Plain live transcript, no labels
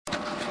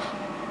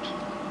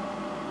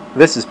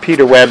This is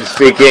Peter Webb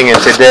speaking,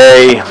 and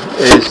today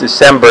is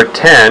December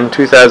 10,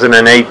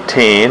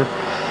 2018,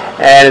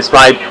 and it's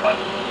my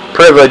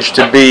privilege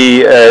to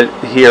be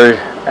here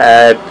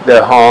at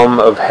the home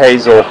of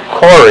Hazel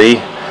Corey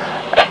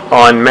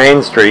on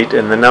Main Street,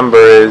 and the number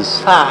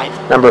is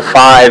number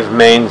 5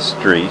 Main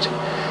Street.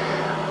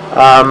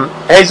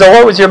 Hazel,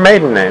 what was your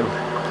maiden name?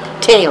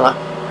 Taylor.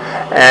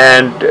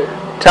 And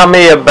tell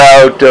me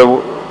about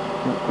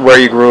where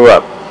you grew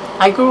up.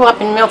 I grew up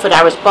in Milford.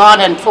 I was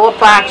born in 4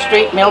 Park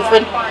Street,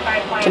 Milford,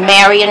 to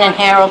Marion and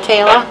Harold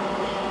Taylor,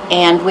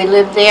 and we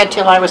lived there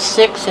till I was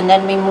 6, and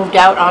then we moved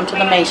out onto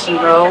the Mason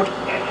Road,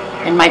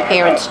 and my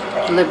parents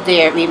lived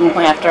there even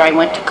after I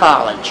went to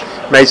college.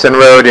 Mason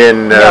Road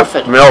in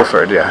Milford.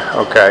 Milford, yeah,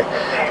 okay.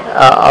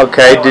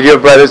 Okay, did you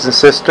have brothers and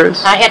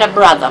sisters? I had a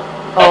brother,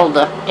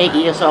 older, 8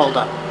 years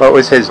older. What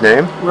was his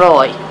name?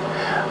 Roy.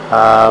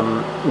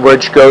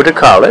 Where'd you go to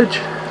college?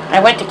 I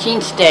went to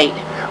Keene State.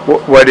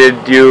 What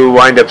did you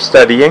wind up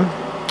studying?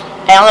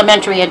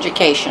 Elementary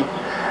education.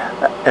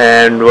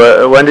 And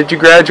when did you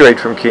graduate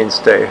from Keene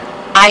State?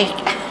 I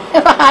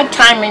have a hard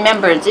time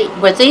remembering. It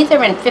was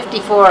either in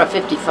 54 or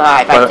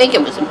 55. I think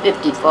it was in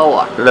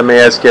 54. Let me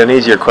ask you an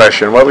easier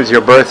question. What was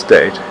your birth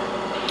date?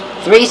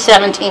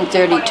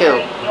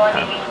 3/17/32.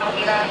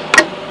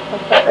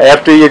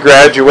 After you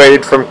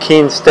graduated from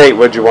Keene State,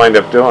 what did you wind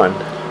up doing?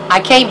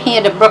 I came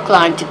here to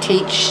Brookline to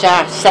teach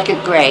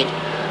 2nd grade.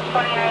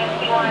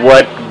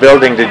 What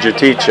building did you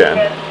teach in?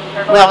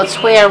 Well,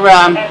 it's where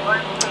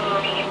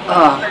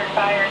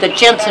the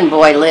Jensen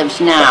boy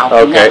lives now.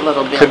 Okay. In that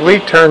little building. Could we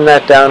turn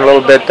that down a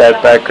little bit,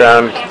 that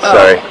background?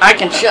 Sorry. I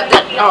can shut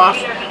that off.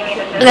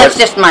 That's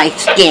just my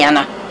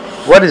scanner.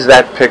 What does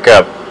that pick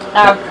up?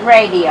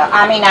 Radio.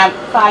 I mean,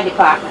 fire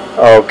department.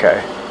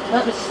 Okay.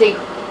 Let me see.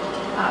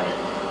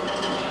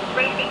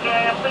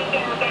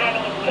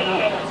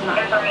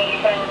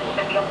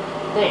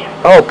 There.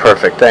 Oh,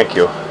 perfect. Thank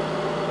you.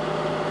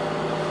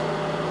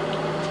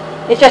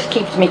 It just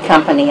keeps me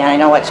company, and I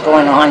know what's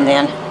going on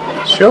then.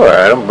 Sure,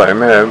 I don't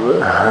blame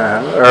you.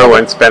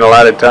 Erwin spent a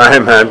lot of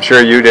time, I'm sure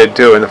you did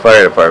too, in the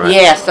fire department.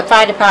 Yes, the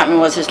fire department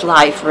was his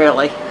life,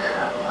 really.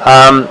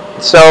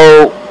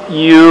 So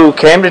you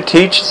came to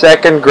teach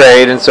 2nd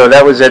grade, and so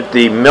that was at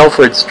the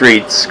Milford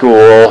Street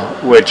School,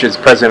 which is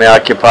presently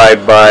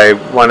occupied by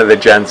one of the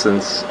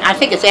Jensens. I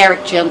think it's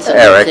Eric Jensen.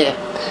 Eric, there.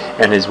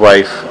 and his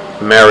wife,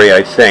 Mary,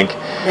 I think.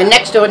 The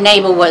next door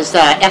neighbor was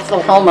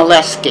Ethel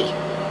Homaleski.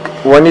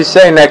 When you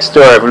say next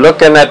door,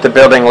 looking at the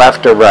building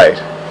left or right?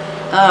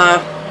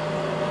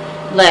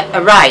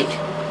 Right.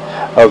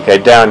 Okay,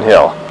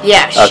 downhill.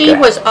 Yeah, she Okay.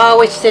 was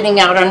always sitting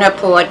out on her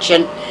porch,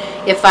 and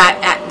if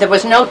there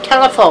was no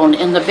telephone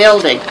in the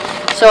building,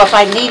 so if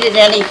I needed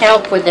any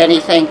help with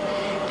anything,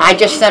 I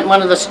just sent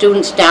one of the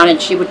students down,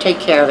 and she would take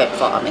care of it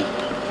for me.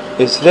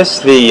 Is this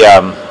the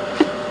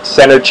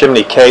center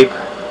chimney cape?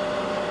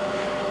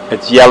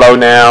 It's yellow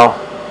now.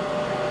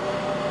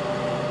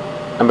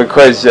 And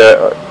because,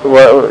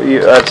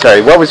 I'm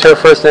sorry, what was her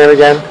first name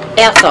again?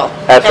 Ethel.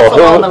 Ethel.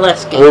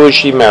 Homaleski. Who was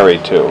she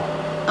married to?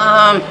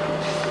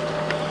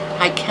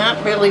 I can't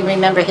really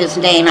remember his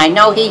name. I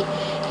know he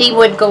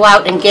would go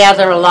out and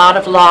gather a lot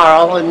of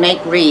laurel and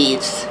make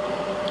wreaths,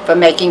 for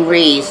making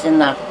wreaths in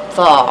the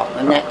fall,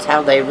 and that's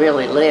how they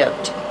really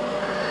lived.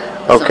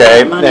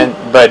 Okay,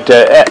 but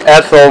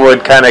Ethel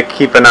would kind of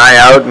keep an eye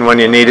out, and when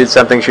you needed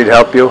something, she'd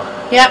help you?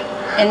 Yep,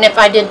 and if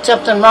I did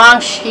something wrong,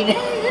 she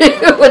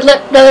would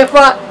let other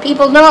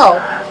people know.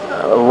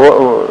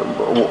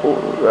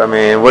 I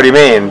mean, what do you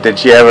mean? Did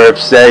she ever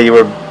say you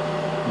were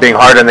being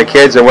hard on the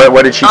kids, or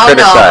what did she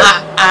criticize?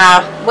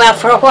 No. Well,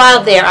 for a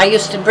while there, I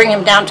used to bring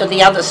him down to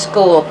the other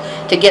school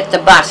to get the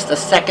bus, the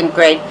 2nd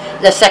grade,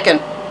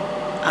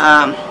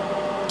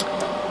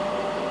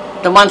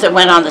 the ones that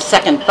went on the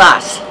 2nd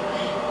bus.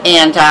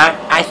 And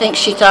I think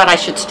she thought I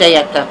should stay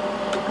at the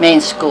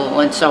main school,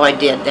 and so I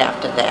did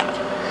after that.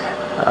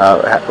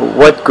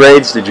 What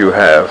grades did you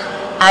have?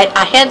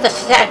 I had the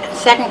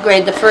 2nd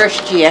grade the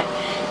first year,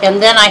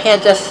 and then I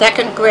had the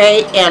 2nd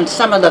grade and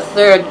some of the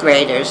 3rd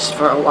graders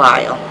for a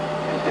while.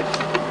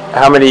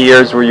 How many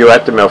years were you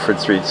at the Milford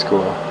Street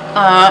School?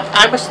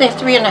 I was there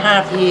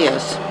 3.5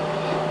 years.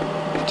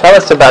 Tell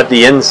us about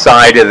the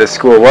inside of the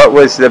school. What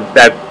was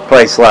that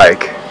place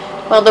like?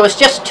 Well, there was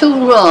just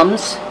 2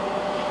 rooms,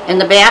 and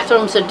the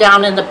bathrooms are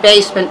down in the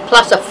basement,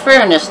 plus a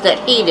furnace that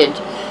heated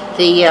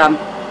the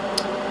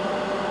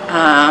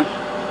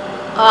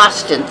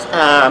Austin's.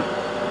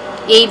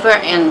 Eva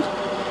and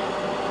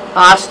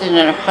Austin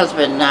and her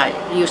husband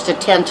used to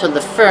tend to the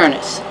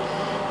furnace,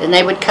 and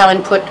they would come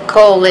and put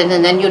coal in,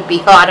 and then you'd be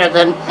hotter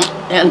and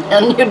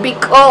then you'd be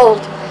cold.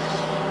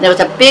 And there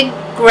was a big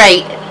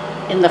grate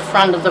in the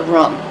front of the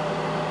room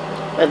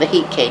where the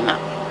heat came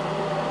up.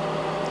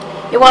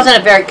 It wasn't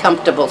a very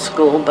comfortable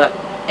school, but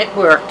it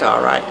worked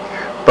all right.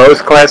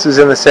 Both classes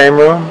in the same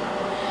room?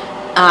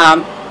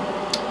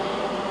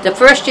 The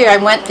first year I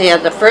went there,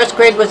 the 1st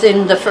grade was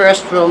in the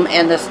first room,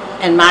 and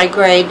my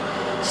grade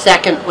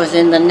 2nd was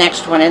in the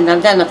next one. And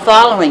then the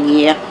following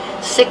year,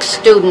 6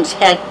 students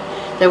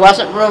there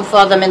wasn't room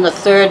for them in the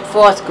 3rd,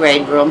 4th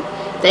grade room,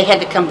 they had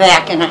to come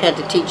back, and I had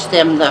to teach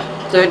them the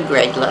 3rd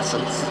grade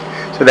lessons.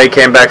 So they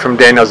came back from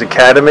Daniel's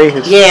Academy?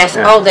 Yes.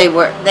 Yeah. Oh, they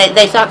were.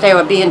 They thought they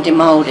were being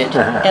demoted,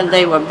 and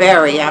they were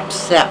very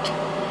upset.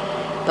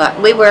 But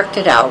we worked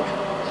it out.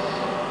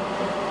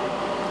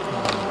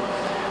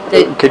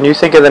 Can you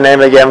think of the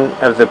name again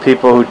of the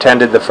people who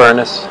tended the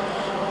furnace?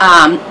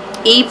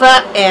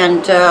 Eva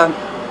and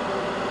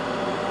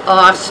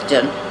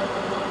Austin,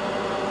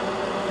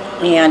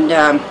 and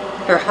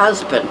her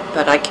husband,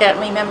 but I can't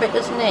remember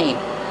his name.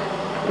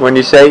 When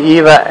you say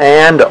Eva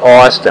and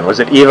Austin, was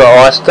it Eva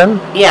Austin?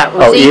 Yeah, it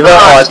was Eva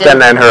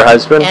Austin and her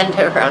husband? And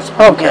her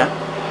husband, okay.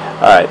 Yeah.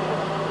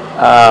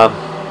 All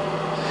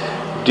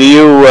right. Do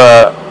you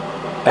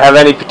have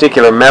any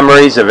particular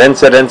memories of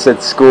incidents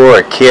at school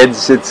or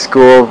kids at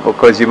school?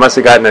 Because you must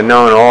have gotten to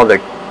know all the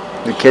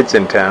kids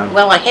in town.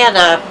 Well, I had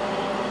a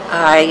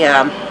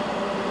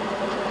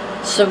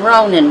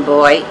Saronin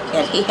boy,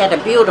 and he had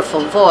a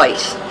beautiful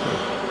voice.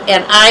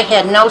 And I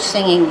had no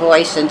singing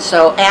voice, and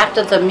so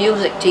after the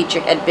music teacher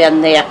had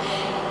been there,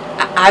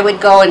 I would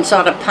go and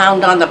sort of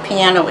pound on the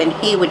piano, and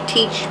he would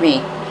teach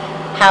me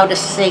how to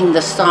sing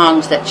the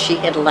songs that she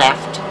had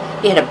left.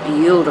 He had a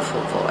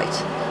beautiful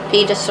voice.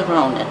 Peter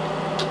Saronin.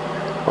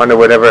 Wonder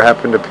whatever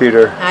happened to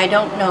Peter. I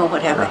don't know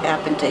whatever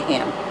happened to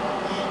him.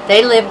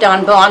 They lived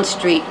on Bond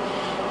Street.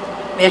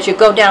 As you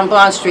go down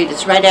Bond Street,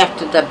 it's right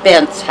after the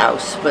Bent's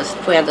house was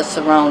where the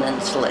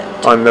Saronins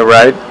lived. On the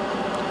right?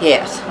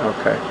 Yes.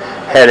 Okay.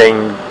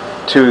 Heading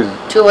to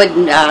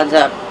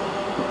the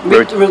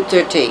Route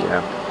 13.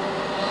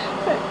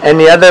 Yeah.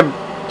 Any other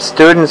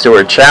students who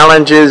were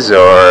challenges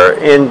or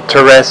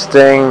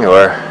interesting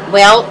or?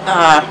 Well,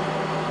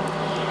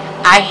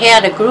 I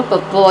had a group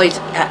of boys,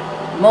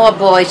 more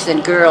boys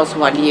than girls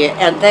one year,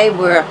 and they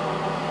were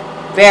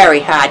very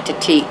hard to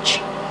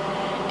teach.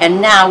 And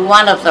now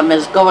one of them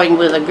is going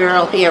with a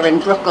girl here in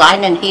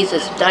Brookline, and he's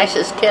as nice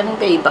as can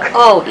be, but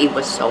oh, he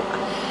was so,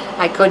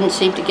 I couldn't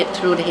seem to get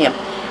through to him.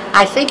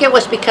 I think it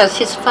was because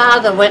his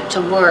father went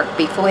to work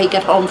before he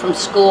got home from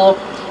school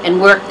and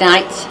worked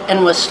nights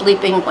and was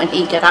sleeping when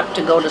he got up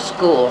to go to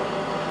school.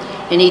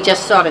 And he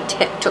just sort of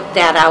took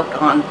that out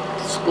on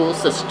the school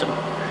system.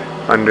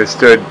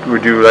 Understood.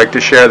 Would you like to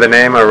share the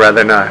name or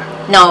rather not?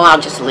 No, I'll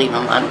just leave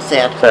him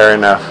unsaid. Fair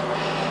enough.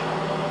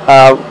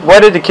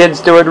 What did the kids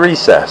do at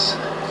recess?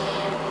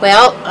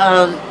 Well,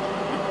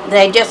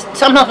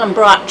 some of them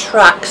brought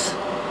trucks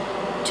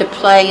to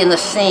play in the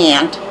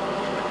sand,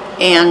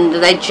 and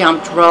they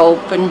jumped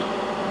rope. And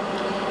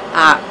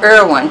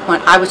Irwin,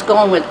 when I was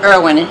going with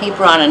Irwin, and he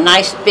brought a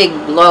nice big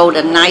load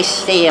of nice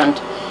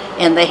sand,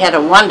 and they had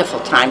a wonderful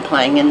time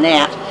playing in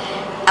that.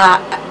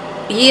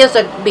 Years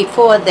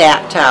before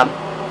that,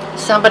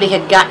 somebody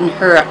had gotten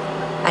hurt.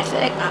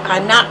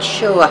 I'm not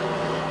sure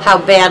how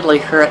badly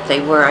hurt they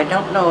were. I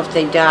don't know if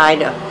they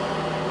died,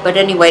 but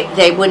anyway,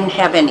 they wouldn't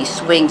have any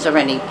swings or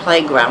any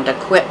playground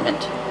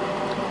equipment,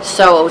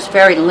 so it was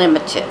very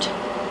limited.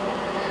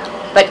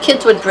 But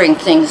kids would bring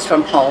things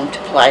from home to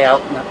play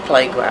out in the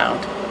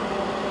playground.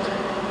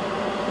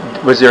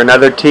 Was there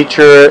another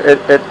teacher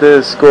at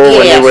the school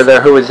when you were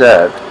there? Who was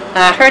that?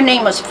 Her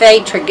name was Faye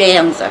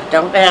Treganza.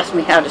 Don't ask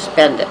me how to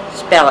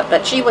spell it,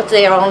 but she was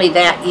there only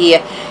that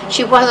year.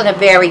 She wasn't a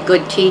very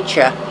good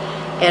teacher,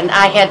 and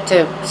I had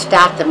to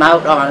start them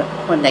out on,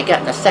 when they got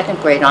in the 2nd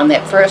grade, on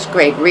that 1st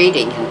grade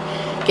reading and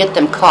get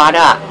them caught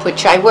up,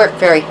 which I worked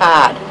very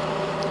hard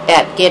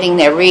at getting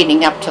their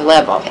reading up to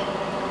level.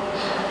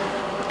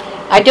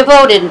 I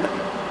devoted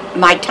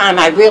my time.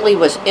 I really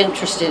was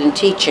interested in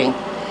teaching,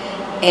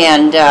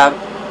 and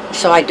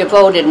so I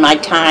devoted my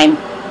time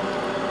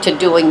to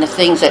doing the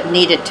things that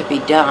needed to be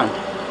done.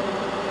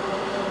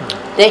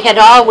 They had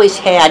always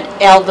had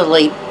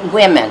elderly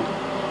women.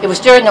 It was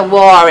during the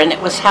war, and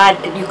it was hard.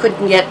 You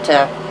couldn't get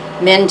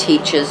men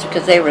teachers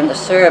because they were in the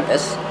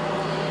service.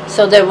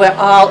 So there were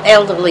all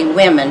elderly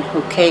women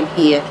who came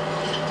here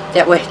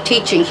that were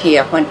teaching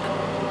here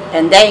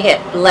and they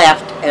had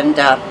left, and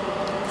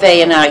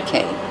Faye and I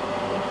came.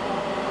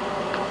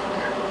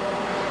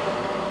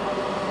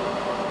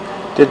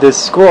 Did the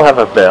school have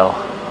a bell?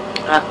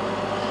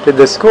 Did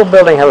the school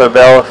building have a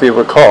bell, if you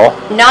recall?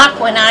 Not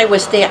when I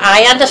was there.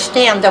 I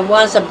understand there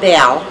was a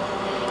bell,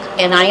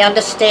 and I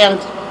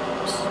understand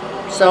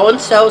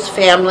so-and-so's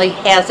family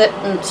has it,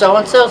 and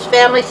so-and-so's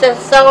family says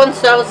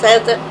so-and-so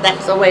says it.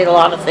 That's the way a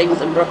lot of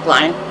things in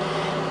Brookline.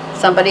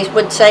 Somebody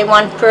would say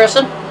one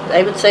person,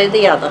 they would say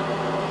the other.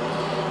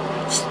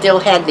 Still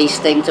had these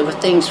things. There were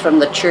things from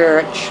the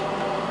church.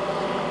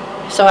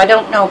 So I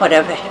don't know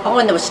whatever. Oh,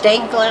 and there were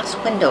stained glass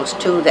windows,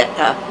 too, that,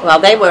 well,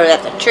 they were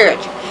at the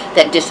church,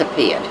 that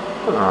disappeared.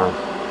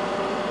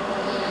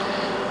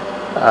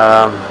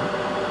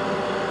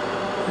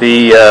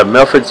 The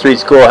Milford Street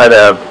School had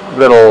a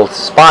little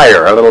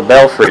spire, a little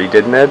belfry,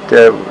 didn't it?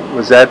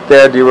 Was that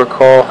there? Do you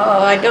recall?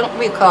 Oh, I don't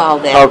recall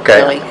that.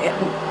 Okay. Really.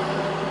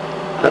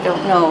 I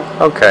don't know.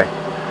 Okay.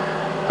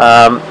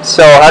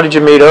 So how did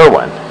you meet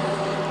Irwin?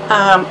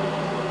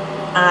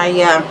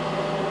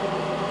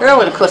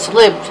 Irwin, of course,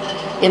 lived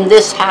in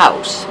this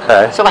house.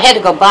 Okay. So I had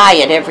to go by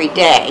it every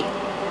day.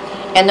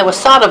 And there was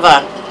sort of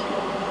a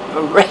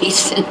a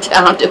race in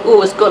town to who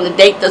was going to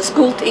date the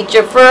school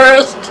teacher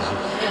first.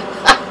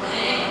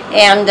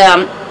 And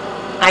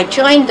I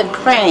joined the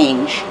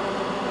Grange,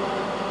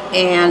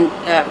 and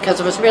because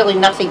there was really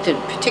nothing to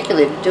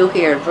particularly do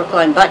here in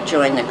Brookline but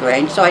join the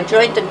Grange. So I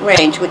joined the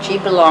Grange, which he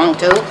belonged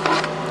to,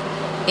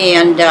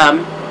 and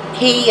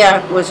he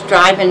was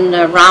driving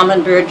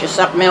Raman Burgess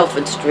up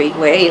Milford Street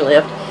where he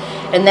lived,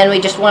 and then we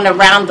just went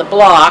around the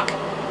block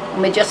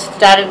and we just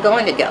started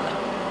going together.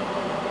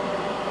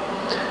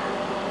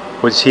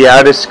 Was he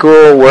out of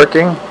school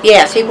working?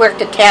 Yes, he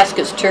worked at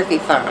Tasker's Turkey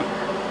Farm.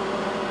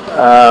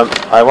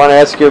 I want to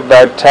ask you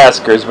about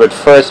Taskers, but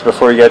first,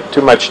 before we get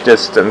too much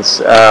distance,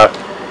 we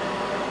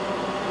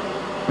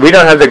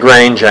don't have the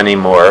Grange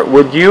anymore.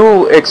 Would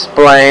you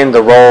explain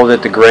the role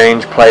that the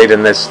Grange played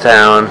in this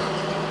town?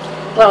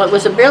 Well, it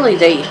was really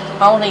the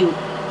only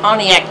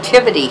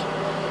activity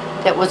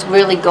that was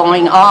really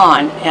going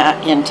on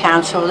in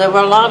town, so there were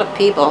a lot of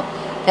people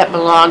that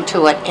belonged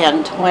to it,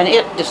 and when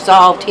it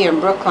dissolved here in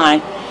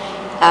Brookline,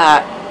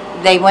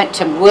 they went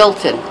to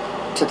Wilton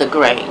to the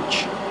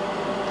Grange.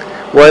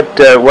 What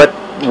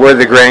were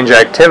the Grange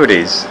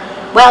activities?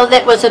 Well,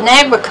 that was an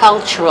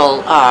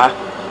agricultural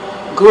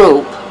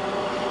group,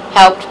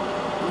 helped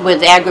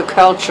with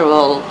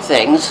agricultural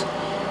things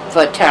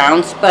for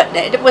towns, but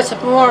it was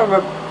more of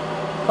a,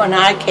 when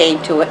I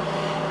came to it,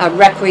 a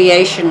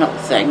recreational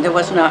thing. There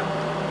was not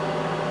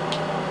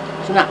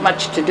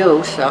much to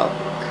do, so.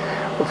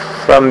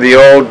 From the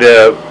old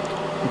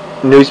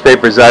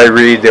newspapers I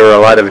read, there were a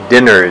lot of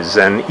dinners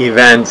and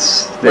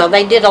events. Well,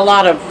 they did a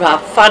lot of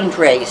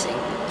fundraising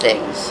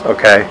things.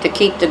 Okay. To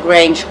keep the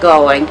Grange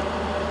going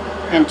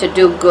and to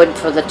do good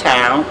for the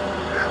town.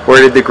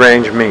 Where did the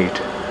Grange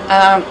meet?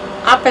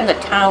 Up in the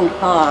town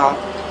hall,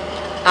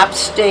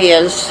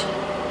 upstairs,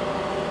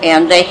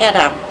 and they had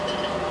a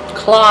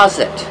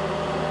closet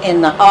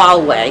in the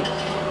hallway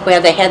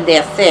where they had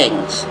their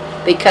things,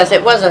 because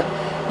it was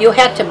you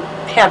had to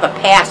have a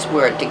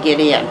password to get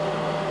in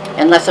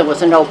unless it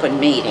was an open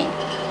meeting.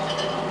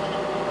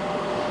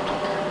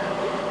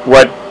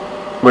 What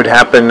would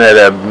happen at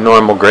a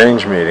normal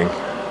Grange meeting?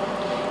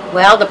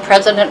 Well, the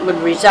president would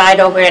preside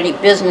over any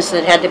business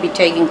that had to be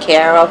taken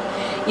care of.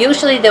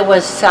 Usually there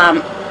was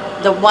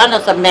one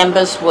of the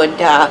members would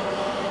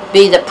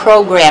be the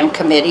program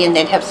committee, and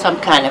they'd have some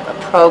kind of a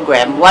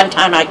program. One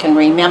time I can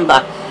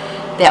remember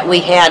that we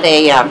had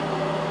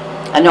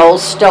an old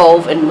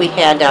stove, and we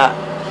had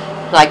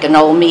like an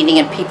old meeting,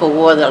 and people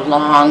wore the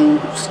long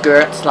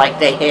skirts like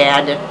they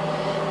had,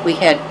 and we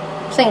had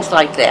things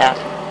like that.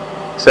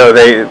 So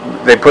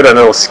they put on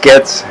little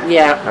skits?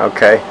 Yeah.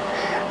 Okay.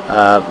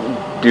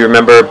 Do you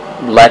remember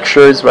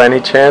lectures by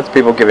any chance?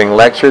 People giving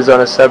lectures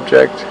on a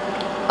subject?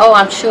 Oh,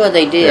 I'm sure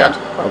they did. Yeah.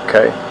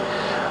 Okay.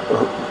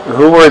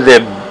 Who were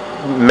the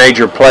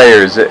major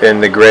players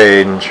in the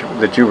Grange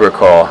that you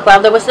recall?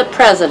 Well, there was the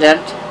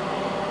president,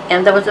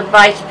 and there was a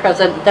vice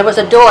president. There was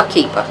a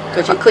doorkeeper,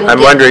 because you couldn't.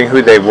 I'm wondering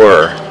who they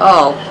were.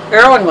 Oh,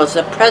 Irwin was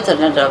the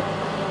president of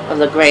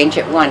the Grange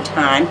at one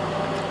time.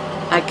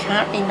 I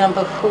can't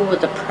remember who were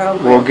the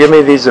program. Well, give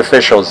me these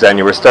officials then.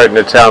 You were starting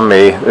to tell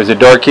me. There's a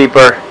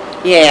doorkeeper?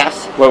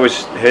 Yes. What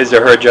was his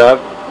or her job?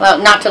 Well,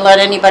 not to let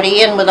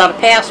anybody in without a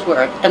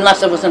password,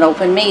 unless it was an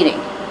open meeting.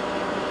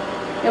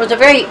 It was a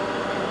very,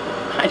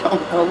 I don't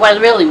know, well,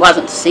 it really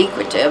wasn't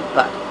secretive,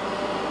 but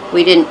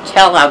we didn't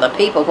tell other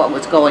people what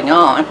was going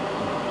on.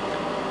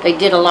 They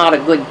did a lot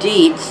of good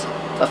deeds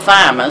for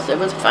farmers. It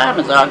was a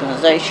farmers'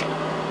 organization.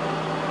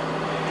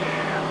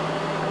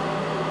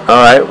 All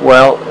right,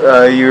 well,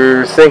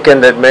 you're thinking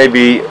that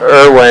maybe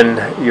Irwin,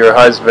 your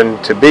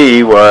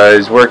husband-to-be,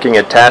 was working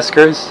at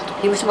Tasker's?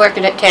 He was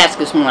working at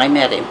Tasker's when I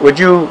met him. Would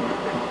you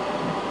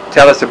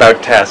tell us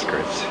about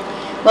Tasker's?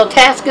 Well,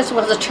 Tasker's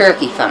was a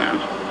turkey farm.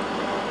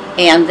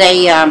 And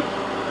they,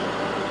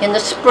 in the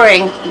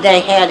spring, they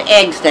had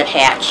eggs that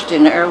hatched,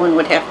 and Irwin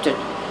would have to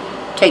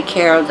take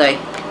care of the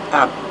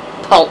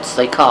poults,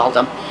 they called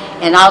them.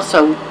 And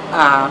also,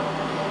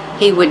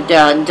 he would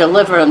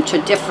deliver them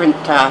to different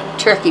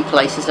turkey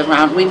places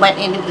around. We went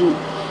even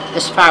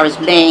as far as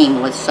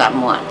Maine with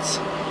some once.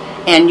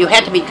 And you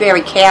had to be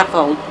very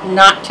careful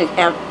not to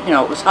have,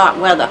 it was hot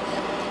weather.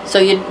 So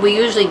we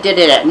usually did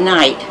it at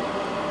night,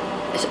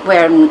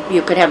 where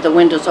you could have the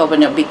windows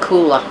open, it would be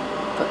cooler,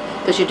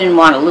 because you didn't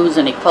want to lose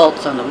any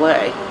poults on the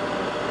way.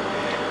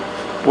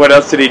 What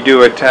else did he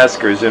do at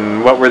Tasker's,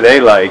 and what were they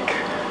like?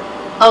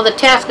 Oh, the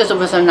Taskers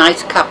was a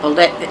nice couple.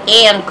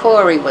 Hazel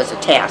Corey was a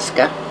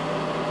Tasker.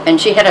 And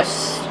she had a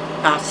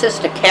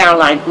sister,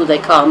 Caroline, who they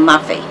call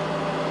Muffy.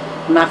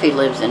 Muffy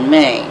lives in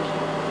Maine.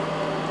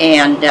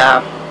 And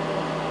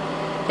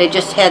they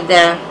just had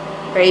their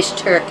raised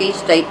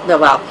turkeys. They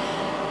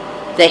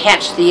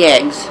hatched the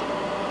eggs.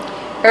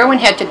 Irwin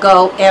had to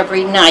go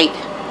every night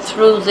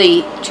through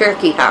the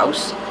turkey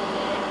house.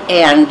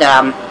 And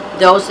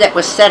those that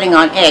were setting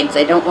on eggs,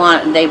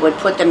 they would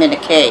put them in a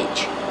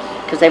cage.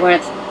 Because they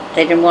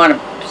didn't want them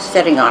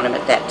sitting on them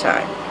at that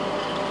time.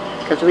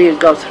 Because we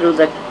would go through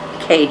the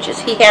cages.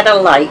 He had a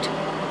light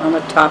on the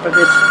top of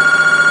his.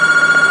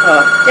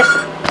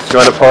 Do you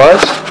want to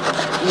pause?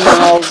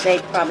 No. is they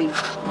probably,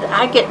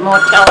 I get more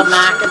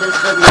telemarketers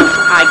than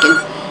I can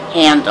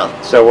handle.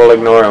 So we'll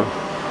ignore them.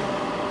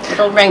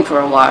 It'll ring for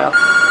a while.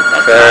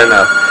 Fair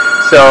enough.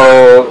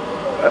 So,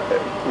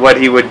 what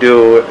he would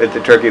do at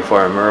the turkey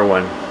farm,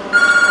 Irwin?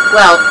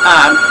 Well,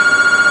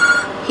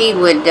 he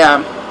would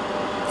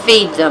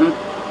feed them.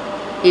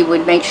 He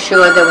would make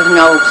sure there was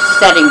no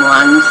setting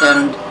ones,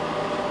 and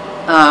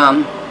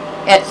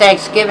at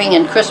Thanksgiving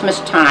and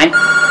Christmas time,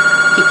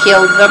 he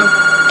killed them,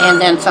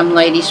 and then some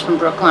ladies from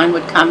Brookline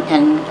would come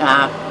and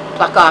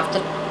pluck off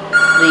the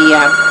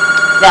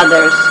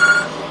feathers,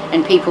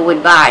 and people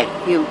would buy.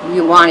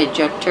 You wanted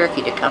your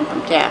turkey to come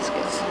from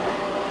Taskus.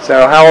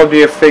 So how old do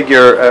you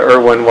figure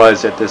Irwin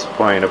was at this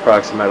point,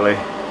 approximately?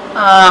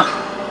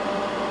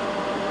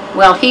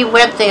 Well, he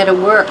went there to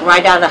work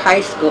right out of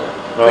high school.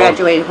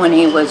 Graduated when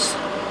he was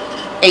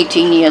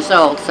 18 years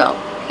old, so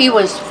he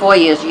was 4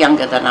 years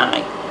younger than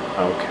I.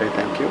 Okay,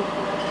 thank you.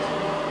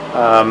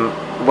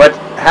 What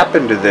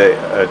happened to the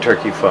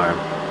turkey farm?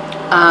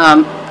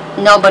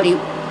 Nobody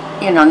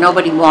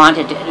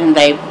wanted it, and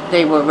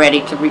they were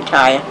ready to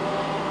retire.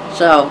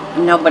 So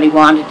nobody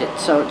wanted it,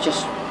 so it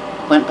just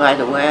went by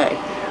the way.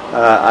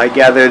 I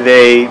gather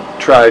they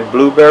tried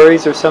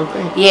blueberries or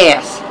something?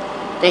 Yes,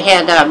 they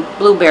had a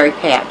blueberry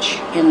patch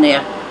in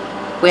there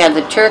where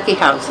the turkey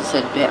houses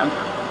had been.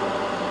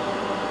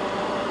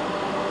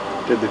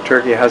 Did the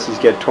turkey houses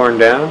get torn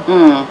down?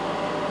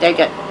 They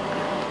got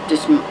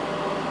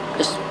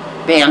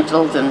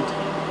dismantled, and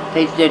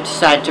they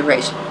decided to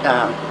raise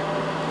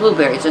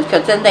blueberries,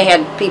 because then they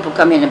had people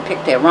come in and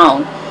pick their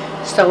own,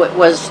 so it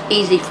was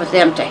easy for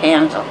them to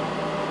handle.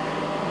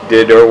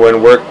 Did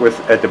Irwin work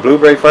at the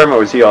blueberry farm, or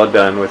was he all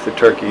done with the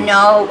turkeys?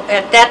 No,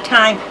 at that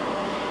time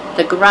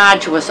the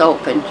garage was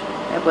open.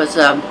 It was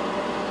a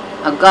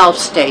golf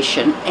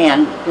station,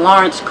 and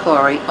Lawrence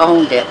Corey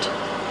owned it,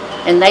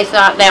 and they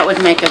thought that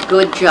would make a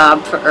good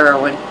job for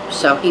Irwin,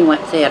 so he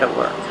went there to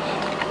work.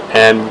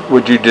 And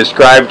would you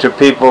describe to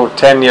people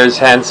 10 years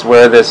hence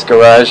where this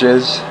garage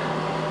is?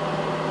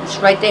 It's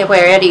right there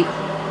where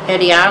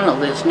Eddie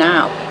Arnold is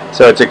now.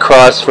 So it's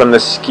across from the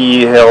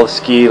ski hill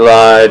ski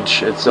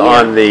lodge. It's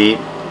on the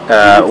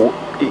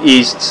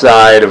east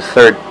side of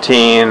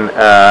 13,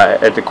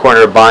 at the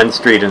corner of Bond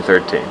Street and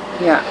 13.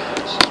 Yeah.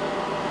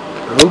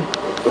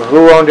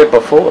 Who owned it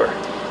before?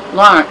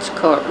 Lawrence,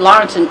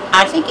 and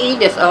I think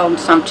Edith owned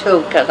some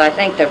too, because I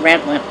think the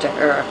rent went to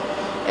her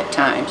at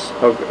times.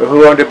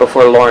 Who owned it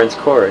before Lawrence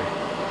Corey?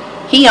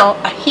 He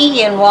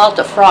and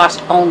Walter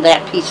Frost owned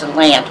that piece of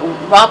land.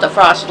 Walter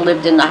Frost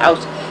lived in the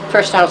house,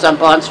 first house on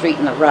Bond Street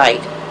on the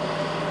right,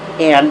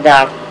 and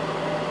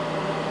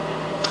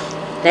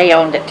they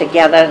owned it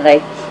together. And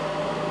they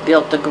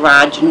built the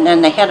garage, and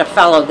then they had a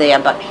fellow there,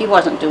 but he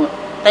wasn't doing.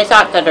 They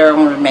thought that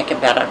Irwin would make a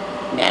better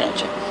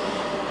manager.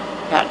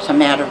 That's a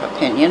matter of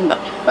opinion, but.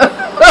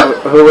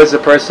 Who was the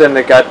person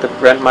that got the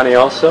rent money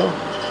also?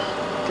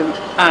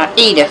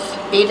 Edith.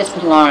 Edith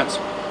and Lawrence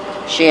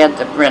shared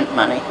the rent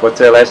money. What's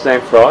their last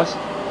name? Frost?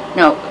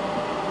 No.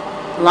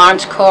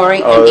 Lawrence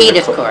Corey and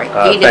Edith Corey.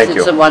 Edith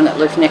is the one that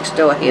lives next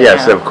door here.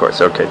 Yes, now. Of course.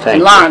 Okay, thank and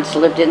you. Lawrence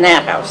lived in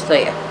that house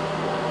there,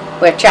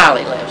 where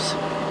Charlie lives.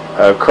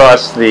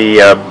 Across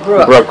the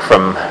brook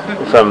from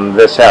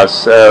this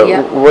house.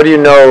 What do you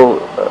know?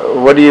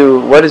 What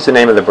is the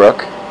name of the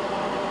brook?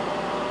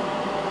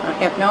 I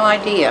have no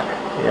idea.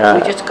 Yeah.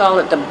 We just call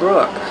it the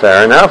brook.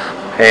 Fair enough.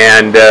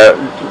 And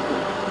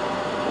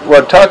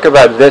well, talk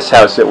about this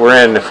house that we're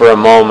in for a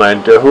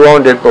moment. Who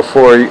owned it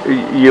before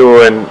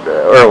you and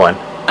Irwin?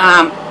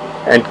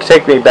 And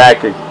take me back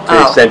to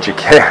the extent you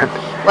can.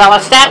 Well, I'll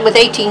start with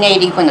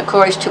 1880 when the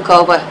Coreys took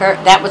over.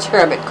 That was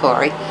Herbert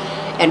Corey.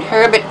 And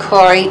Herbert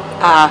Corey,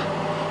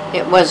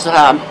 it was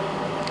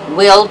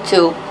willed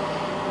to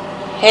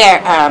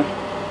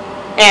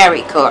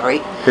Harry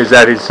Corey. Is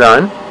that his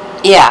son?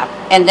 Yeah,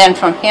 and then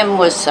from him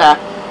was,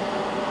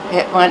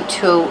 it went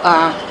to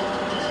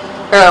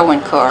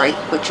Irwin Corey,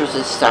 which was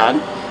his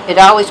son. It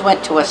always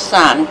went to a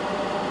son.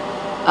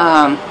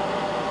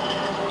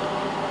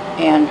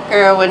 And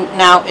Irwin,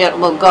 now it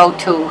will go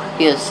to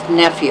his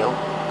nephew,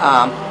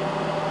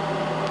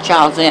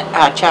 Charles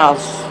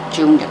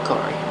Jr.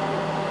 Corey.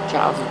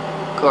 Charles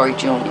Corey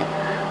Jr.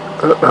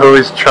 Who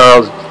is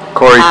Charles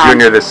Corey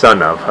Jr. the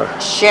son of?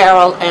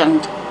 Cheryl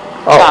and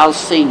Charles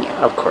Sr.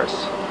 Of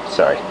course.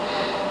 Sorry.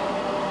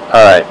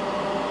 All right.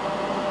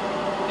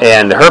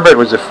 And Herbert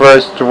was the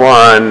first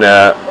one,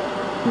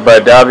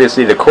 but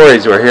obviously the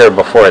Coreys were here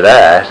before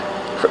that.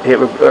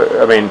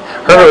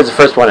 Herbert was the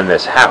first one in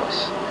this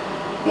house.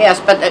 Yes,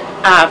 but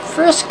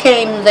first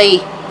came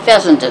the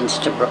Fessendens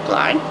to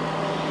Brookline,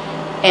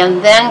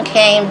 and then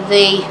came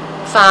the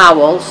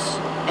Fowles,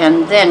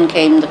 and then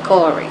came the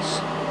Coreys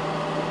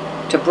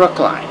to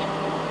Brookline.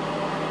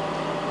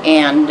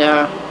 And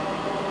the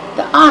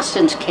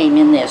Austins came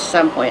in there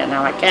somewhere.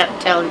 Now I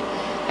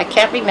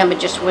can't remember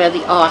just where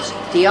the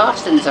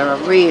Austins are a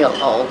real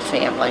old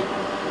family.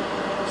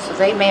 So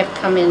they may have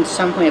come in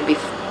somewhere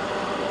before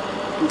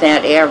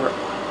that era.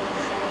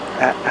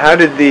 How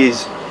did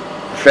these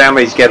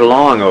families get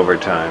along over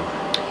time?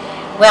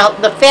 Well,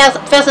 the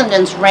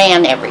Fessendens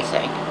ran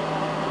everything.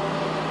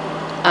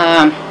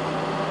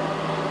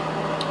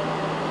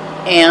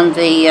 And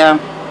they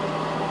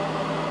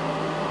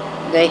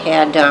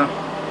had,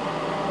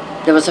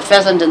 there was a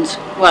Fessendon's,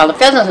 well, the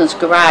Fessendon's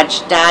garage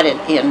started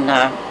in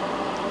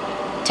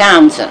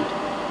Townsend.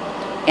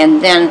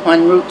 And then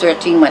when Route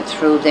 13 went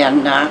through,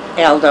 then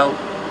Aldo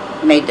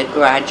made the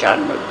garage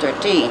on Route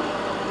 13.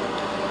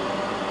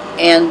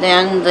 And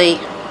then the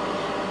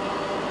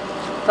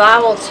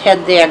Fowles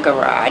had their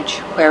garage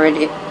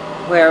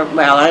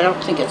well, I don't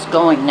think it's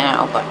going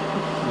now,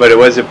 But it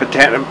was a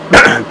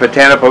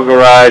botanical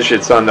garage.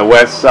 It's on the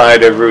west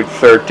side of Route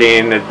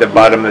 13 at the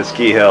bottom of the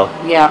ski hill.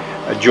 yeah,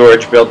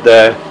 George built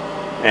that,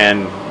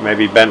 and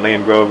maybe Bentley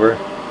and Grover.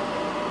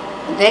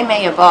 they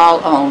may have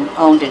all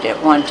owned it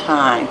at one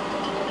time.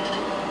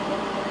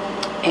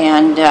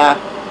 And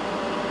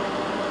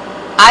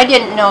I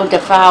didn't know the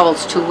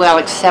Fowles too well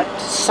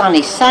except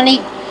Sonny.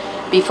 Sonny,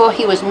 before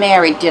he was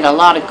married, did a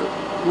lot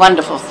of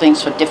wonderful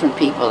things for different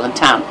people in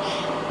town.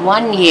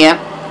 One year,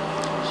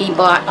 he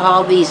bought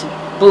all these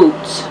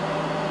boots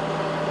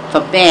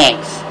for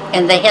banks,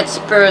 and they had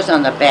spurs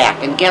on the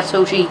back, and guess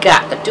who he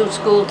got? The 2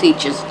 school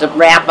teachers to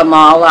wrap them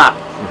all up.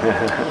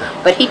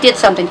 But he did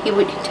something. He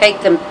would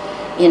take them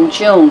in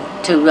June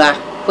to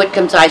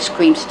Whitcomb's ice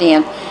cream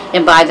stand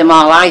and buy them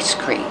all ice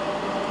cream.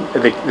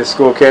 The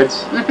school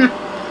kids?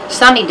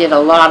 Sonny did a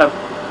lot of,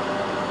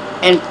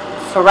 and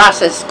for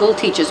us as school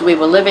teachers, we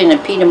were living in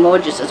Peter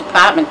Morges'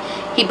 apartment.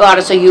 He bought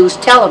us a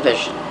used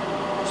television,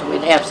 so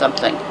we'd have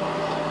something.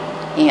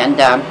 And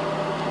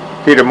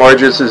Peter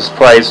Morges'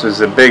 place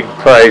was a big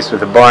place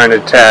with a barn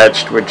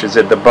attached, which is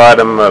at the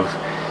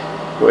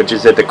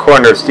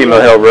corner of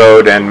Steamle Hill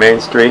Road and Main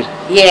Street.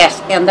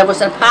 yes, and there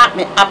was an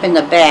apartment up in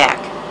the back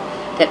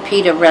that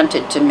Peter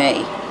rented to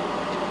me.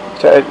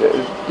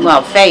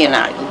 Well, Faye and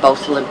I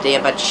both lived there,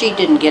 but she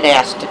didn't get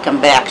asked to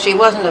come back. She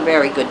wasn't a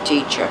very good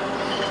teacher,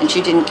 and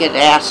she didn't get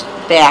asked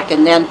back.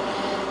 And then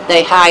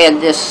they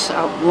hired this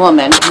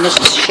woman,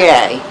 Mrs.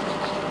 Shea,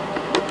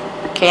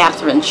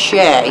 Catherine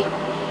Shea,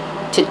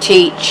 to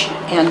teach,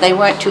 and they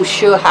weren't too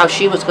sure how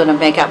she was going to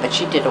make up, but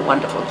she did a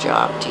wonderful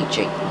job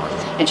teaching.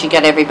 And she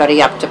got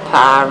everybody up to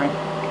par. And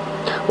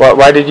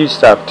Why did you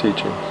stop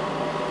teaching?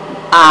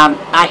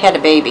 I had a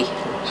baby.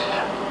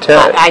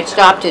 I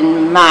stopped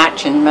in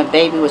March, and my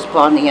baby was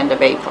born the end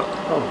of April.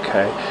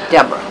 Okay.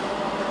 Deborah.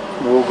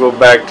 We'll go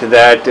back to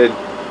that.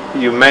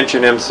 You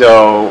mentioned him,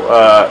 so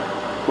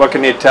what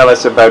can you tell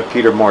us about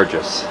Peter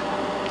Morges?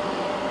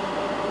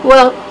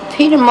 Well,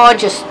 Peter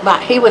Morges,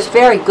 he was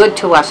very good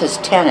to us as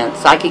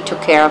tenants. Like, he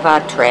took care of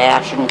our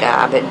trash and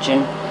garbage,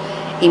 and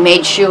he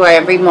made sure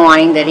every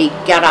morning that he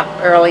got up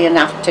early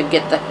enough to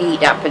get the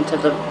heat up into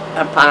the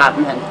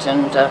apartment.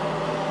 And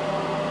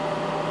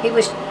he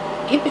was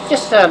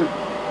just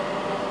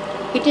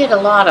he did a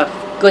lot of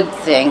good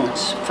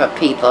things for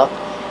people.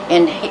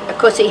 And of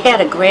course, he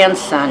had a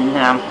grandson.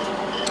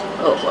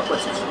 What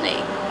was his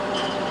name?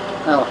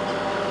 Oh,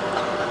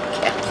 I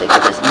can't think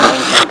of his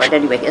name now. But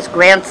anyway, his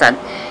grandson.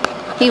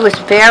 He was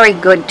very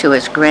good to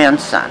his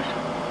grandson.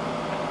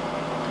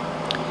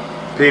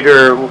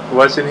 Peter,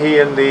 wasn't he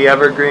in the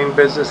evergreen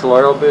business,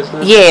 Laurel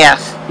business?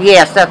 Yes,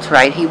 that's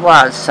right. He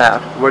was.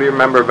 What do you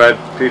remember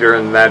about Peter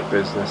in that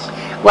business?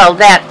 Well,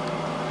 that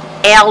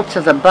L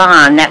to the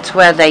barn, that's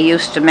where they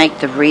used to make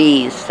the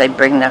wreaths. They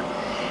bring the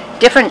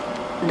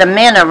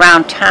men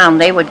around town,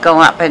 they would go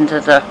up into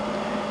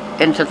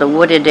the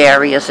wooded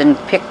areas and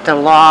pick the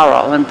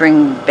laurel and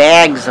bring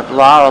bags of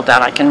laurel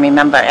down. I can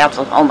remember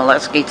Ethel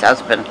Homilewski's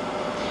husband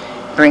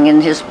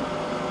bringing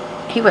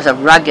he was a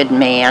rugged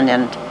man,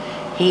 and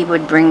he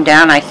would bring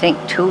down, I think,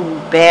 2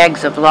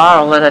 bags of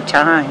laurel at a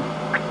time.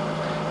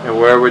 And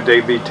where would they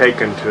be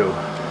taken to?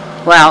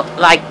 Well,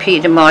 like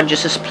Peter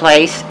Morges'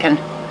 place, and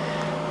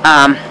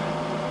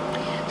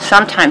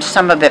sometimes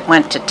some of it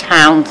went to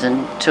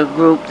Townsend, to a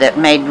group that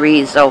made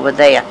wreaths over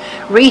there.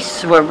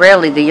 Wreaths were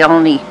really the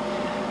only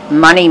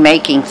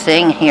money-making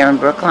thing here in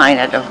Brookline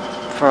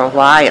for a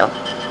while.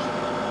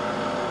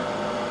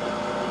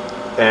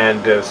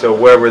 And so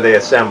where were they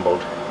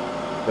assembled,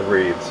 the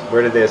wreaths?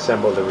 Where did they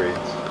assemble the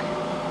wreaths?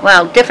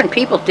 Well, different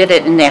people did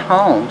it in their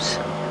homes.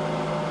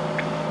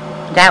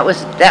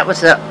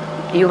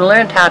 You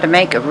learned how to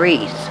make a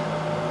wreath.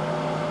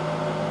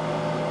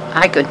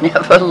 I could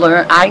never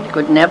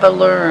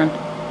learn.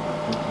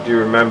 Do you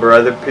remember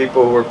other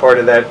people who were part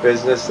of that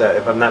business?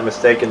 If I'm not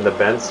mistaken, the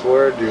Bents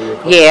were? Do you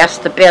recall? Yes,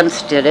 the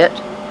Bents did it.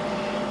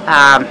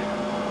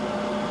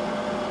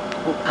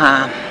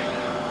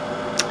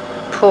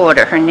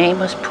 Porter, her name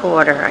was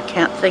Porter. I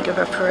can't think of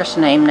her first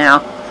name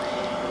now.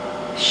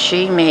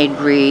 She made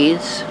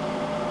wreaths.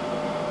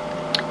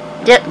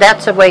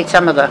 That's the way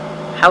some of the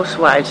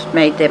housewives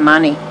made their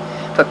money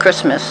for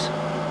Christmas.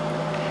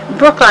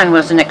 Brookline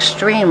was an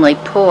extremely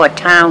poor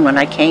town when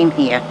I came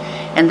here,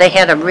 and they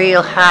had a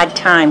real hard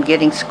time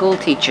getting school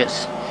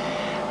teachers.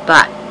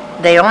 But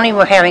they only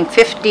were having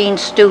 15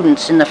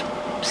 students in the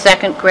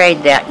 2nd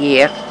grade that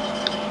year,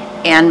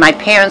 and my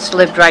parents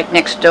lived right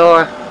next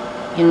door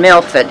in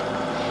Milford.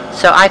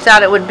 So I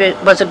thought it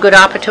was a good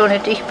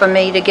opportunity for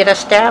me to get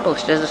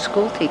established as a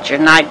school teacher,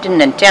 and I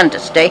didn't intend to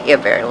stay here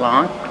very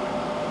long.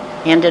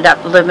 Ended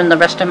up living the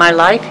rest of my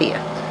life here.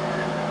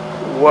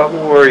 What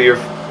were your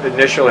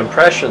initial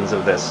impressions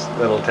of this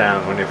little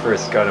town when you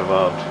first got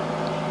involved?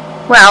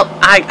 Well,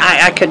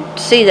 I could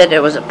see that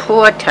it was a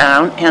poor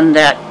town and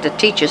that the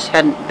teachers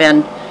hadn't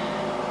been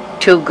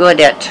too good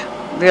at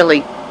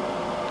really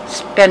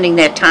spending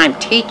their time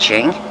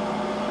teaching,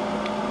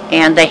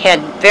 and they had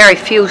very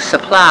few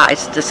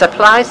supplies. The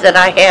supplies that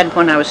I had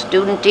when I was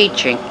student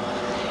teaching,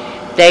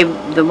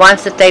 the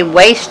ones that they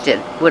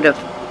wasted would have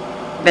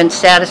been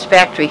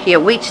satisfactory here.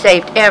 We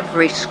saved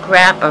every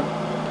scrap of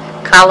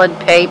colored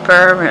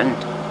paper, and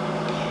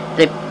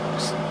the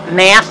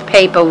math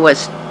paper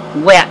was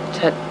wet.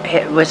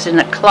 It was in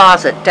a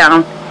closet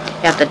down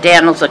at the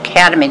Daniels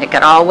Academy that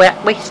got all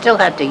wet. We still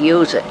had to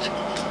use it,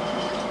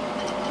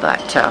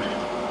 but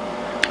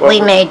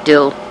we made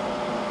do.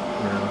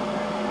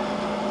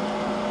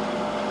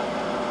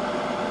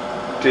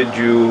 Did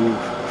you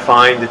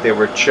find that there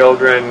were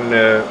children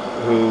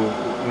who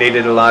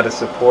needed a lot of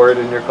support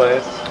in your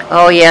class?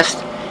 Oh yes.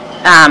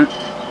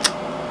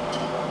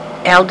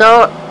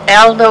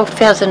 Aldo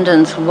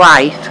Fessenden's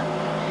wife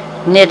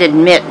knitted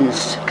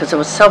mittens because there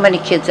was so many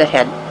kids that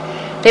had.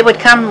 They would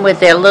come with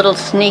their little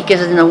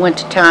sneakers in the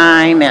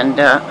wintertime and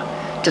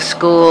to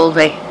school.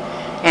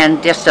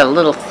 And just a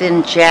little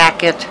thin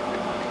jacket.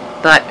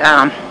 But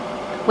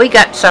we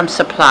got some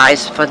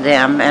supplies for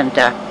them, and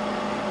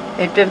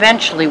it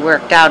eventually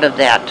worked out of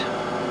that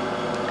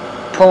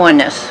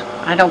poorness.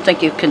 I don't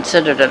think you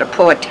considered it a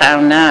poor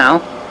town now,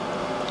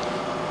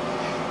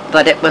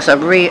 but it was a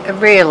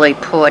really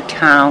poor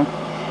town,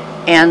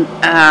 and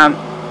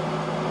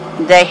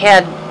they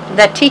had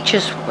the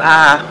teachers.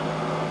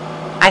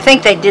 I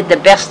think they did the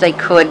best they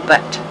could,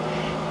 but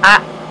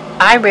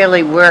I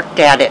really worked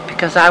at it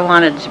because I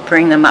wanted to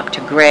bring them up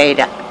to grade.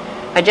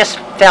 I just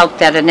felt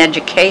that an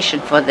education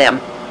for them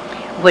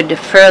would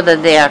further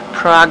their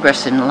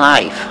progress in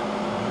life.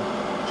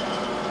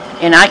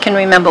 And I can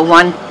remember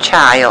one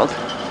child,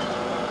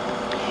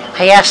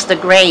 I asked the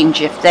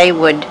Grange if they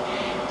would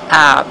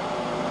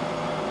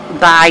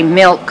buy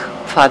milk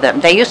for them.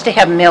 They used to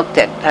have milk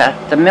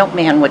that the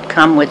milkman would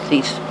come with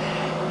these,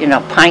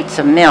 pints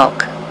of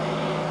milk,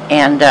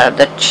 and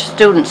the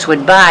students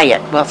would buy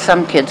it. Well,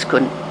 some kids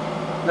couldn't.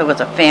 There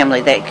was a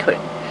family they could.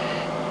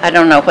 I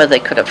don't know whether they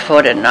could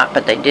afford it or not,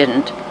 but they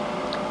didn't.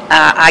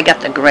 I got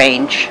the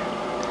Grange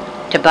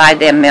to buy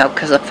their milk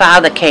because the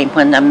father came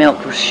when the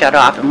milk was shut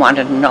off and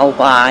wanted to know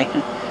why,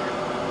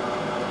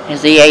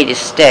 as he ate his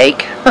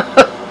steak.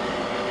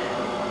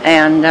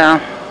 And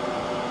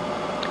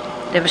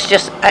it was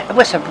just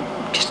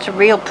a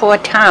real poor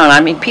town.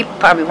 I mean, people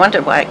probably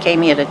wondered why I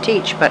came here to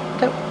teach, but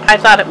I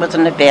thought it was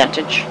an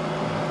advantage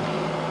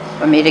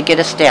for me to get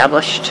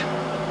established.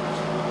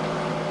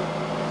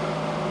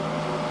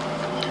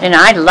 And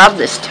I love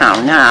this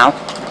town now.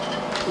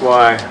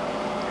 Why?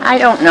 I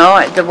don't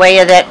know, the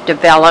way that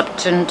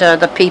developed and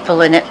the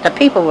people in it. The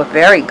people were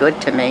very good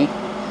to me.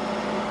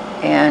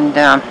 And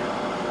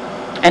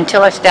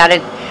until I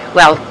started,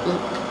 well,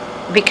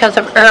 because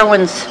of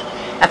Irwin's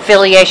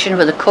affiliation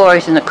with the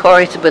Coreys and the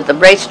Coreys with the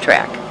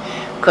racetrack,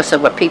 because there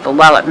were people,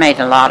 well, it made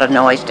a lot of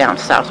noise down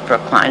South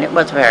Brookline. It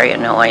was very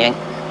annoying.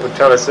 Well,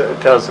 tell us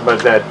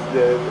about that.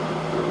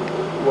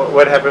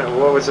 What happened?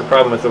 What was the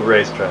problem with the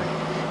racetrack?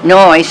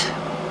 Noise.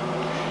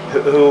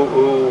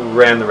 Who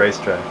ran the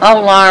racetrack? Oh,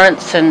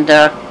 Lawrence and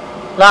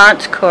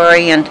Lawrence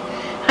Corey, and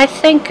I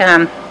think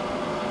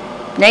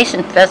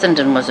Nathan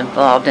Fessenden was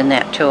involved in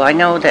that too. I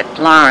know that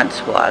Lawrence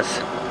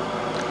was,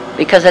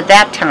 because at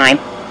that time,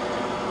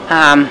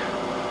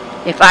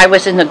 if I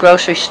was in the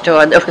grocery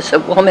store, there was a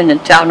woman in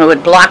town who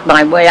would block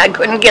my way. I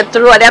couldn't get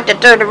through. I'd have to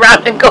turn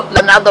around and go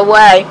another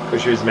way.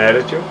 Because she was mad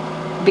at you?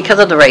 Because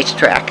of the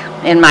racetrack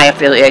and my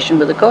affiliation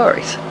with the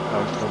Coreys.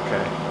 Oh,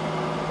 okay.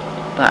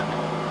 But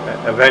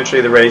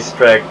eventually the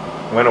racetrack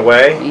went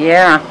away?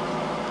 Yeah.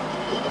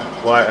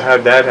 Why?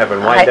 How'd that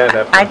happen? Why'd that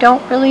happen? I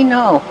don't really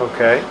know.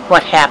 Okay.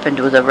 What happened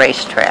with the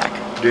racetrack.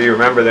 Do you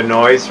remember the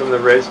noise from the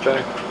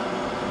racetrack?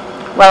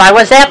 Well, I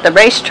was at the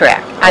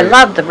racetrack. Right. I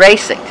loved the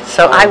racing,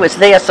 so I was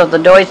there, so the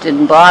noise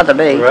didn't bother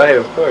me. Right,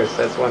 of course.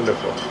 That's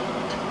wonderful.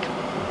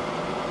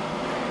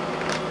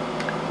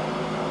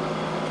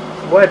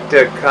 What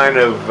kind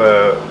of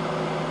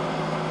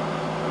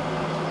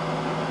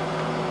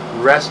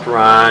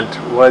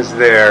restaurant was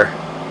there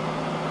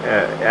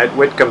at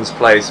Whitcomb's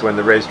place when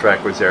the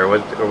racetrack was there,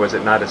 or was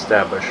it not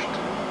established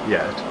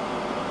yet?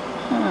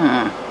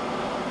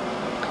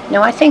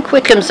 No, I think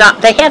Whitcomb's,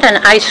 they had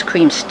an ice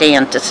cream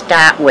stand to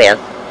start with,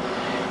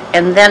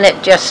 and then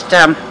it just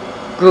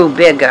grew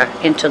bigger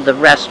into the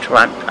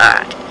restaurant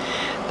part.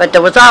 But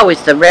there was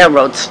always the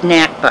railroad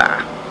snack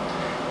bar.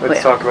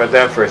 Let's talk about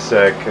that for a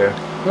sec.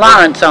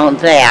 Lawrence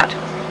owned that.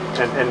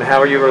 And how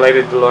are you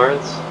related to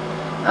Lawrence?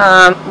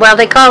 Well,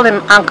 they called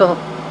him Uncle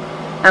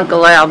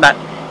Al, but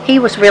he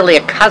was really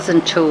a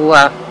cousin to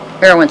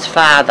Irwin's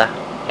father,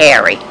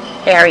 Harry.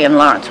 Harry and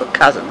Lawrence were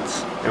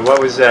cousins. And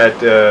what was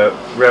that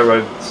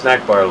railroad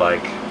snack bar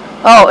like?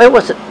 Oh, it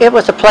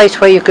was a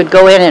place where you could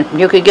go in and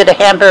you could get a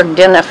hamburger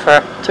dinner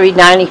for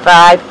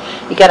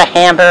 $3.95. You got a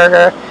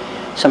hamburger,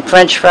 some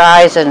French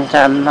fries, and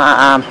some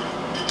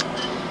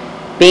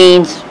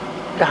beans,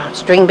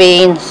 string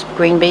beans,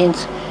 green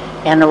beans,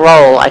 and a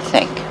roll, I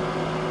think,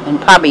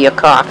 and probably a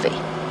coffee.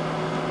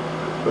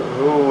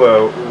 Who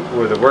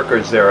were the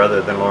workers there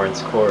other than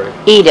Lawrence Corey?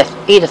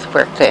 Edith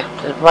worked there,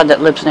 the one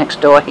that lives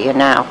next door here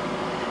now.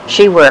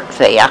 She worked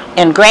there,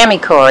 and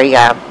Grammy Corey,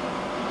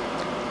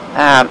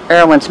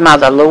 Irwin's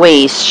mother,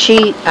 Louise,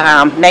 she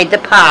made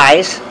the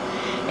pies,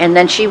 and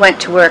then she went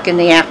to work in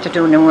the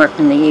afternoon and worked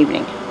in the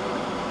evening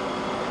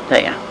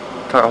there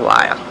for a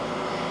while.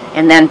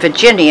 And then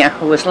Virginia,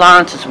 who was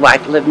Lawrence's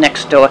wife, lived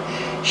next door.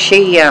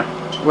 She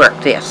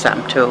worked there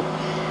some too,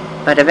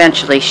 but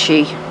eventually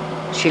she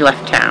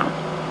left town.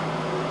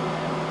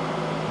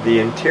 The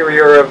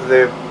interior of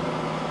the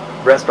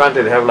restaurant,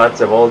 did it have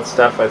lots of old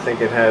stuff? I think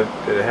did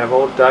it have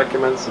old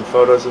documents and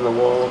photos in the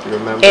wall? Do you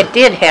remember? It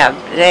did have,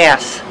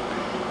 yes,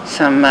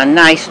 some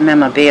nice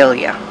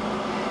memorabilia.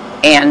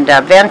 And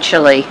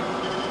eventually,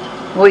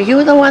 were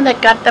you the one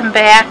that got them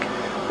back?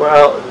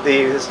 Well,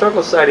 the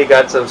Historical Society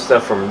got some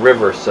stuff from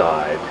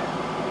Riverside.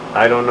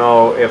 I don't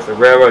know if the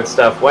railroad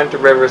stuff went to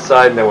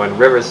Riverside, and then when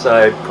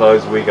Riverside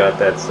closed, we got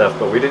that stuff,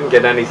 but we didn't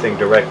get anything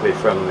directly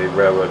from the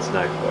railroad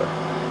snack bar.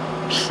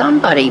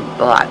 Somebody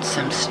bought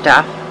some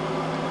stuff,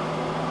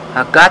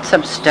 or got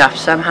some stuff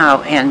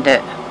somehow, and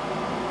it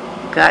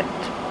got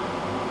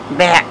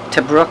back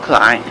to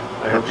Brookline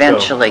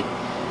eventually. So.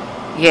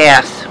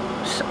 Yes,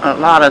 a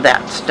lot of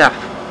that stuff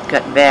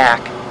got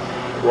back.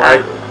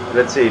 Why?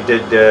 Let's see.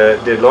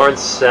 Did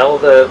Lawrence sell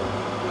the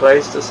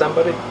place to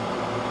somebody?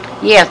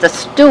 Yeah, the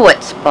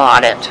Stewarts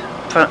bought it.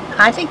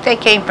 I think they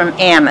came from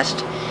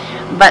Amherst,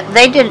 but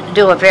they didn't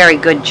do a very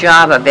good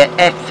job of it.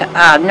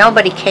 If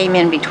nobody came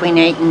in between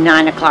 8 and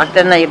 9 o'clock,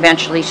 then they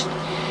eventually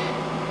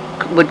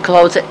would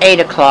close at 8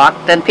 o'clock.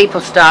 Then people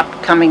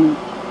stopped coming,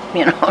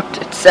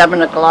 at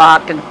 7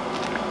 o'clock, and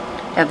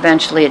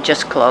eventually it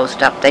just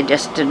closed up. They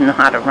just didn't know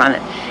how to run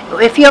it.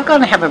 If you're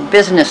going to have a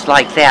business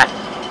like that,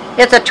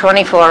 it's a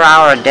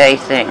 24-hour-a-day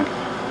thing.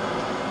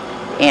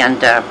 And,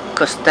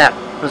 because that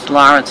was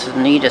Lawrence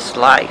and Edith's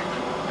life.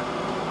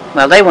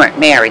 Well, they weren't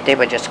married, they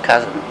were just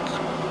cousins.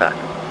 But.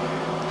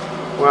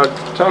 Well,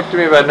 talk to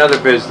me about another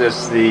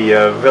business,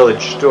 the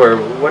village store.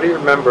 What do you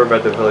remember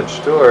about the village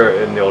store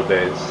in the old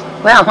days?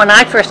 Well, when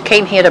I first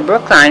came here to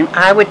Brookline,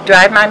 I would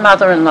drive my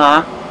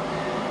mother-in-law.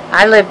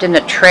 I lived in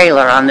a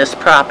trailer on this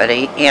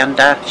property, and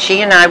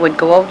she and I would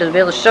go over to the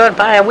village store and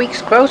buy a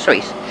week's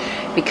groceries,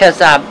 because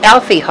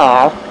Alfie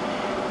Hall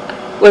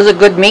was a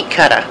good meat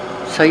cutter,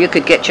 so you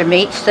could get your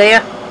meats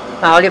there,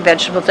 all your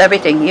vegetables,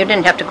 everything. You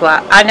didn't have to go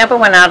out. I never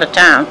went out of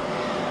town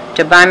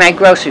to buy my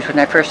groceries when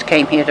I first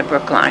came here to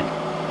Brookline.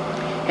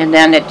 And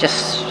then it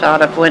just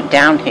sort of went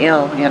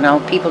downhill,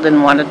 People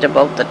didn't want to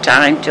devote the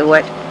time to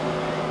it,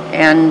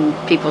 and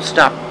people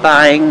stopped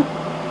buying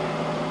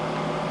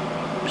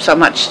so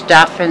much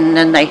stuff, and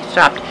then they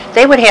stopped.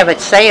 They would have a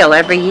sale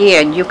every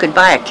year, and you could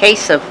buy a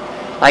case of,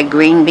 like,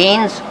 green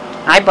beans.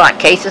 I bought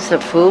cases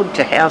of food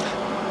to have.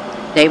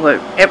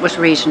 It was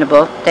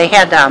reasonable. They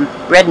had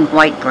red and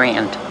white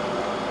brand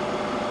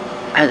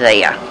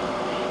there.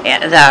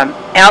 And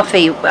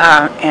Alfie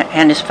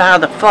and his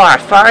father,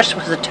 Forrest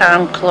was the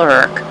town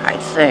clerk, I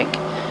think.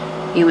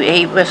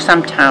 He was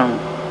some town.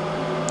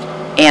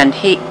 And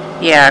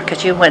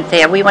because you went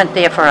there. We went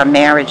there for a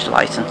marriage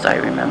license, I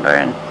remember,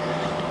 and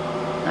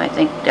I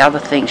think the other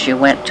things you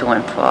went to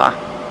him for.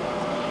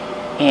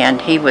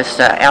 And he was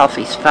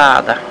Alfie's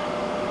father.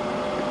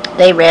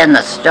 They ran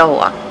the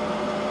store.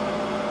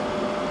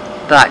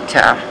 But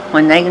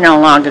when they no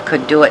longer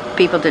could do it,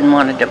 people didn't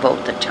want to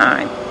devote the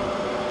time.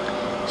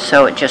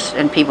 So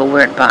and people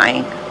weren't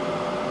buying.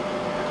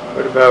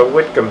 What about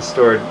Whitcomb's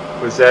store?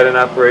 Was that in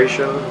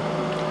operation?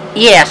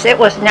 Yes, it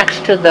was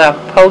next to the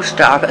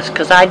post office,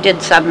 because I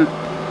did some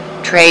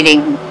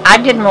trading. I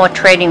did more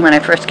trading when I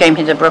first came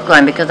here to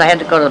Brookline, because I had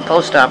to go to the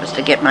post office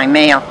to get my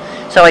mail.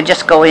 So I'd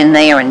just go in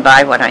there and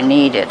buy what I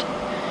needed.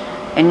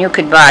 And you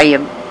could buy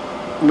your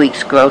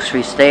week's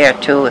groceries there,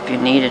 too, if you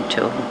needed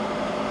to.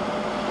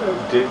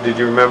 Did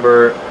you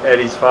remember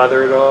Eddie's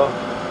father at all?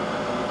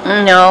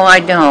 No,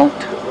 I don't.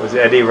 Was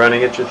Eddie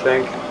running it, you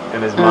think?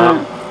 And his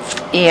mom?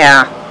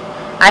 Yeah.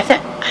 I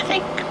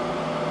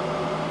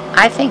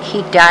think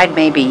he died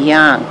maybe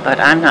young, but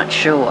I'm not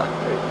sure.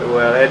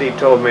 Well, Eddie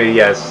told me,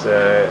 yes,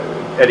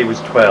 Eddie was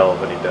 12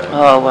 when he died.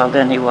 Oh, well,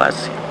 then he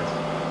was.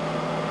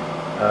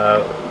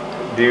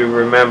 Do you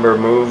remember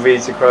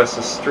movies across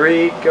the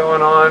street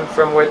going on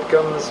from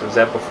Whitcomb's? Was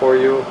that before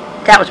you?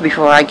 That was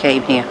before I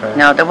came here. Okay.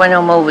 No, there were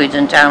no movies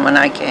in town when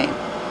I came.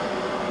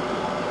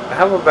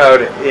 How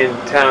about in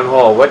Town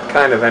Hall? What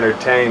kind of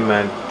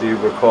entertainment do you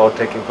recall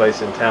taking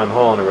place in Town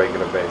Hall on a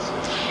regular basis?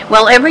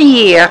 Well, every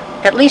year,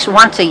 at least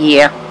once a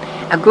year,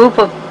 a group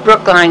of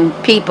Brookline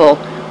people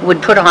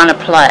would put on a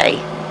play.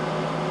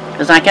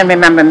 Because I can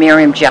remember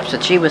Miriam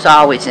Jepson. She was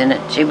always in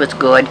it. She was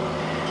good.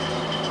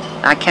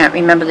 I can't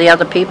remember the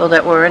other people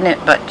that were in it,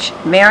 but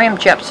Miriam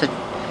Jepson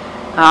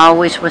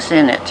always was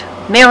in it.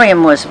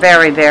 Miriam was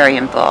very, very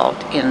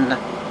involved in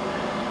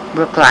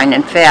Brookline.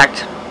 In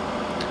fact,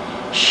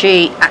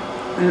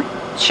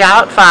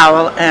 Charlotte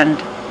Fowle and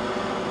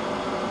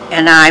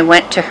I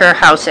went to her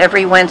house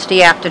every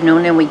Wednesday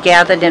afternoon, and we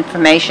gathered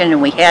information,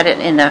 and we had it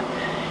in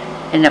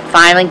a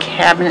filing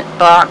cabinet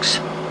box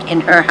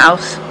in her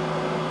house.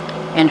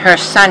 And her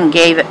son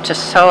gave it to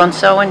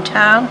so-and-so in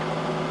town.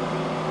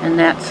 And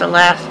that's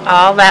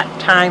all that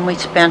time we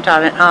spent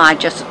on it. I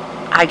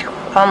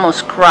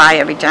almost cry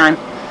every time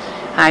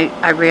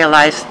I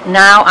realize.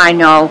 Now I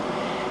know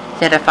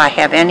that if I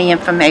have any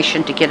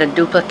information to get a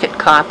duplicate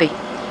copy,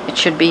 it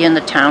should be in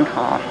the town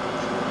hall.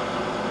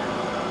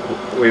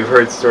 We've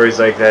heard stories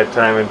like that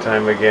time and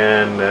time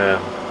again.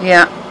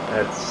 Yeah.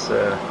 That's...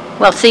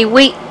 Well, see,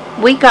 we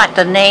got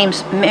the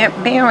names.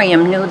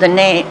 Miriam knew the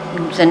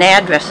names and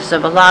addresses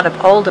of a lot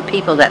of older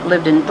people that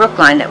lived in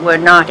Brookline that were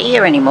not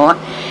here anymore.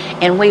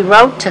 And we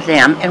wrote to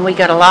them, and we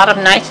got a lot of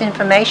nice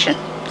information.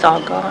 It's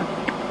all gone.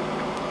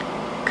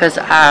 Because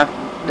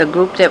the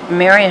group that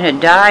Miriam had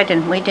died,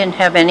 and we didn't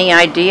have any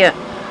idea.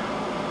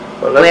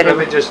 Well, let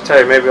me just tell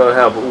you, maybe it'll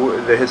help.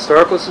 The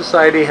Historical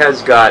Society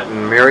has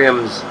gotten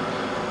Miriam's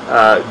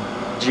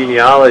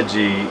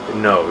genealogy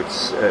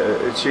notes.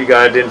 She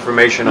got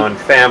information on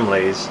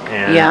families,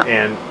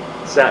 and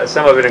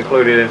some of it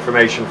included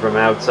information from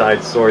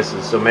outside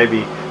sources. So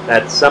maybe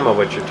that's some of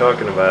what you're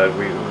talking about.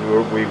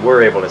 We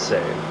were able to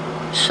save.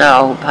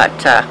 So,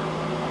 but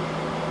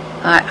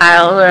I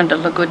learned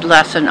a good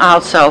lesson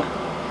also,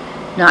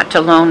 not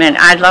to loan. And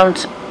I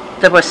learned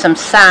there were some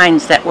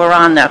signs that were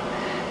on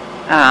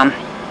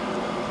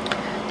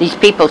these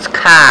people's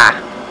car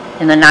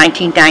in the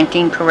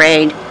 1919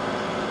 parade,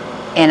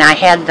 and I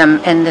had them,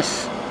 and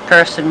this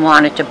person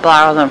wanted to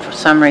borrow them for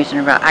some reason.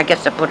 I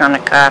guess I put on a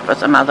car for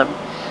some other,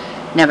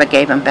 never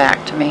gave them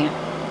back to me.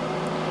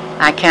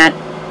 I can't,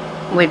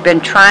 we've been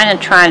trying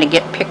to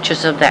get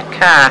pictures of that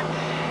car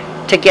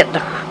to get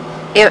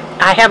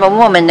I have a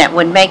woman that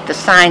would make the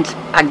signs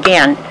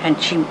again, and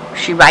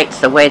she writes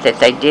the way that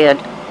they did,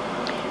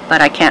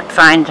 but I can't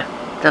find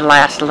the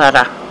last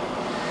letter.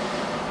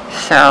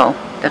 So,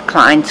 the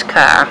Klein's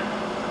car.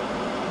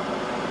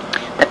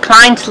 The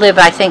Kleins live,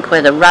 I think,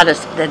 where the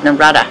Rudders, in the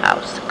Rudder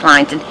house, the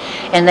Kleins,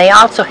 and they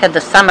also had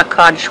the summer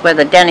cottage where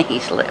the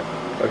Dennehy's live.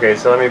 Okay,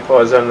 so let me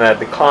pause on that.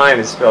 The Klein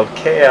is spelled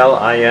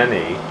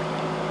K-L-I-N-E.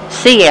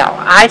 C-L.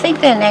 I think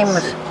their name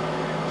was,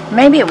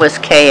 maybe it was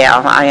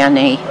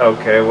K-L-I-N-E.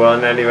 Okay, well,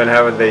 and then even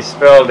how they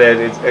spelled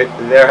it,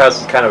 their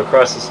house is kind of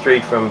across the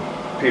street from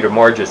Peter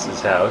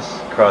Morgis's house,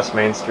 across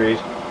Main Street.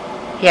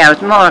 Yeah,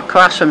 it was more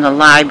across from the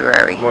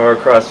library. More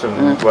across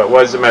from what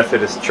was the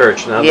Methodist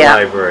church, not the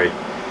library.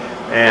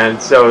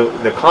 And so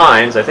the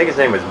Kleins, I think his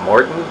name was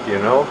Morton, do you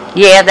know?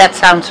 Yeah, that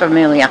sounds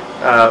familiar.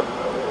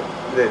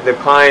 The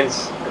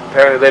Kleins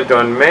apparently lived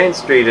on Main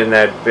Street in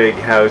that big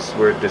house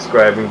we're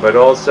describing, but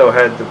also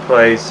had the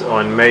place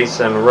on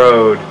Mason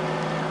Road,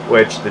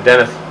 which the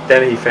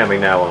Dennehy family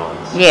now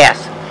owns.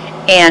 Yes,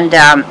 and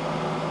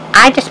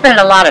I just spent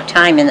a lot of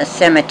time in the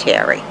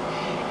cemetery,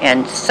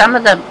 and some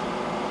of the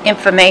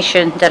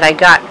information that I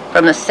got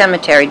from the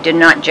cemetery did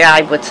not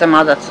jive with some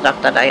other stuff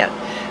that I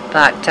had,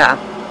 but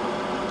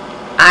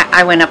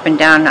I went up and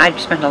down. I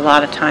spent a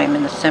lot of time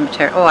in the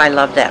cemetery. Oh, I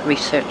love that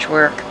research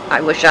work.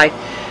 I wish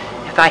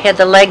if I had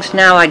the legs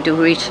now, I'd do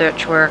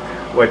research work.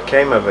 What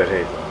came of it,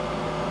 Hazel?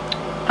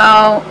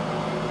 Oh,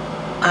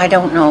 I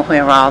don't know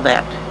where all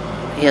that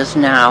is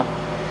now.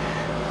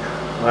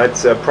 Well,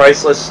 it's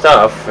priceless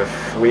stuff.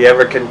 If we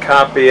ever can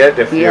copy it,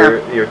 if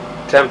you're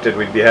tempted,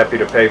 we'd be happy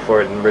to pay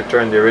for it and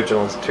return the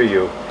originals to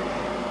you.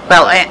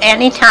 Well,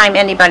 anytime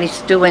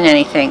anybody's doing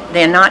anything,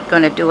 they're not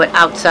going to do it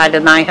outside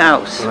of my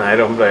house. I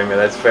don't blame you.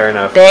 That's fair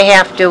enough. They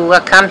have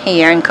to come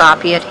here and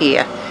copy it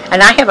here.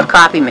 And I have a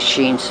copy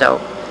machine, so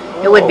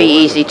it would be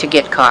easy to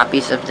get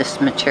copies of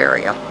this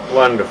material.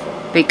 Wonderful.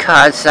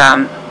 Because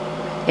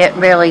it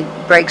really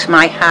breaks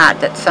my heart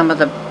that some of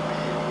the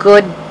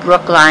good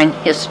Brookline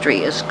history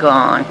is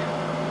gone.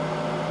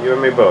 You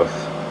and me both.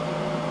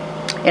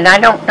 And I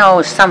don't know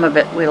if some of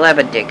it we'll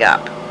ever dig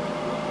up.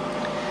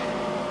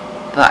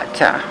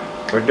 But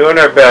we're doing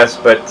our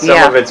best, but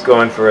some of it's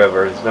gone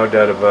forever. There's no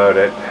doubt about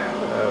it.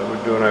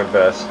 We're doing our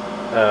best.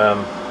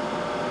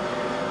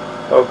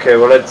 Okay,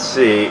 well, let's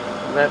see.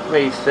 Let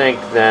me think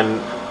then.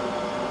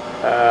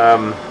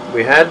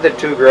 We had the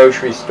 2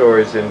 grocery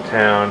stores in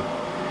town.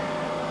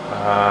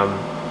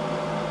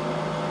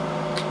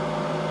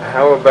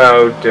 How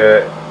about,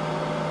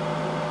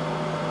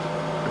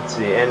 let's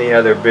see, any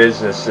other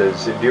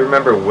businesses? Do you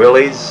remember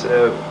Willie's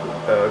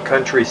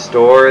Country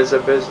Store as a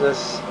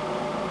business?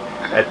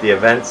 At the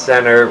event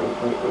center,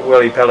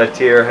 Willie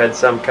Pelletier had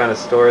some kind of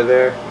store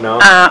there? No?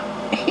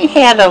 He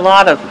had a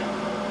lot of,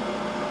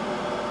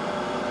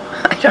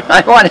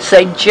 I want to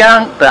say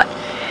junk, but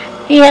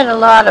he had a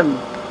lot of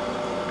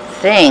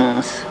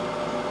things.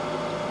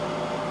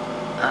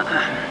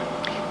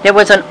 There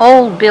was an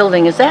old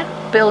building. Is that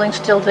building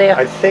still there?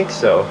 I think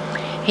so.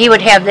 He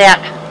would have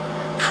that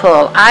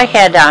full.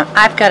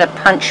 I've got a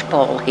punch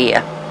bowl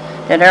here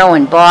that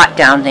Erwin bought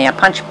down there.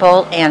 Punch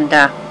bowl and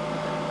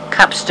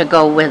cups to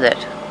go with it.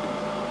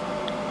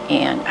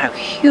 And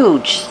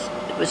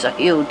it was a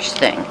huge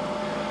thing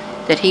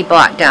that he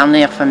bought down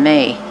there for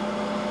me.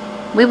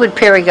 People would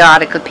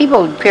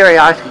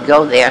periodically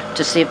go there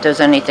to see if there's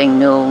anything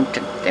new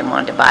they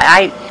wanted to buy.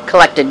 I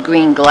collected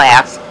green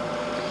glass,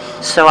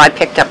 so I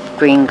picked up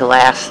green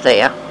glass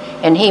there.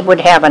 And he would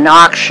have an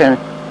auction.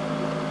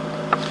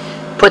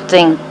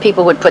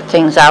 People would put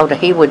things out, or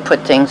he would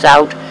put things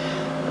out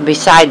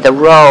beside the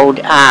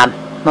road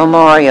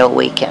Memorial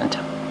Weekend.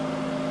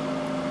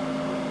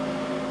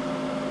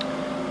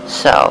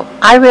 So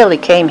I really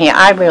came here.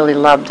 I really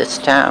love this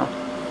town.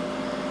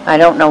 I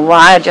don't know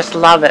why. I just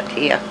love it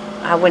here.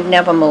 I would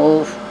never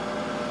move.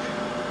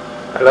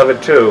 I love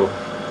it too.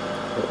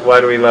 Why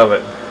do we love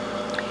it?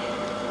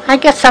 I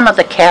guess some of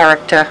the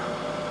character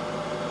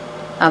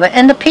of it,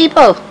 and the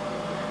people.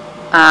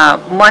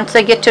 Once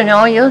they get to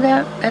know you,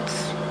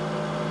 it's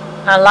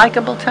a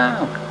likable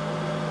town.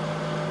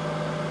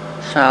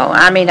 So,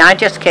 I mean, I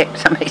just came.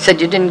 Somebody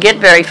said you didn't get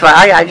very far.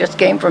 I just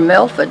came from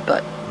Milford,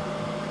 but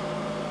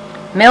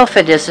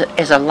Milford is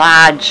a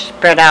large,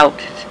 spread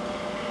out.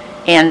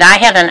 And I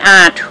had an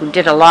aunt who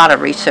did a lot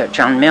of research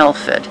on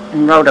Milford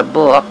and wrote a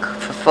book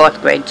for 4th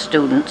grade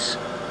students.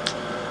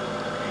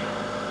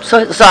 So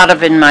it's sort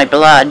of in my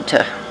blood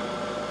to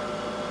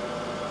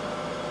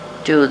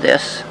do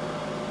this.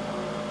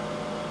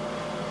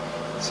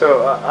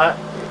 So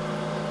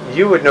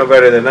you would know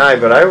better than I,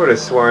 but I would have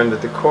sworn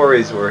that the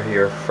Coreys were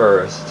here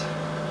first.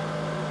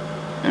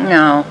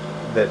 No.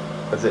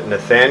 Was it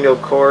Nathaniel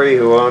Corey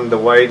who owned the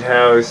White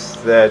House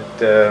that,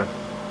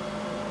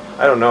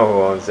 I don't know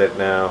who owns it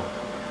now,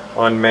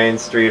 on Main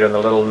Street on the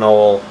little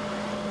knoll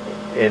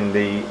in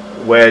the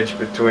wedge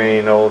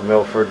between Old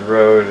Milford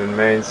Road and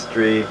Main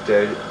Street.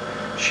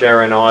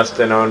 Sharon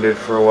Austin owned it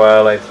for a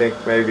while. I think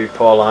maybe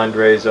Paul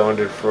Andres owned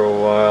it for a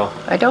while.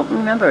 I don't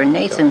remember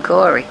Nathan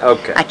Corey.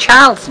 Okay.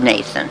 Charles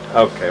Nathan.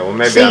 Okay, well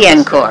maybe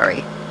C.N.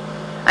 Corey.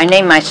 I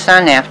named my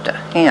son after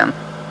him.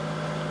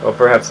 Well,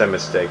 perhaps I'm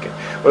mistaken.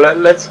 Well,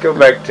 let's go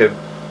back to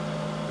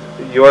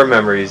your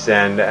memories.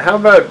 And how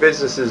about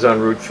businesses on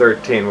Route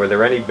 13? Were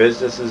there any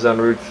businesses on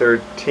Route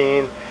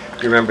 13? Do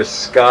you remember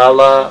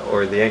Scala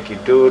or the Yankee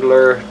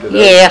Doodler?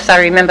 Yes,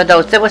 I remember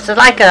those. There was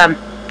like a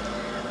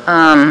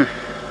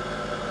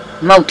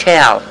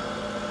motel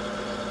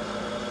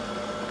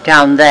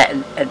down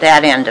at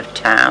that end of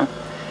town.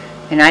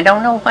 And I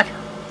don't know what...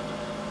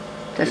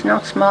 There's no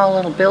small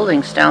little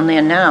buildings down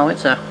there now,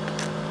 is there?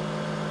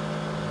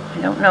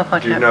 I don't know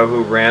what... Do you know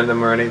who ran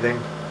them or anything?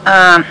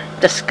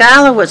 The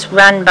Scala was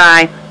run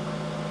by...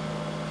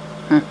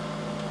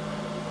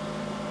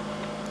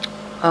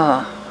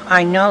 Oh,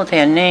 I know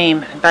their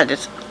name, but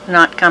it's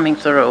not coming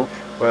through.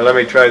 Well, let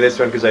me try this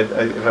one, because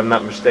if I'm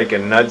not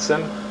mistaken,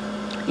 Knudsen?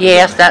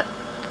 Yes,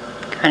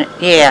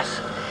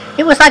 yes.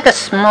 It was like a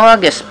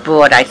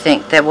smorgasbord, I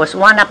think. There was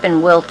one up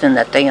in Wilton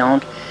that they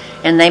owned,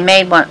 and they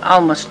made one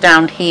almost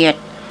down here.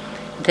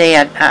 They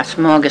had a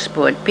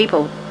smorgasbord.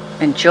 People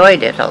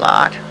enjoyed it a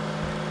lot.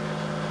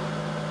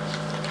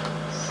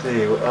 Let's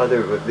see,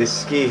 the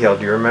ski hill.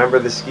 Do you remember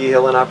the ski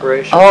hill in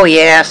operation? Oh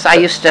yes, I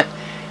used to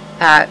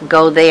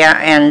go there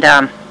and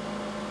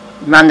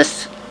run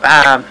this.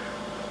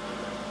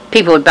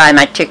 People would buy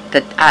my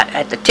ticket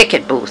at the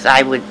ticket booth.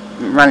 I would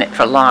run it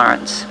for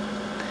Lawrence,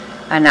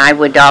 and I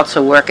would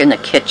also work in the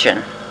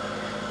kitchen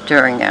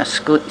during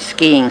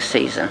skiing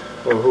season.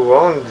 Well, who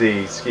owned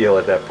the ski hill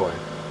at that point?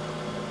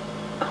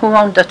 Who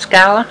owned the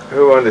Scala?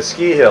 Who owned the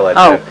ski hill at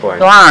that point?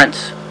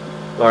 Lawrence.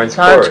 Lawrence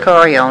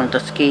Corey owned the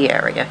ski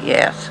area,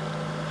 yes.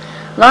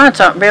 Lawrence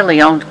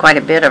really owned quite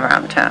a bit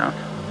around town.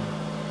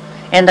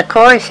 And the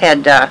Coreys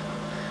had,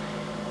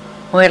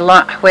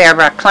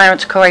 where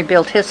Clarence Corey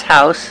built his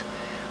house,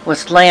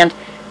 was land.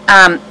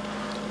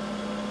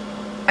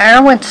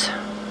 Erwin's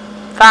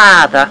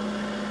father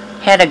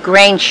had a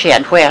grain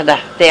shed where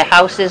their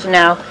house is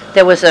now.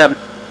 There was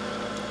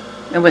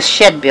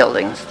shed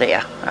buildings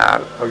there.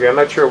 Okay, I'm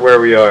not sure where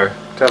we are.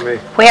 Tell me.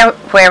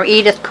 Where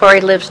Edith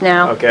Corey lives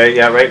now. Okay,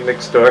 yeah, right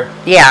next door.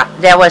 Yeah,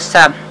 there was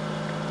a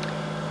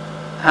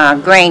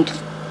grain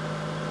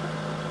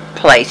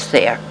place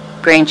there,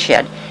 grain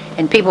shed,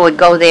 and people would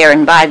go there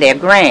and buy their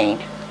grain.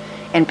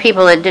 And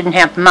people that didn't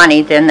have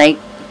money, then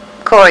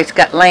Corey's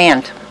got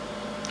land.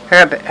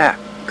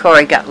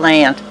 Corey got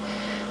land.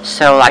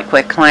 So like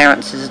where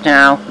Clarence is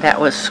now, that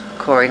was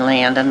Corey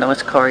land, and there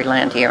was Corey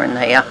land here and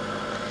there,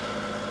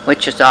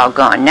 which is all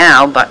gone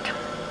now, but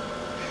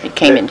it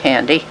came in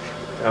handy.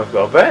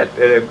 I'll bet.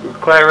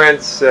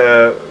 Clarence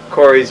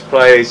Corey's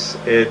place,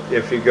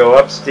 if you go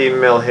up Steam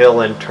Mill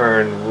Hill and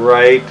turn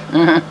right,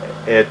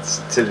 it's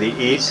to the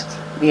east.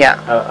 Yeah.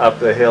 Up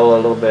the hill a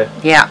little bit.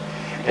 Yeah.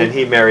 And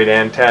he married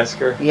Ann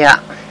Tasker. Yeah.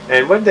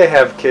 And what did they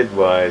have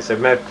kid-wise? I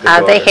met the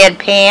daughter. They had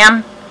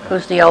Pam,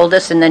 who's the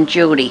oldest, and then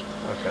Judy.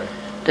 Okay.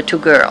 The two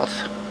girls.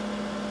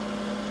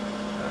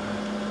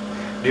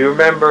 Do you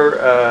remember,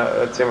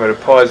 let's see, I'm going to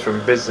pause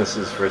from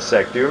businesses for a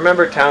sec. Do you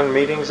remember town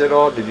meetings at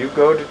all? Did you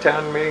go to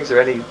town meetings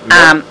or any?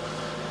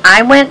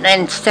 I went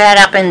and sat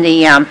up in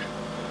the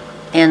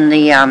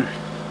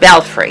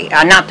belfry,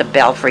 not the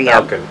belfry,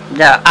 Balcony.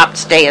 the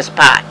upstairs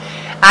part.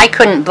 I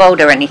couldn't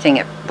vote or anything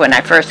when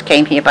I first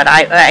came here, but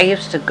I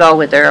used to go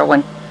with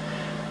Irwin,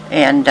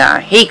 and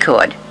he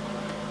could.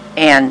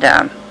 And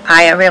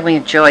I really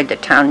enjoyed the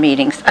town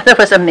meetings. There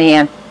was a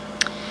man,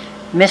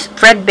 Miss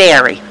Fred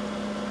Barry.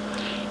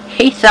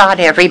 He thought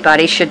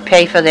everybody should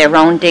pay for their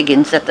own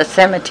diggings at the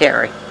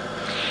cemetery.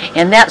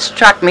 And that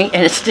struck me,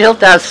 and it still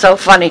does, so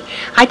funny.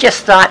 I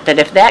just thought that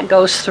if that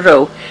goes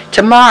through,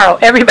 tomorrow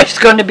everybody's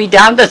going to be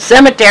down the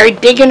cemetery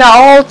digging a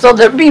hole so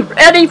they'll be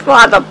ready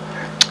for them.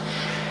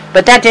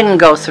 But that didn't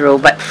go through.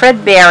 But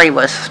Fred Barry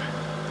was,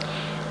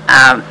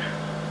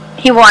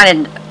 he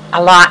wanted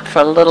a lot for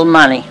a little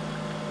money.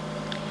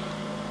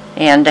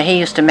 And he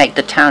used to make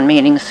the town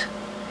meetings.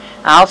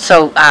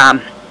 Also,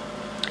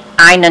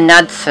 Ina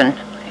Knudsen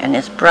and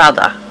his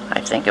brother,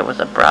 I think it was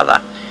a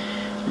brother,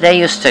 they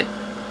used to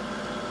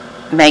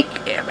make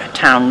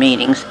town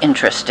meetings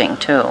interesting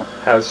too.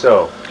 How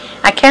so?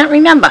 I can't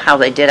remember how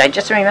they did. I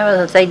just remember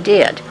that they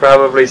did.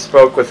 Probably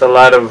spoke with a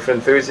lot of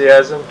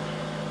enthusiasm?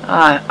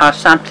 Or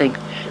something.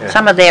 Yeah.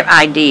 Some of their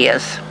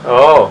ideas,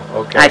 Oh,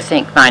 okay. I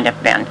think, might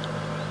have been.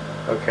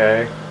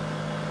 Okay.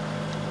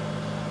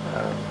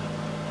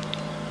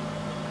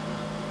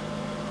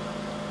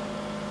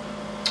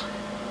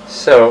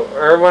 So,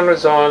 Irwin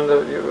was on the...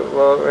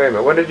 Well, wait a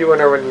minute. When did you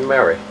and Irwin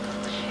marry?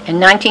 In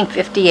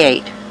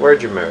 1958,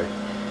 Where'd you marry?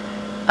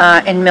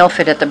 in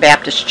Milford at the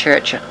Baptist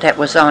Church that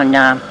was on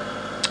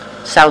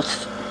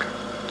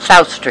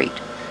South Street.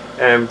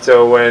 And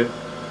so when...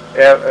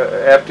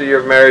 after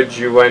your marriage,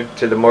 you went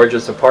to the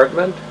Morges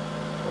apartment?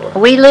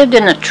 We lived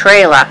in a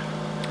trailer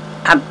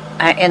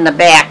in the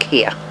back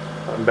here.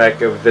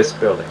 Back of this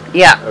building?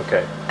 Yeah.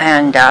 Okay.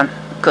 And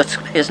because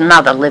his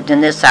mother lived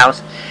in this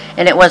house,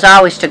 and it was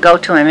always to go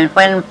to him. And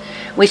when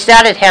we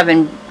started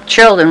having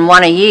children,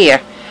 one a year,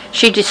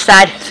 she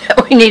decided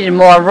that we needed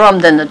more room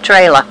than the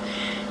trailer.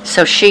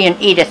 So she and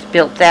Edith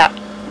built that,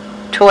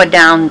 tore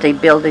down the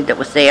building that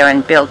was there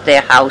and built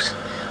their house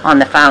on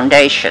the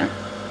foundation.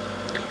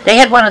 They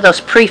had one of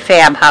those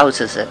prefab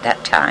houses at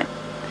that time.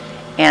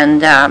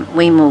 And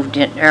we moved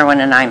in,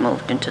 Irwin and I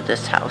moved into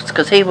this house,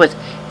 because he was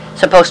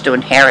supposed to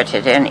inherit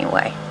it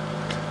anyway.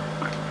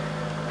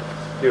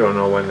 You don't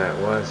know when that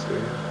was, do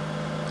you?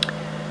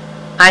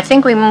 I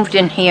think we moved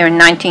in here in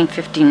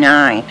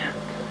 1959.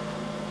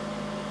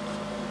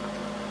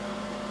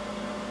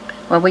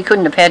 Well, we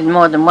couldn't have had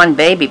more than one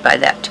baby by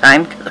that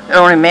time, because we were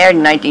only married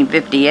in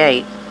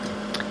 1958.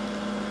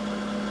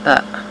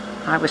 But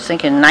I was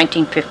thinking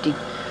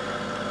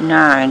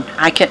 1959.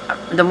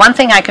 The one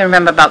thing I can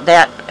remember about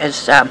that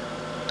is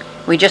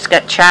we just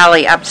got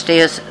Charlie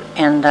upstairs,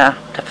 and the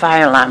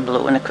fire alarm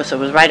blew, and of course it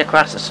was right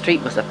across the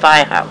street was the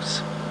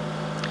firehouse.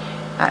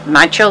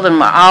 My children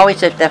were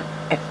always, if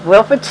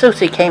Wilfred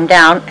Susie came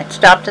down and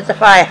stopped at the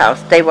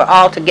firehouse, they were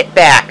all to get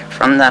back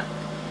from the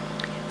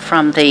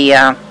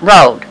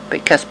road,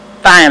 because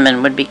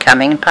firemen would be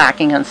coming and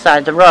parking on the side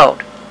of the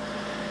road.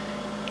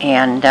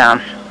 And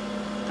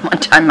one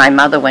time my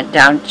mother went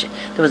down,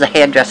 there was a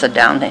hairdresser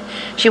down there.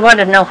 She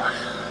wanted to know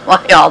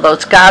why all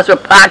those cars were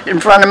parked in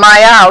front of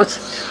my house.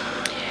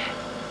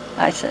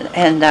 I said,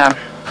 and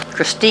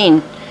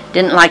Christine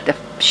didn't like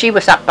she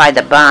was up by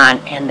the barn,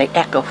 and the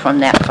echo from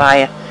that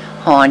fire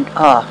horn,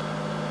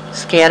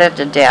 scared her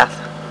to death.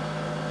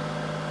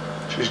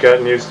 She's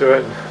gotten used to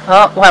it?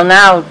 Oh, well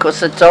now,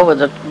 because it's over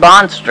the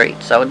Bond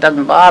Street, so it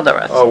doesn't bother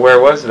us. Oh, where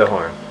was the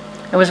horn?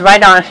 It was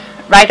right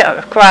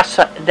across,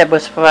 that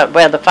was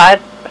where the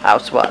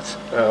firehouse was.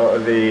 Oh,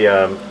 the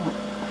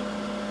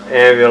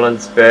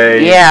ambulance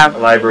bay, Yeah.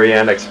 library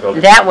annex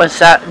building. That was,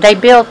 they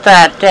built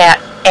that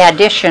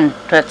addition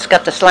that's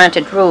got the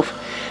slanted roof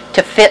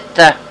to fit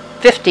the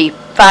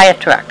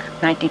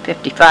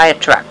 1950 fire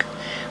truck.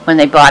 When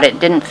they bought it,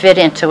 didn't fit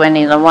into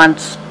any of the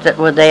ones that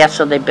were there,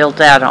 so they built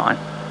that on.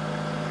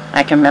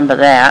 I can remember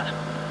that.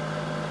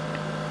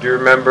 Do you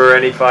remember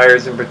any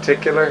fires in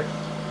particular?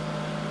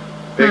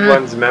 Big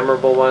ones,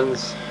 memorable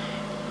ones?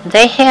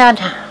 They had,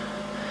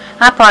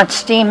 up on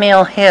Steam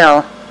Mill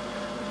Hill,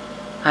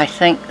 I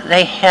think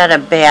they had a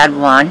bad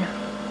one.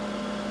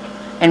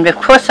 And of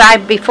course,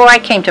 before I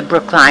came to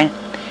Brookline,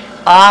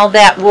 all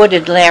that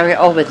wooded area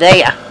over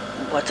there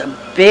was a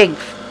big,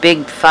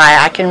 big fire.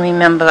 I can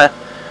remember.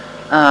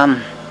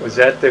 Was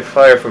that the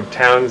fire from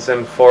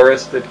Townsend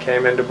Forest that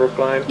came into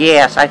Brookline?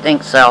 Yes, I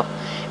think so.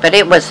 But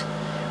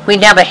we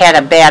never had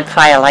a bad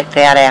fire like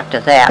that after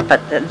that.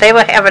 But they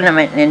were having them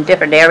in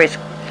different areas.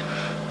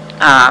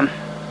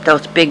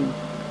 Those big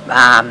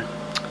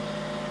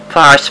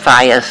forest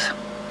fires.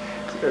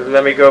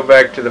 Let me go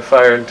back to the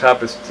fire on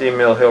top of Steam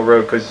Mill Hill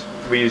Road, because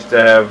we used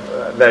to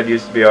have, that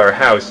used to be our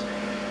house.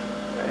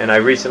 And I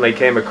recently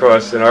came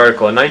across an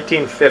article. In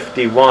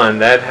 1951,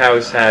 that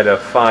house had a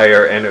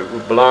fire, and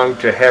it belonged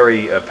to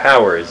Harry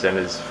Powers, and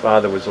his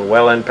father was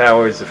Llewellyn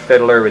Powers, a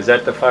fiddler. Is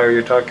that the fire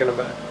you're talking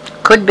about?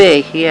 Could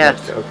be, yes.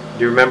 Do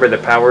you remember the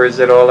Powers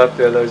at all up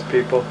there, those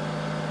people?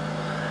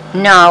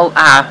 No,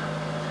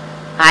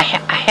 I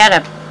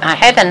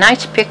had a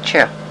nice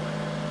picture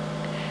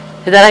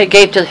that I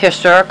gave to the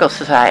Historical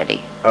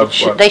Society Of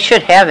what? They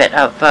should have it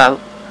of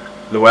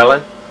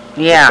Llewellyn?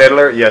 yeah.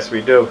 Fiddler? Yes,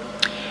 we do.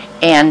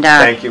 And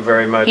Thank you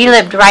very much. he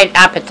lived right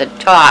up at the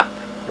top.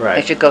 Right.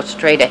 As you go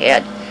straight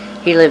ahead,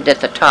 he lived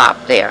at the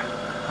top there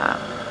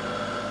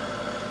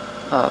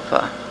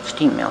of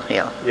Steam Mill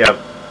Hill. Yep.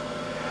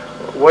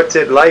 What's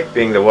it like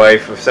being the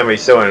wife of somebody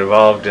so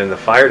involved in the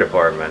fire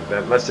department?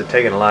 That must have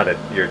taken a lot of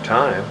your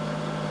time.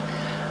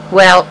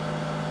 Well,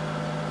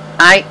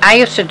 I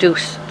used to do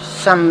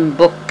some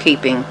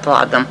bookkeeping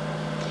for them,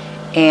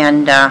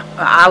 and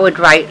I would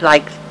write,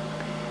 like,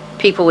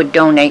 people would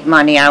donate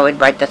money, I would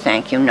write the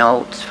thank you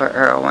notes for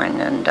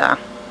Irwin, and of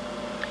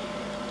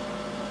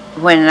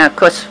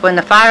course, when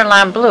the fire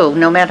alarm blew,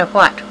 no matter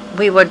what,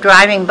 we were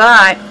driving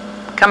by,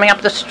 coming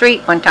up the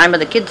street one time with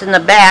the kids in the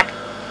back.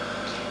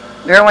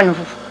 Irwin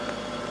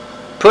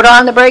put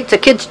on the brakes, the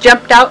kids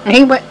jumped out, and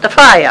he went to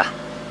fire.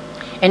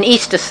 And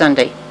Easter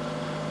Sunday,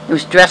 he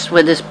was dressed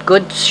with his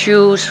good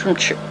shoes from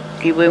church.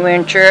 We were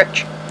in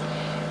church.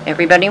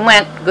 Everybody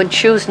went, good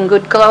shoes and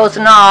good clothes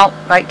and all,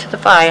 right to the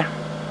fire.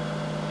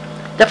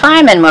 The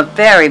firemen were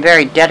very,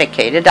 very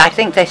dedicated. I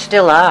think they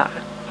still are.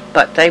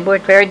 But they were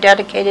very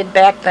dedicated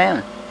back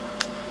then.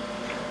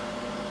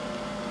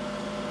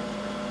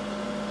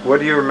 What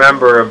do you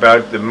remember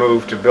about the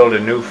move to build a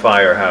new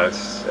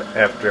firehouse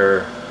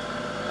after,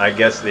 I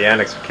guess, the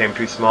annex became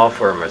too small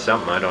for them or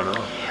something? I don't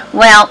know.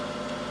 Well,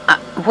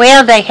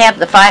 where they have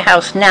the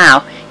firehouse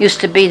now used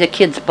to be the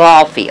kids'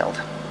 ball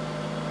field.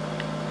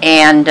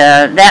 And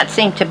that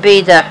seemed to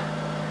be the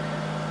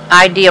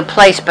ideal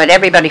place, but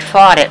everybody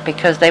fought it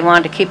because they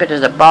wanted to keep it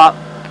as a ball.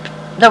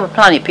 There were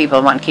plenty of people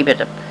who wanted to keep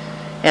it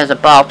as a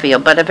ball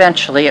field, but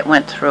eventually it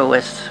went through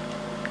as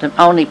the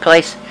only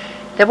place.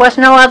 There was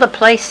no other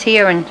place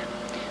here, and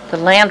the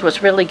land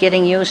was really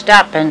getting used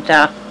up, and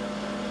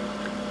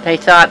they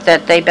thought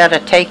that they better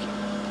they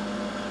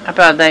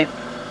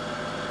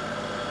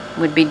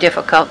would be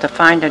difficult to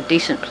find a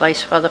decent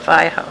place for the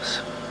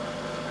firehouse.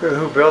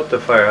 Who built the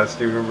firehouse?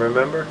 Do you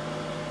remember?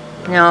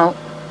 No.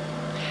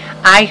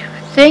 I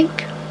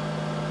think,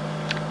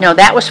 no,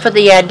 that was for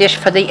the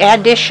addition. For the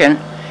addition,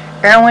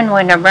 Irwin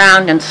went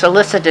around and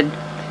solicited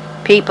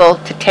people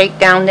to take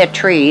down their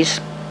trees,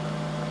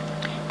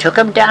 took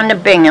them down to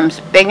Bingham's.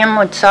 Bingham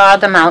would saw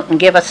them out and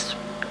give us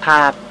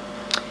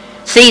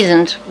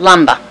seasoned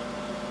lumber.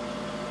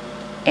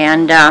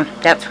 And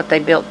that's what they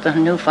built the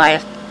new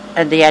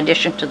the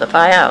addition to the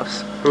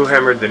firehouse. Who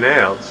hammered the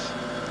nails?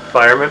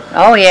 Firemen?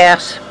 Oh,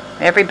 yes.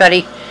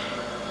 Everybody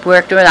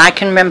worked with it. I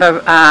can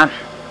remember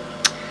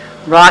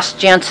Ross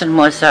Jensen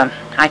was,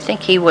 I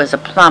think he was a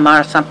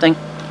plumber or something.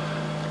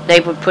 They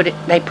put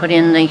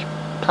in the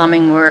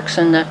plumbing works,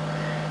 and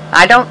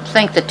I don't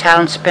think the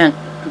town spent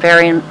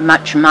very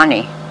much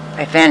money,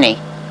 if any,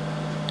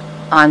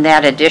 on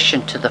that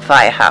addition to the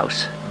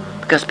firehouse,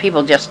 because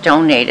people just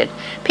donated.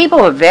 People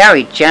were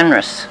very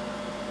generous.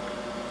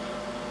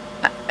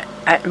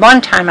 At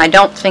one time, I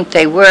don't think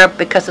they were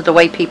because of the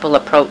way people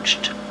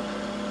approached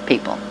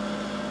people.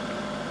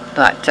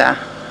 But,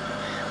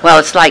 well,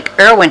 it's like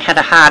Irwin had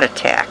a heart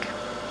attack,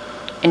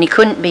 and he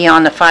couldn't be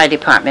on the fire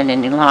department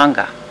any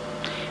longer.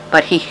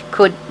 But he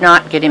could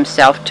not get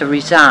himself to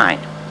resign.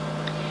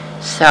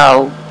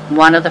 So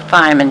one of the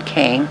firemen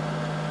came,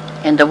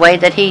 and the way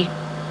that he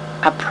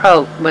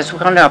was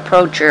going to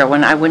approach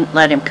Irwin, I wouldn't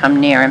let him come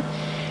near him.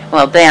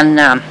 Well,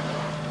 then,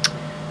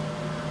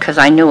 because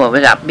I knew it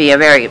would be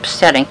very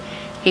upsetting,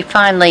 he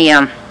finally,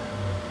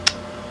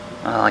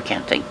 I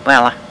can't think,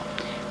 well,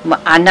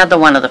 another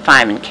one of the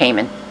firemen came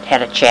and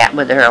had a chat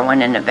with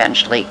Irwin, and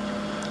eventually,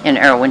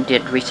 Irwin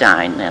did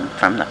resign then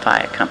from the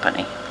fire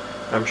company.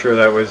 I'm sure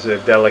that was a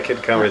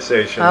delicate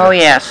conversation. Oh,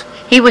 yes.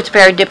 He was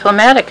very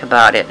diplomatic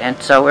about it,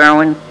 and so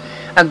Irwin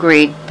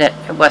agreed that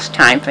it was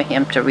time for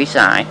him to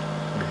resign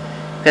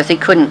because he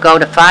couldn't go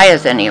to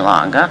fires any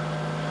longer,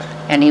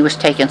 and he was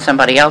taking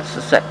somebody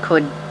else's that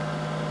could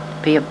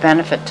be of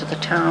benefit to the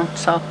town.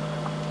 So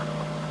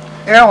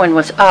Irwin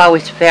was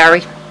always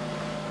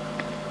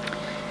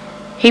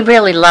he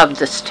really loved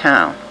this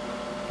town.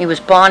 He was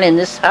born in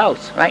this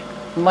house, right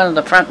in one of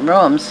the front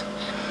rooms.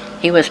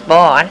 He was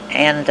born,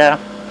 and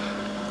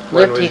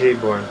when was he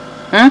born?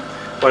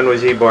 When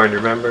was he born, do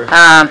you remember?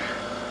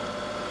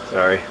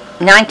 Sorry.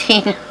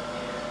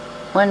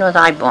 When was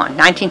I born?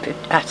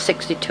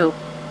 1962.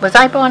 Was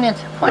I born in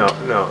what?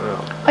 No.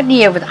 What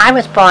year was I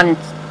was born in?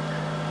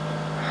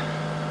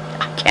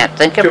 I can't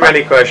think of it. Too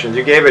many questions.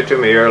 You gave it to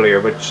me earlier,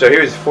 but so he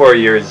was 4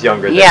 years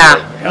younger than you.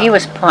 Yeah, he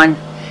was born.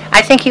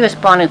 I think he was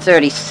born in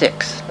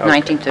 36, okay.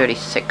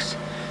 1936.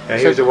 Yeah,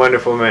 he was a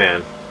wonderful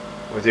man.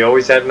 Was he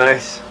always that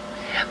nice?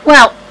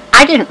 Well,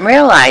 I didn't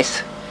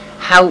realize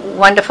how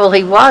wonderful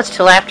he was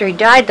till after he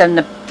died, and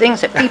the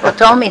things that people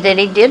told me that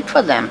he did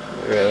for them.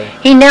 Really?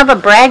 He never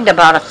bragged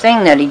about a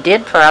thing that he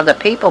did for other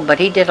people, but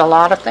he did a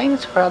lot of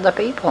things for other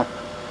people.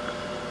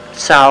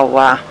 So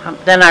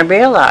then I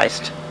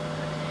realized.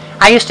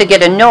 I used to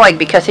get annoyed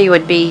because he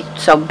would be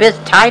so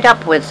tied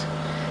up with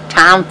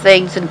town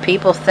things and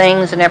people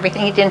things and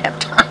everything. He didn't have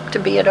time to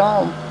be at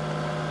home.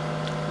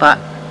 But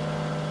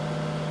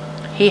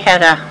he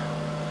had a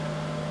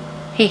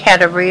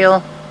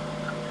real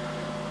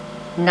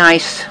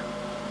nice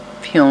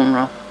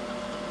funeral.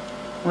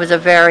 It was a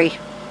very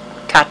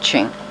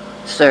touching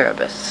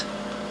service.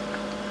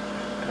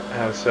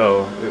 How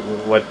so?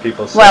 What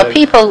people said? Well,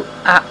 people,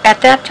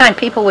 at that time,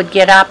 people would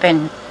get up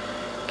and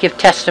give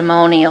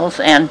testimonials,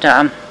 and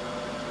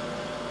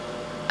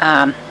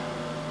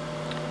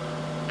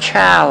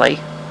Charlie,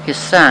 his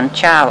son,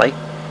 Charlie,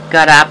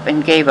 got up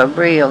and gave a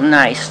real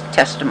nice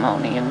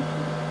testimony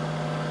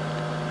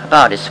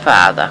about his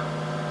father.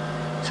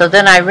 So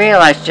then I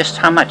realized just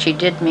how much he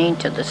did mean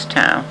to this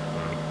town.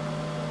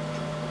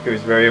 He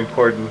was very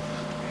important.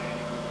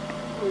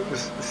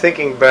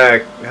 Thinking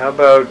back, how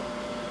about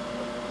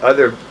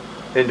other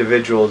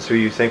individuals who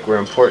you think were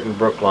important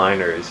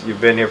Brookliners? You've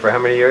been here for how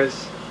many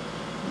years?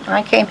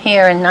 I came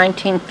here in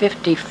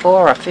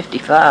 1954 or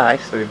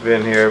 55. So you've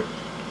been here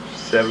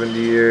 70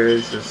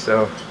 years or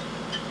so.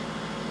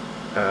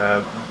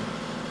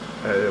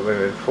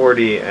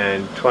 40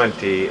 and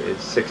 20 is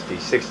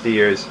 60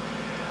 years.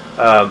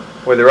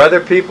 Were there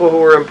other people who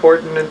were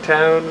important in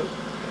town?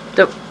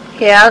 There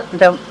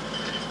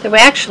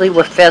actually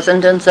were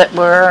Fessendens that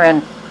were,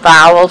 and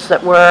Fowles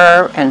that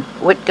were, and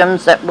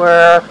Whitcombs that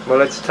were. Well,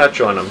 let's touch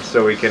on them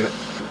so we can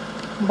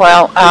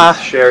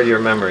share your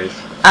memories.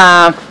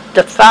 The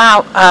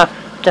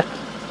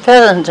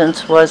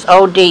Fessendens was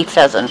O.D.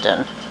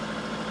 Fessenden,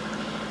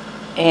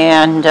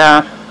 and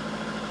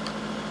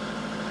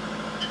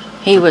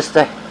he was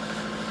the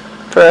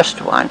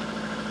first one.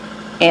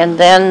 And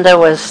then there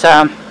was...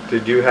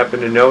 Did you happen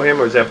to know him,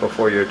 or was that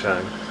before your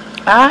time?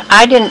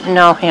 I didn't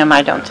know him,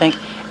 I don't think.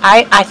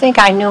 I think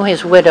I knew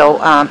his widow,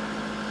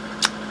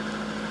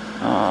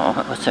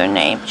 what was her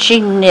name?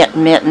 She knit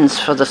mittens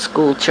for the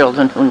school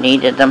children who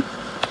needed them.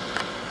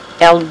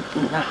 What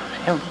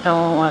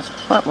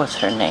was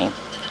her name?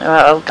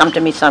 It'll come to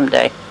me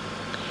someday.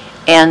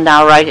 And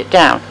I'll write it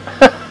down.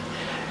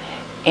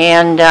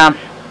 And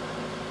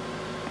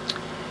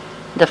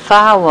the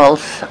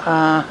Fowles,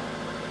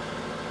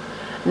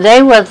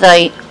 they were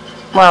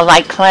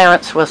like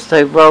Clarence was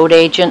the road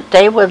agent,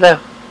 they were the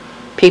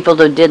people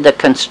who did the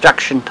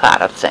construction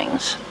part of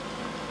things.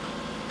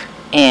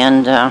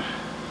 And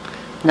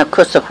of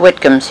course the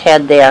Whitcombs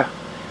had their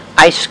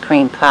ice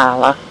cream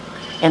parlor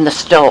in the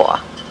store.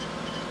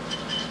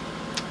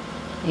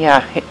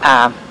 Yeah,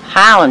 not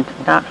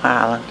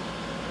Harlan.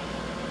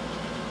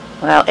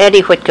 Well,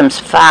 Eddie Whitcomb's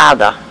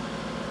father,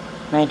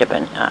 might have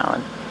been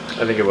Harlan.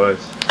 I think it was.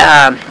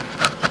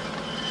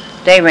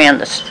 He ran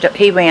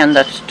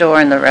the store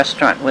and the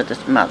restaurant with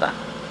his mother.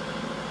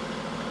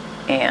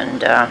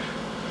 And the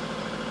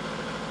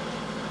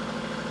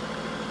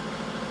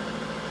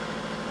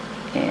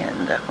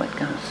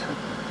Whitcombs.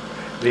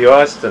 The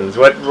Austins,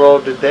 what role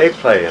did they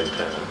play in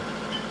town?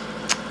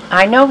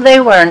 I know they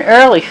were an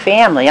early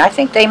family. I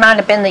think they might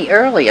have been the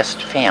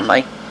earliest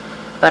family,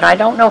 but I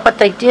don't know what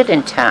they did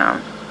in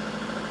town.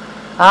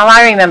 All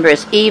I remember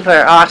is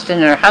Eva Austin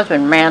and her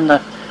husband ran the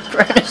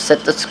furnace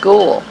at the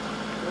school.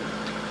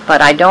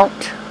 But I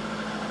don't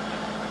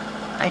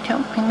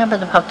remember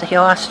about the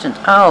Austins.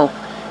 Oh,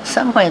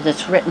 somewhere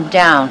that's written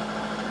down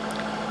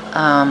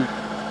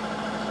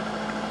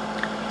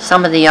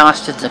some of the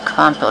Austins'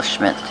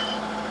 accomplishments.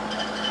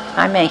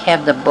 I may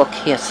have the book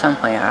here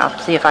somewhere. I'll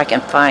see if I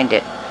can find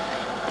it.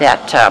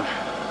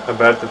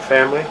 About the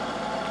family?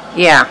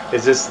 Yeah.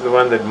 Is this the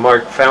one that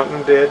Mark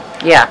Fountain did?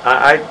 Yeah.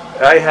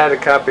 I had a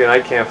copy and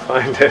I can't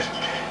find it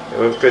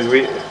because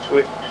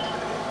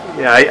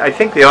I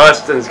think the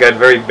Austins got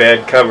very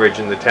bad coverage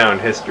in the town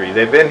history.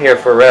 They've been here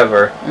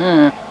forever,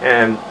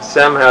 and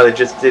somehow they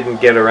just didn't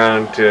get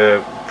around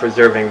to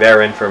preserving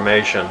their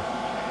information.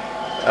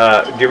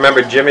 Do you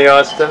remember Jimmy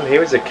Austin? He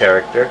was a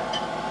character.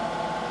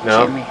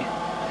 No? Jimmy.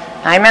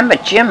 I remember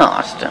Jim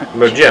Austin.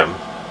 Well, Jim.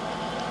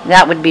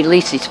 That would be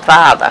Lisi's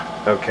father.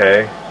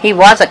 Okay. He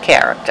was a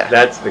character.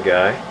 That's the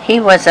guy.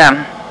 He was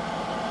a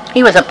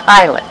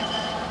pilot.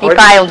 He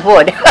piled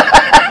wood.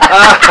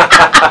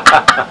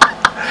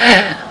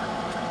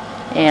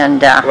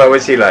 And what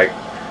was he like?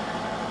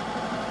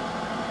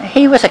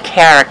 He was a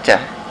character.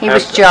 He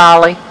was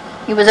jolly.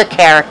 He was a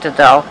character,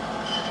 though.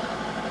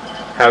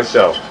 How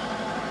so?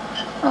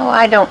 Oh,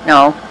 I don't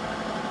know.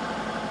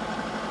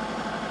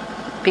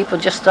 People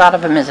just thought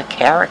of him as a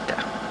character.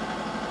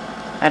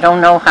 I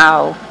don't know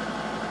how.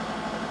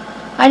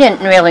 I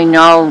didn't really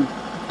know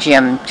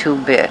Jim too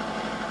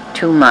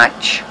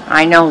much.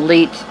 I know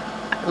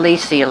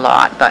Lisi a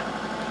lot,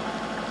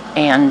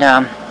 and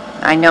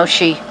I know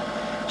she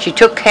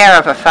took care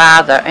of her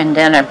father and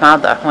then her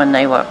mother when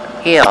they were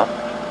ill.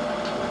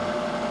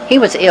 He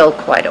was ill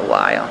quite a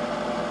while.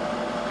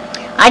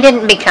 I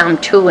didn't become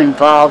too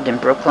involved in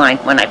Brookline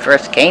when I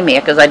first came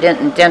here because I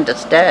didn't intend to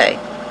stay.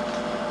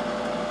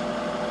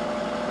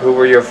 Who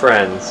were your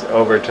friends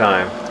over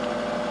time?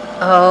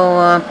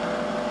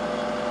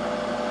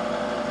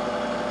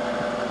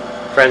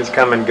 Friends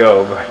come and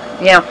go. But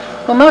yeah.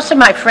 Well, most of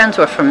my friends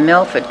were from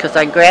Milford because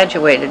I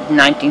graduated in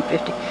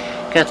 1950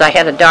 because I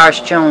had a Doris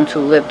Jones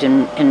who lived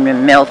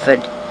in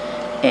Milford,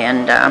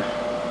 and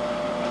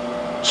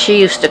she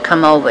used to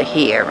come over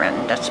here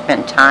and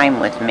spend time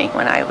with me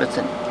when I was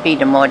in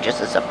Peter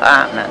Morges'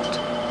 apartment.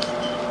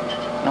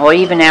 Or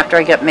even after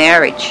I got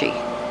married,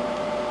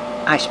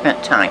 I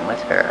spent time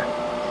with her.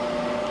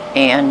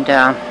 And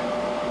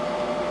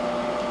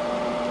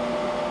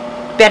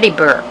Betty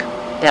Burke,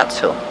 that's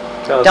who.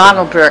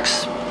 Donald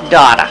Burke's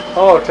daughter.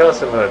 Oh, tell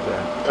us about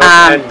that.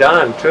 Oh, and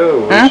Don,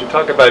 too. We should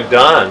talk about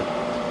Don.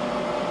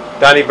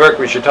 Donnie Burke,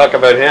 we should talk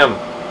about him.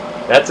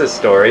 That's a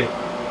story.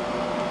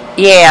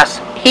 Yes,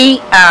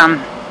 he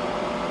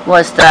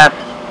was the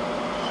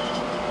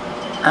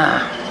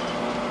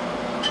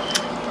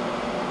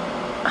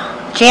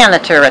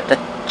janitor at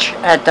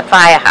the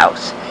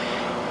firehouse.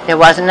 There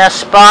wasn't a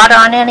spot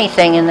on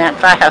anything in that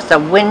firehouse. The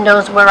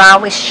windows were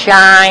always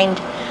shined.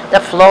 The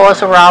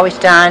floors were always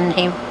done.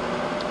 He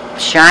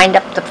shined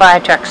up the fire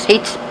trucks.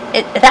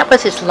 That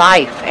was his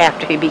life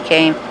after he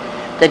became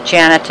the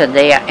janitor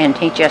there, and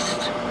he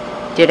just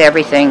did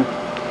everything.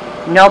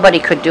 Nobody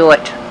could do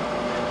it.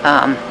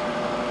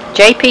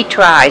 J.P.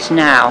 tries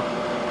now.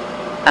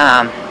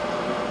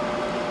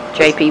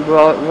 J.P.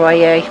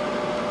 Royer,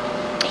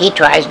 he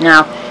tries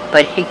now,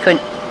 but he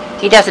couldn't.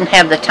 He doesn't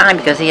have the time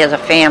because he has a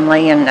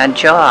family and a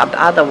job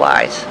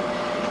otherwise,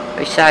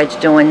 besides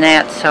doing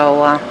that.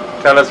 So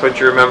tell us what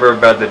you remember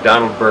about the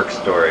Donald Burke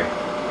story.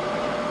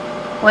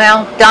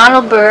 Well,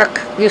 Donald Burke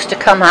used to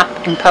come up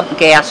and pump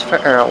gas for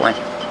Irwin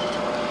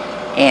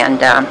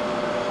and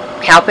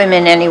help him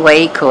in any way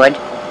he could.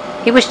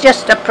 He was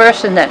just a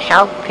person that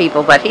helped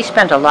people, but he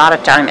spent a lot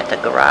of time at the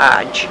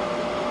garage.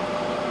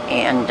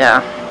 And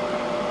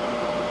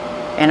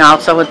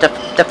also with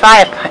the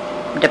fire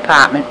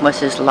department was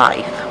his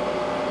life.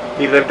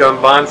 He lived on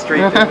Bond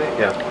Street, didn't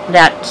he? Yeah.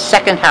 That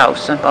second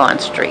house on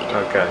Bond Street.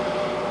 Okay.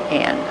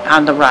 And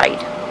on the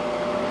right.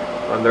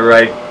 On the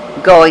right.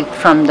 Going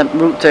from the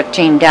Route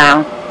 13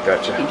 down.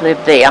 Gotcha. He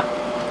lived there.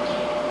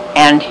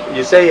 And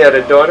you say you had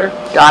a daughter?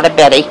 Daughter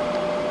Betty.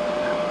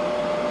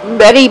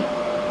 Betty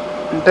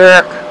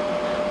Burke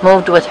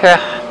moved with her,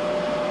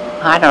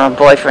 I don't know,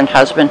 boyfriend,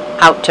 husband,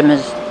 out to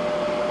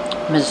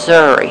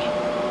Missouri.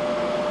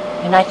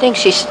 And I think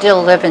she's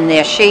still living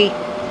there.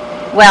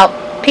 Well,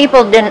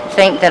 people didn't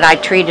think that I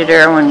treated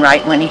Irwin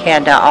right when he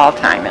had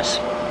Alzheimer's.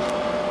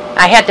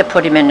 I had to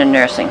put him in a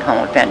nursing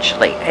home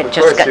eventually. It of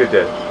just course you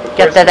did.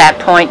 Got to that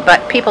point,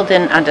 but people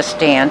didn't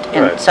understand.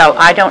 And right. So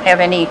I don't have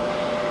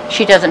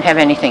she doesn't have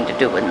anything to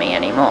do with me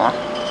anymore.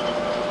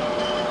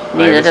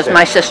 Neither does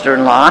my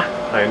sister-in-law.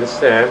 I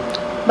understand.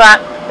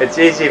 But it's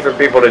easy for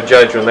people to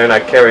judge when they're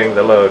not carrying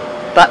the load.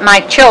 But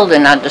my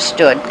children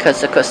understood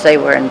because they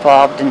were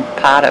involved in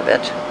part of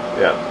it.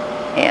 Yeah.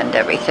 And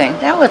everything.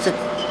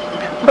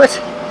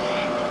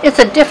 It's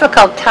a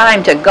difficult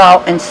time to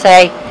go and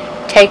say,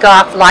 take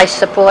off life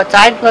supports.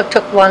 I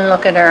took one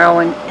look at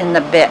Irwin in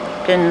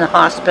the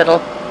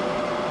hospital.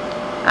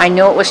 I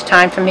knew it was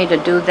time for me to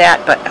do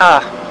that, but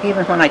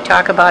even when I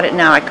talk about it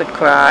now, I could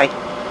cry.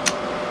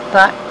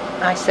 But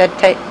I said,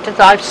 take the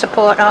life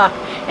support off.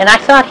 And I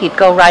thought he'd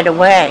go right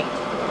away.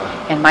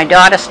 And my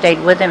daughter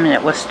stayed with him, and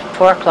it was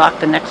 4 o'clock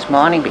the next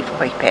morning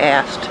before he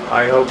passed.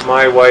 I hope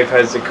my wife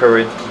has the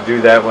courage to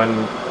do that when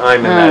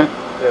I'm in that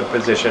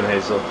position,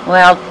 Hazel.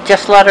 Well,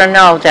 just let her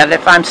know that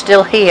if I'm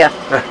still here,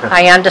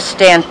 I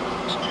understand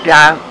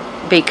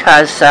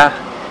because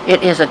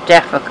it is a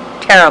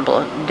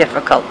terrible,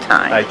 difficult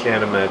time. I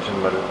can't imagine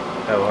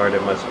how hard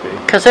it must be.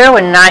 Because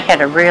Irwin and I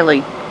had a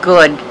really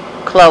good,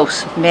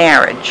 close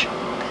marriage,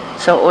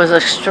 so it was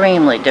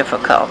extremely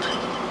difficult.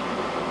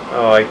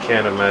 Oh, I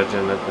can't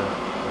imagine it.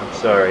 I'm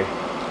sorry.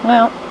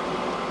 Well,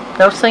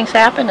 those things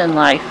happen in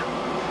life.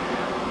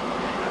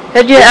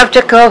 And you have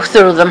to go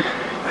through them.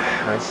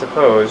 I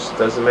suppose.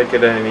 Doesn't make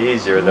it any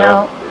easier,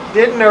 though. No.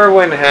 Didn't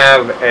Irwin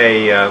have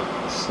a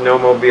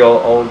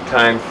snowmobile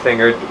old-time thing?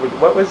 Or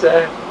what was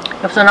that?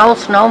 It was an old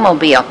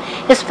snowmobile.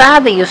 His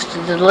father used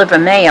to deliver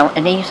mail,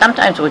 and he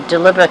sometimes would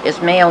deliver his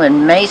mail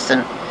in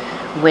Mason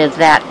with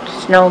that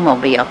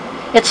snowmobile.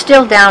 It's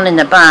still down in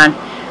the barn.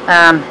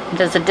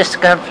 There's a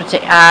discrepancy.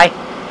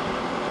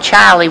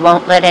 Charlie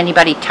won't let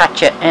anybody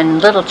touch it,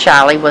 and little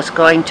Charlie was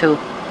going to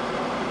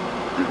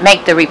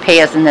make the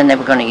repairs, and then they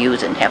were going to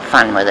use it and have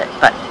fun with it.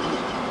 But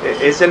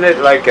isn't it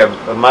like a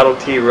Model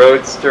T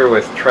Roadster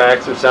with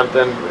tracks or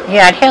something?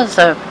 Yeah, it has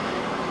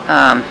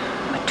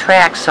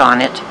tracks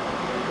on it.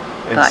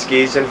 And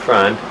skis in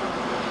front.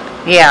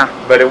 Yeah.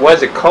 But it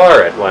was a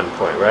car at one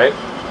point, right?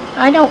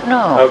 I don't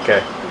know.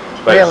 Okay.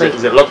 But really?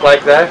 Does it look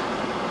like that?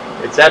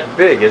 It's that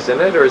big, isn't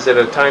it? Or is it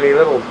a tiny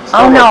little snowmobile?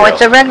 Oh, no,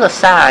 it's a regular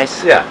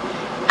size. Yeah.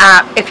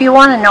 If you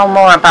want to know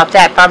more about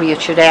that, probably you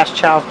should ask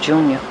Charles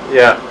Jr.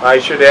 Yeah, I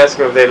should ask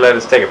him if they'd let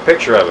us take a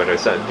picture of it or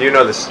something. Do you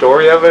know the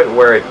story of it,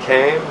 where it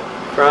came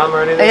from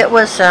or anything? It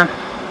was a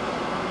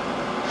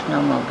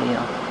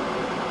snowmobile.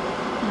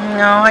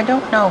 No, I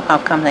don't know how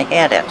come they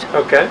had it.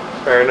 Okay,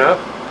 fair enough.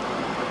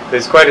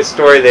 There's quite a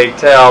story they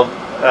tell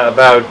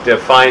about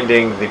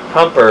finding the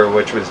pumper,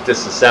 which was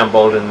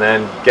disassembled, and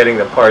then getting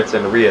the parts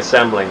and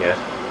reassembling it.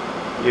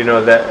 You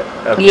know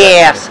that?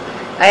 Yes.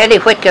 Eddie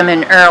Whitcomb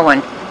in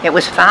Irwin. It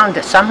was found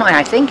somewhere,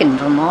 I think in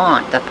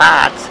Vermont, the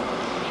parts.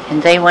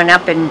 And they went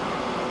up and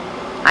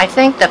I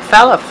think the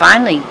fellow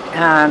finally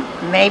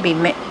maybe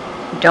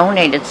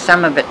donated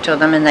some of it to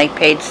them, and they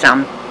paid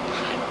some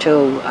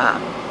to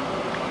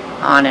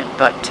on it.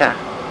 But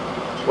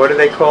what do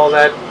they call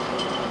that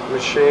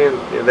machine?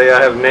 They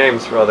have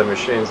names for all the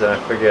machines, and I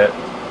forget.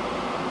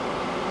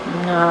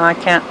 no, I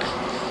can't.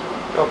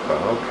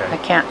 Okay. I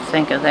can't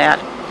think of that.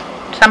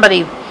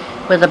 Somebody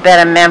with a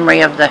better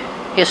memory of the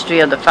history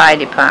of the fire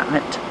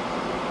department.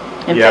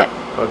 Yeah,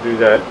 I'll do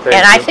that. Thank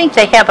And you. I think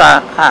they have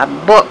a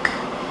book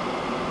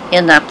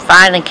in the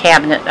filing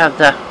cabinet of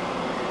the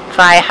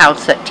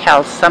firehouse that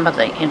tells some of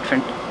the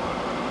infant.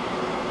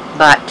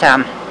 But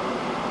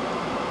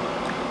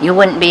you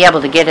wouldn't be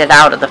able to get it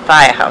out of the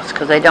firehouse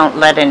because they don't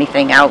let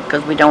anything out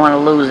because we don't want to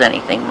lose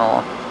anything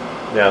more.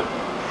 Yeah.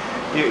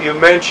 You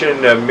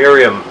mentioned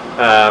Miriam.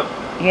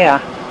 Yeah.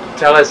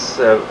 Tell us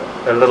a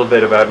little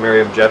bit about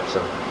Miriam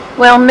Jepson.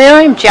 Well,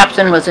 Miriam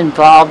Jepson was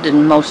involved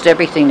in most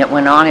everything that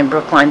went on in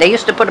Brookline. They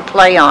used to put a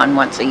play on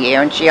once a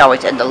year, and she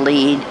always had the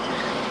lead.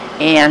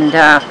 And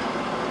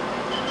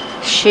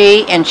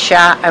she and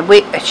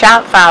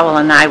Charlotte Fowle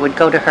and I would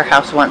go to her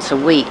house once a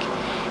week,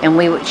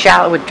 and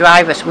Charlotte would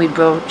drive us.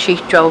 She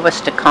drove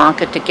us to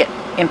Concord to get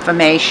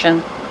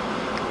information,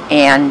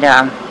 and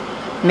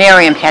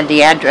Miriam had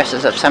the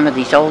addresses of some of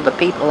these older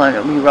people,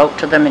 and we wrote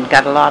to them and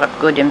got a lot of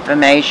good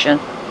information.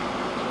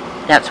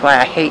 That's why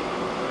I hate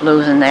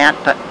losing that,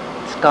 but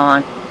it's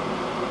gone.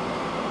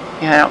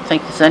 Yeah, I don't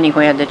think there's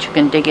anywhere that you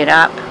can dig it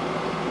up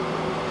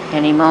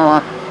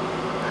anymore.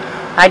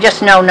 I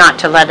just know not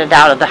to let it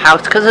out of the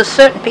house, because there's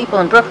certain people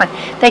in Brooklyn,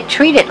 they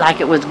treat it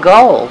like it was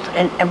gold,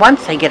 and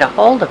once they get a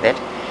hold of it,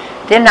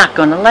 they're not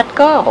going to let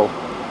go.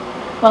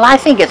 Well, I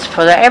think it's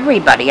for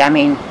everybody. I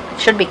mean, it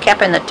should be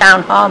kept in the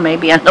town hall,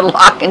 maybe under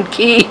lock and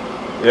key.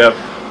 Yep.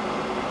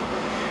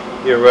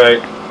 You're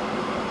right.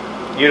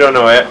 You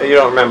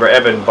don't remember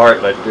Eben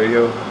Bartlett, do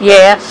you?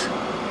 Yes.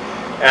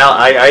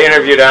 I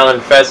interviewed Alan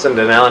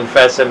Fessenden, and Alan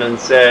Fessenden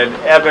said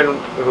Eben,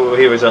 who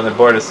he was on the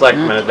Board of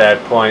Selectmen at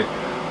that point,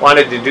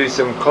 wanted to do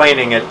some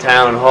cleaning at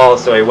Town Hall,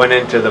 so he went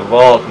into the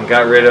vault and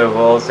got rid of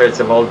all sorts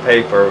of old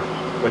paper,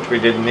 which we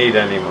didn't need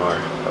anymore.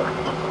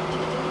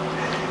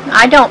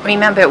 I don't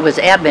remember it was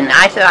Eben.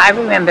 I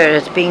remember it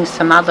as being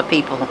some other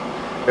people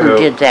who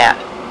did that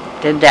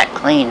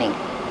cleaning.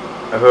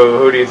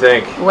 Who do you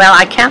think? Well,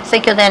 I can't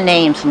think of their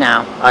names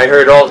now. I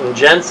heard Alton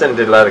Jensen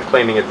did a lot of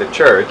cleaning at the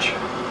church.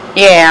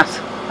 Yes,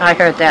 I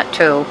heard that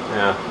too.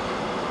 Yeah.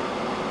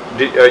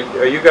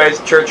 Are you guys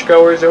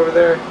churchgoers over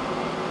there?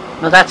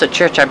 Well, that's a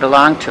church I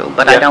belong to,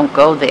 but Yeah. I don't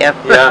go there.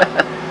 Yeah.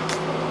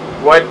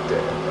 What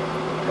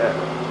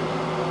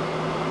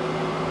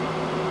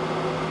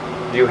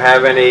do you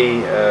have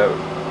any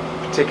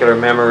particular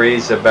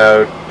memories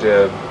about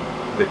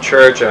the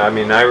church? I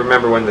mean, I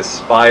remember when the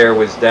spire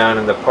was down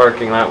in the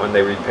parking lot when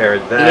they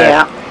repaired that.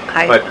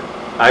 Yeah. But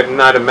I'm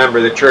not a member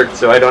of the church,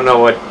 so I don't know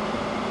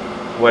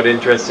what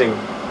interesting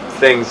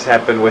things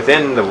happened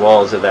within the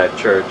walls of that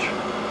church.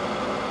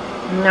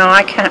 No,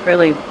 I can't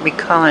really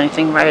recall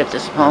anything right at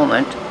this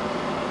moment.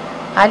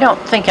 I don't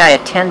think I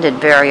attended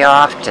very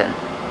often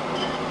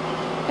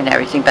and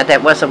everything, but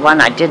that was the one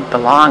I did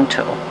belong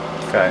to.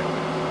 Okay.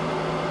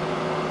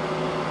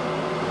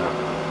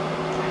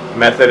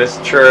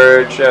 Methodist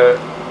Church,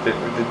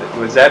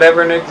 was that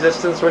ever in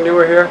existence when you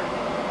were here?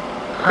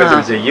 Because it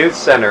was a youth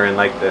center in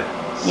like the...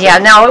 Yeah,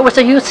 no, it was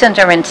a youth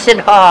center in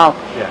Sid Hall.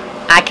 Yeah.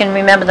 I can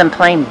remember them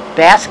playing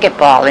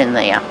basketball in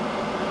there.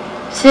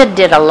 Sid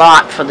did a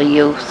lot for the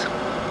youth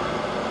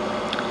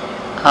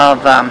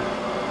of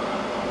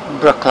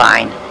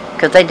Brookline,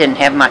 because they didn't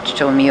have much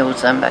to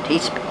amuse them, but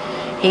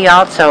he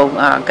also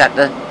got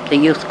the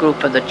youth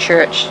group of the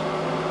church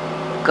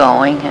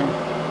going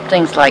and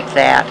things like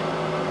that.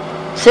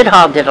 Sid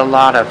Hall did a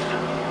lot of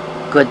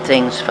good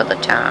things for the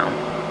town.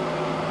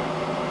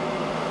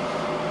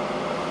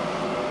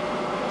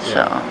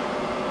 So.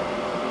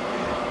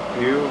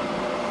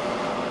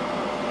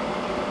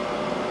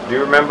 Do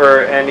you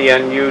remember any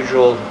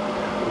unusual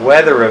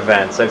weather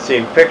events? I've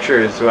seen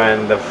pictures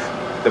when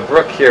the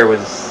brook here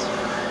was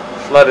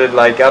flooded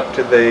like up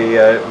to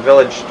the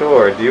village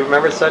store. Do you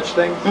remember such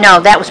things? No,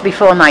 that was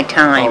before my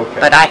time. Okay.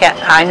 But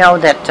I know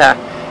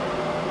that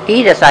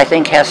Edith, I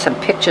think, has some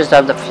pictures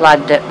of the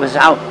flood that was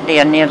out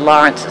there near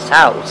Lawrence's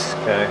house.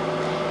 Okay.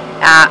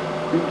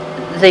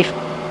 The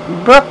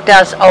brook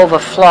does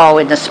overflow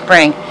in the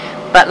spring,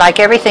 but like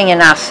everything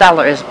in our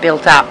cellar is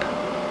built up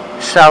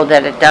so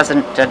that it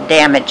doesn't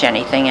damage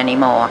anything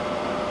anymore.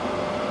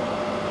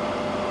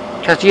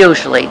 Because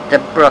usually the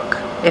brook,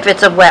 if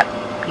it's a wet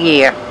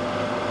year,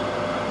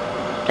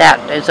 that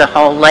is a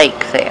whole lake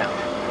there.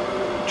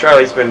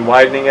 Charlie's been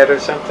widening it or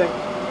something?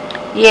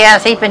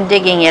 Yes, he's been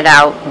digging it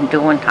out and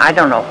doing, I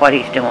don't know what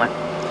he's doing.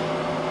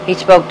 He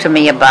spoke to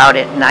me about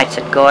it, and I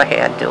said, go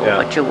ahead, do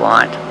what you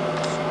want.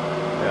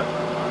 Yeah.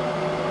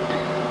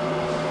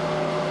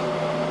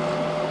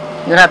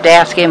 You'll have to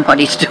ask him what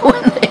he's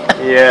doing there.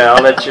 Yeah,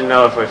 I'll let you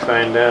know if I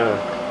find out.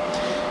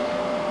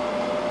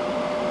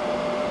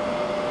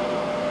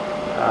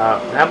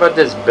 How about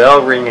this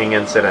bell ringing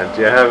incident?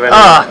 Do you have any?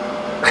 Oh.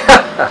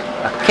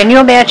 Can you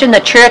imagine the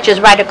church is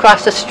right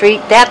across the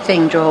street? That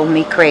thing drove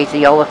me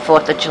crazy over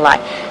 4th of July.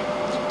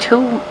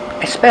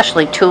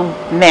 Especially two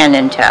men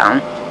in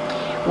town,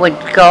 would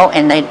go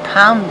and they'd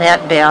pound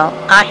that bell.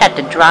 I had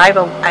to drive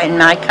in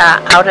my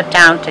car out of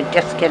town to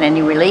just get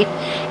any relief,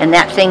 and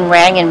that thing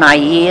rang in my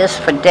ears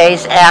for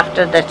days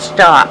after that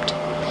stopped.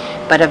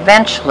 But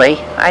eventually,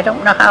 I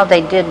don't know how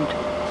they did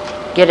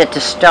get it to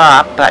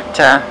stop, but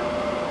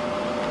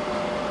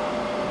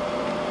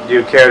Do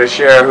you care to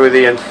share who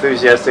the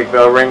enthusiastic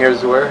bell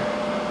ringers were?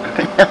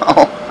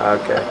 no.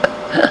 Okay.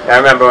 I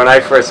remember when I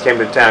first came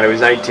to town, it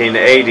was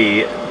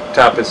 1980,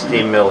 top of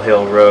Steam Mill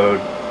Hill Road,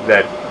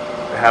 that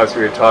house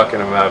we were talking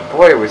about.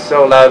 Boy, it was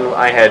so loud.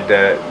 I had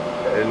a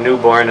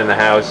newborn in the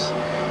house.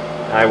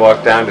 I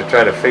walked down to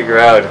try to figure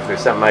out if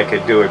there's something I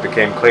could do. It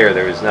became clear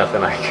there was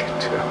nothing I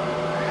could do.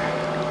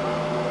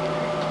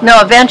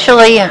 No,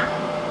 eventually,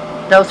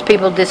 those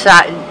people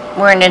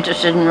weren't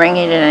interested in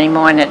ringing it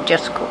anymore, and it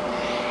just...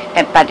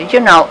 But, you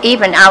know,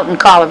 even out in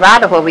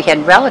Colorado where we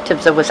had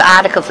relatives, there was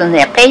articles in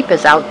their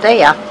papers out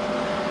there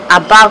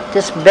about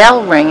this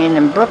bell ringing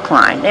in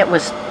Brookline. It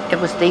was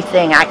the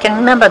thing. I can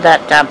remember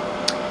that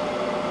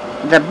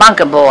the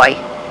bunker boy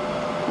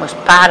was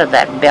part of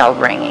that bell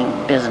ringing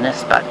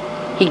business, but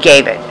he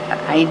gave it.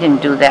 He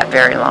didn't do that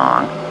very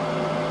long.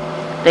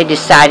 They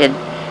decided,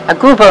 a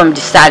group of them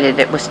decided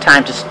it was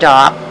time to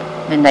stop,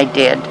 and they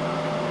did.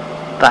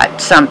 But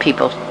some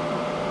people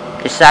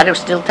decided it was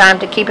still time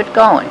to keep it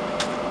going.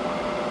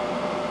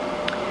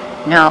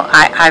 No,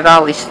 I've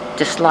always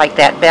disliked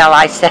that bell.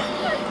 I said,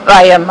 if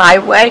I am my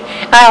way,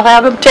 I'll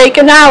have them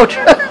taken out.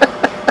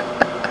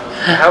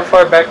 How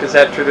far back does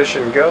that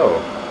tradition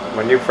go?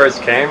 When you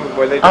first came,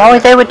 were they doing Oh,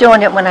 they were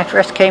doing it when I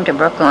first came to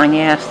Brookline,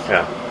 yes.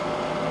 Yeah.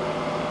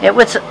 It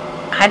was,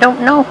 I don't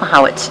know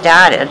how it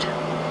started.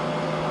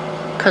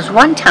 Because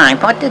one time,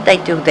 what did they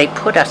do? They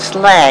put a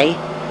sleigh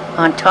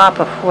on top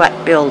of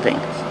what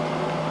buildings?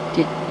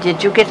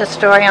 Did you get a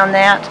story on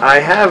that? I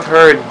have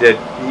heard that,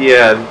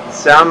 yeah,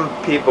 some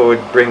people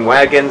would bring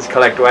wagons,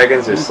 collect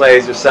wagons or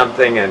sleighs or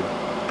something, and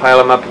pile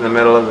them up in the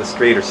middle of the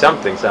street or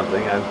something.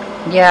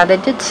 Yeah, they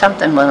did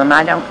something with them.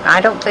 I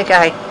don't think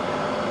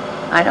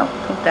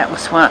that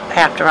was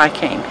after I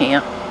came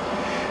here.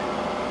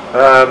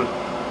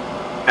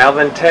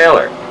 Alvin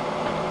Taylor.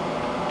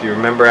 Do you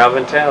remember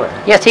Alvin Taylor?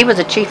 Yes, he was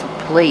the chief of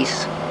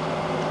police.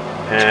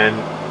 And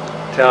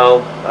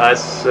tell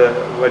us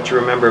what you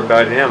remember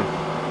about him.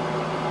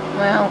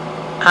 Well,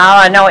 all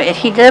I know,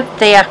 he lived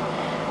there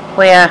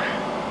where,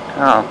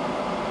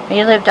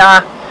 he lived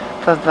off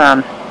of,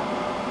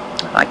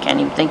 I can't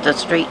even think the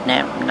street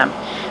name,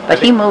 but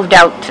he moved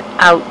out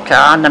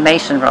on the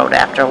Mason Road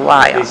after a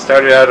while. He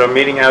started out on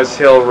Meeting House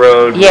Hill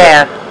Road.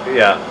 Yeah.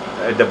 Yeah,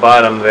 at the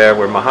bottom there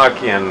where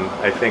Mahakian,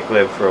 I think,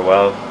 lived for a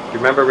while. Do you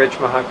remember Rich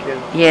Mahakian?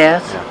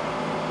 Yes.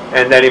 Yeah.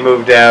 And then he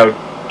moved out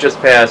just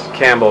past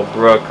Campbell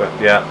Brook.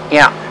 Yeah.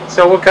 Yeah.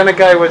 So what kind of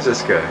guy was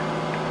this guy?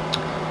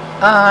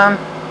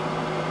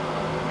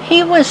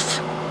 He was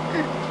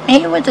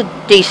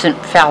a decent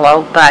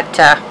fellow, but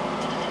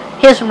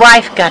his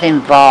wife got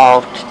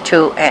involved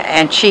too,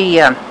 and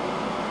she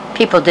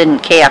people didn't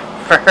care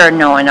for her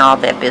knowing all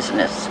their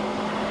business,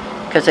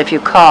 because if you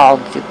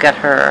called, you got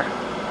her.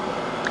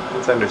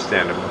 It's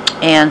understandable.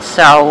 And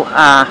so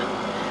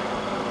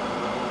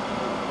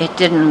it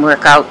didn't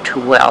work out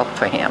too well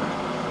for him.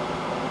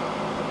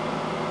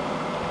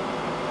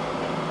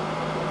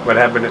 What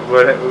happened?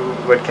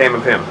 What came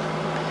of him?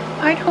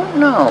 I don't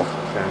know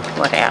Okay.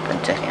 what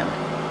happened to him.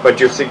 But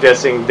you're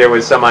suggesting there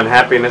was some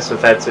unhappiness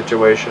with that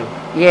situation?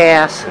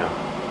 Yes. Yeah.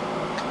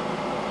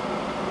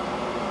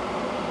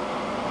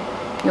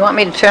 You want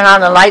me to turn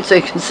on the light so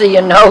you can see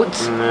your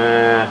notes?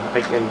 Nah,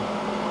 I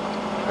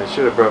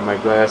should have brought my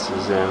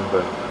glasses in,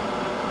 but...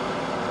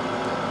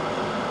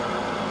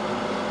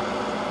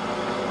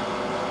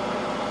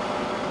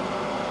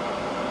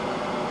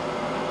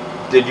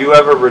 Did you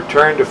ever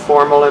return to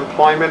formal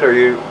employment, or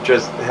you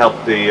just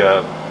helped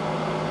the,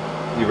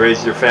 you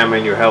raised your family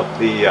and you helped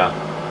the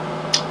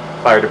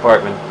fire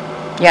department?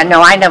 Yeah,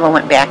 no, I never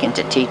went back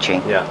into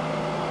teaching. Yeah.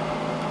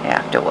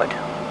 Afterward.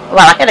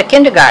 Well, I had a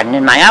kindergarten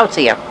in my house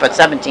here for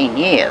 17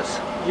 years.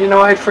 You know,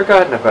 I'd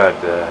forgotten about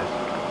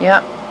that.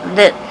 Yeah.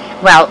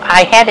 Well,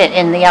 I had it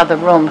in the other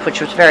room,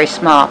 which was very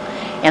small,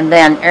 and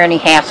then Ernie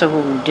Hassel,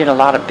 who did a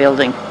lot of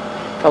building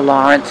for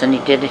Lawrence, and he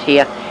did it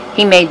here,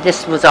 he made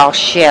this was all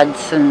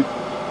sheds and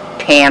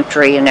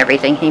pantry and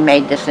everything. He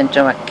made this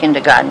into a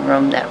kindergarten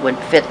room that would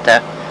fit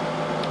the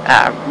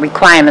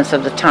requirements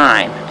of the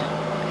time.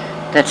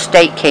 The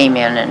state came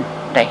in and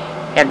they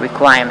had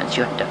requirements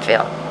you had to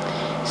fill.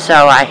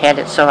 So I had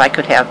it so I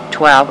could have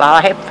 12.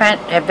 I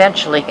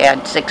eventually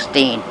had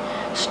 16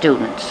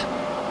 students.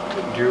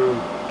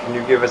 Can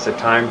you give us a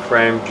time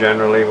frame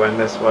generally when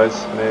this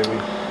was, maybe?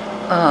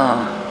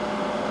 Oh.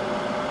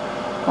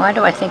 Why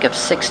do I think of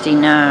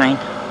 69?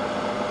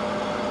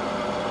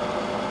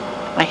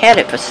 I had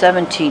it for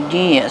 17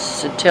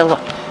 years until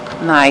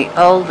my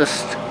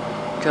oldest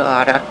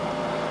daughter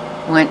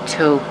went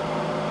to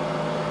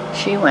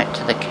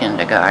the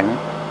kindergarten.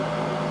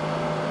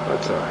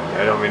 That's all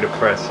right. I don't mean to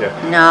press you.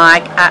 No,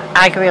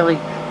 I really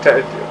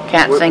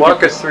can't think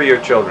Walk us through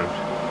your children.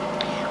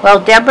 Well,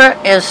 Deborah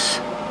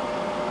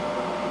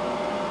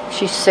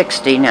she's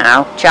 60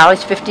 now.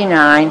 Charlie's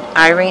 59.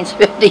 Irene's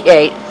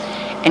 58.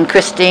 And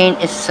Christine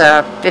is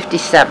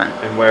 57.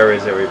 And where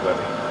is everybody?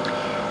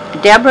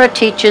 Deborah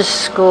teaches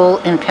school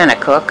in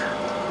Pennacook.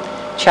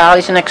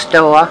 Charlie's next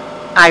door.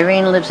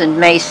 Irene lives in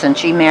Mason.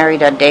 She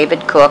married a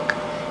David Cook,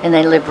 and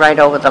they live right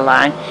over the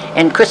line.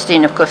 And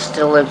Christine, of course,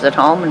 still lives at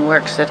home and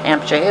works at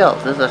Hampshire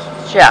Hills as a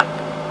chef.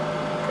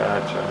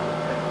 Gotcha.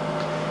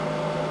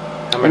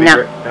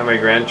 How many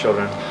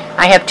grandchildren?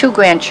 I have 2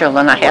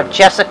 grandchildren. I have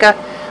Jessica,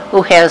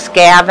 who has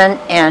Gavin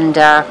and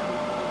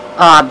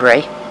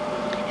Aubrey.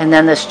 And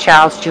then there's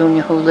Charles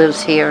Jr., who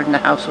lives here in the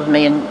house with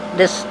me, and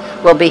this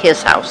will be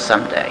his house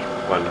someday.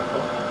 Wonderful.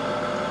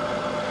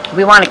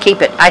 We want to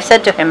keep it. I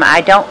said to him,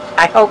 I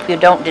hope you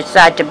don't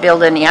decide to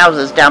build any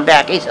houses down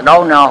back. He said,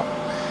 oh no.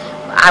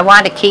 I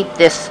want to keep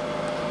this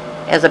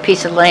as a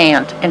piece of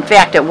land. In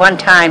fact, at one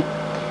time,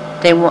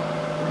 they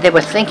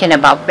were thinking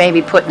about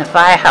maybe putting a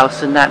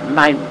firehouse in that,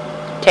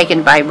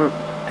 taken by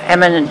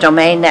eminent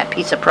domain, that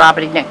piece of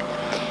property.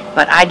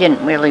 But I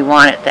didn't really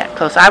want it that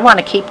close. I want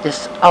to keep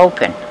this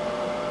open.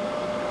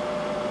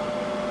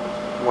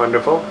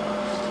 Wonderful.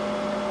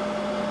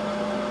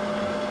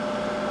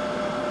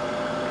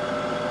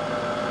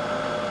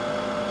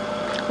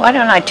 Why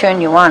don't I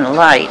turn you on a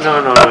light?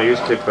 No, you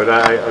stick, but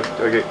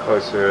I'll get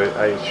closer.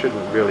 I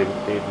shouldn't really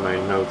need my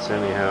notes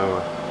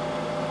anyhow.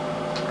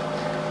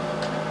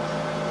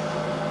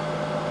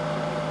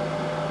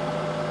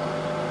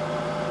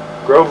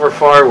 Grover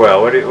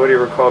Farwell. What do you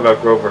recall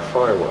about Grover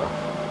Farwell?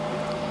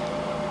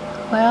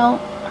 Well,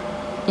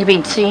 you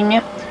mean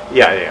senior?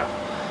 Yeah.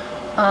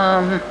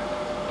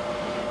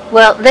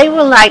 Well, they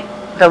were like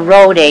the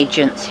road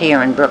agents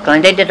here in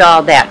Brooklyn. They did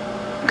all that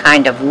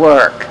kind of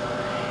work.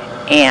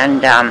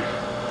 And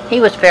he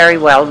was very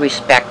well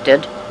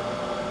respected.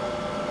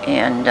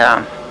 And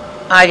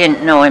I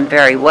didn't know him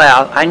very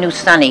well. I knew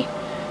Sonny.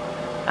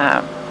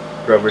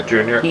 Grover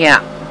Jr.?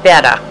 Yeah,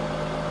 better.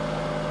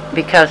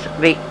 Because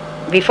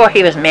before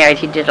he was married,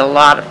 he did a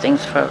lot of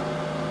things for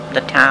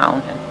the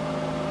town. And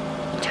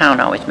the town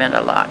always meant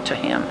a lot to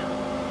him.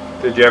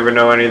 Did you ever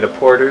know any of the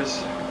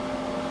Porters?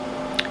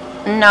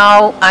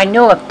 No, I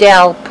knew of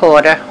Del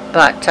Porter,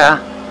 but,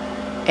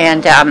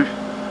 and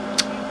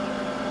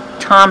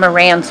Tom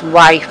Moran's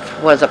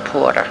wife was a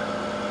Porter.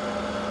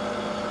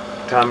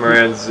 Tom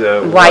Moran's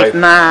wife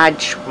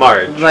Marge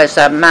was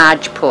a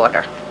Marge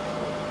Porter.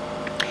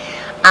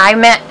 I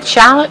met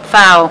Charlotte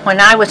Fowle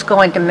when I was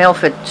going to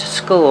Milford to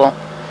school.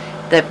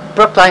 The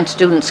Brookline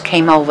students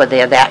came over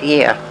there that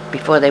year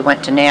before they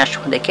went to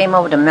Nashville. They came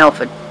over to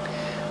Milford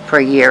for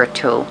a year or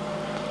two.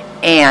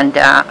 And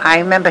I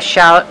remember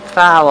Charlotte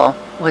Fowle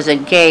was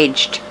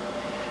engaged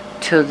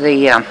to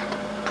the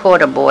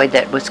Porter boy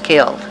that was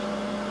killed.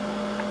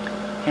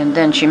 And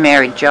then she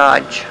married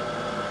George.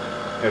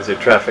 It was a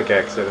traffic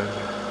accident.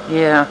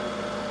 Yeah.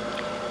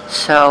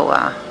 So,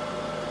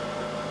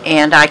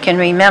 and I can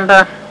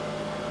remember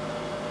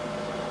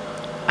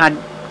a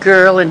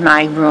girl in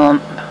my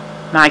room,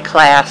 my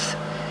class.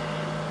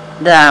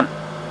 The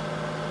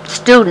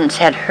students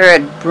had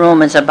heard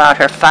rumors about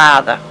her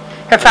father.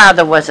 Her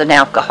father was an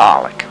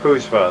alcoholic.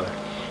 Whose father?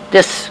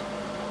 This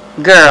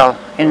girl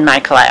in my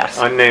class.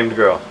 Unnamed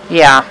girl.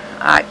 Yeah,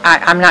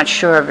 I'm not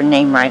sure of her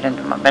name right at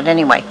the moment, but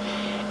anyway.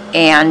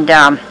 And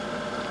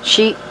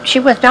she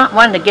was not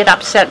one to get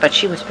upset, but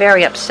she was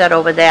very upset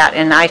over that.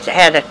 And I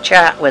had a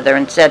chat with her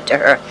and said to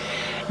her,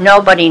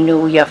 nobody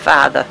knew your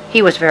father.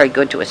 He was very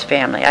good to his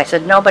family. I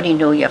said, nobody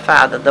knew your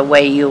father the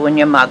way you and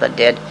your mother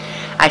did.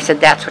 I said,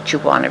 that's what you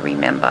want to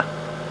remember.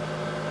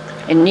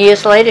 And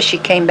years later, she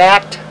came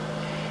back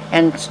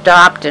and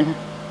stopped and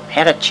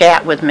had a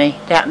chat with me.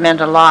 That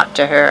meant a lot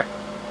to her.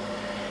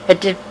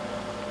 It did.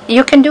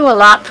 You can do a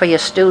lot for your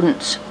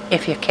students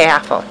if you're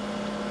careful,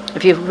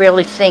 if you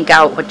really think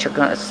out what you're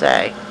going to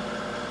say.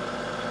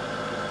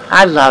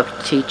 I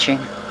love teaching.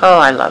 Oh,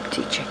 I love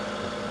teaching.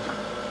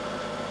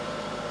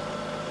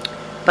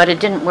 But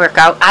it didn't work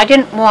out. I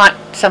didn't want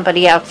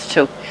somebody else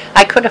to.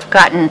 I could have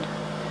gotten,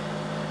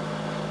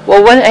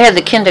 well, when I had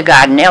the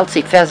kindergarten,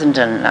 Elsie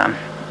Fessenden,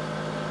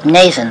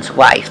 Nathan's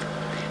wife,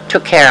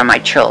 took care of my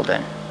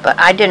children. But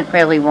I didn't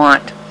really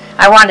want,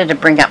 I wanted to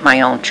bring up my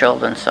own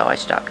children, so I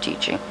stopped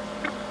teaching.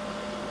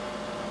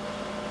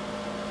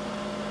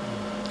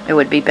 It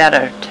would be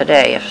better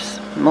today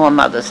if more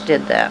mothers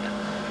did that.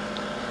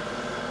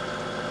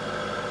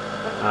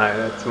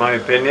 That's my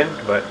opinion,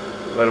 but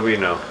what do we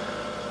know?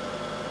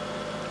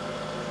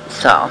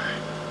 So,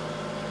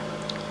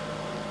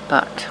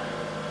 but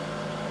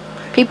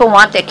people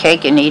want their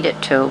cake and eat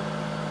it too.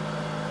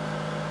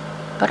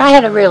 But I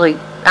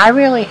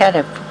really had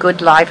a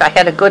good life. I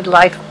had a good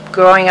life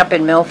growing up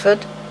in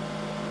Milford,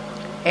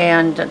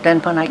 and then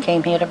when I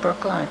came here to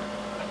Brookline.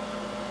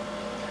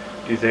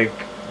 Do you think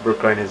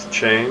Brookline has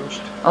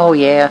changed? Oh,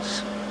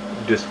 yes.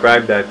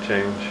 Describe that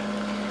change.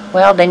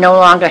 Well, they no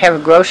longer have a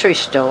grocery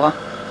store,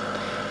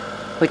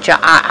 which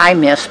I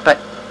miss, but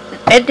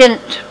it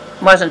didn't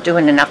wasn't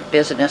doing enough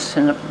business,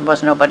 and there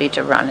was nobody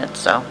to run it,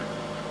 so.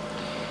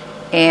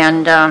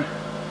 And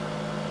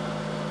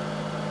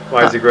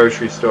Why is the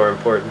grocery store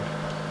important?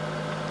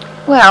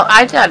 well,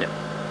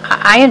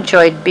 I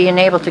enjoyed being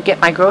able to get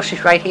my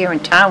groceries right here in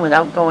town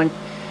without going.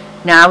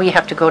 Now you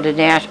have to go to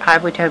I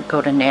would have to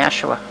go to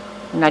Nashua,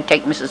 and I'd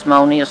take Mrs.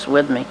 Monius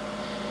with me.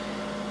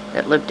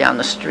 That lived down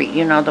the street.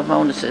 You know the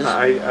Moniuses.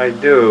 I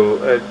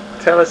do.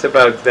 Tell us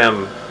about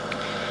them.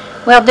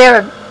 Well,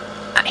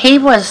 he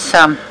was.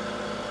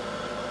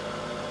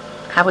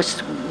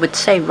 Would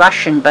say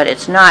Russian, but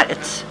it's not.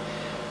 It's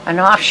an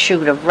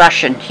offshoot of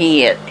Russian.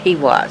 He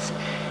was.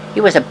 He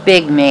was a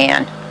big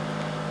man,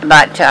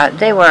 but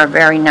they were a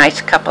very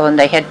nice couple, and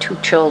they had 2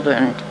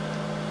 children.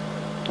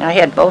 I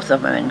had both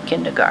of them in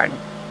kindergarten,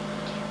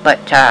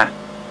 but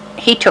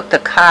he took the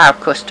car,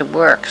 of course, to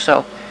work,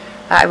 so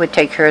I would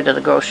take her to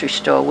the grocery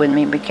store with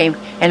me.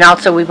 And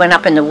also we went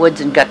up in the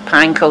woods and got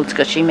pine cones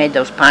because she made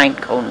those pine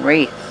cone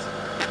wreaths.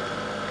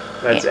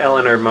 That's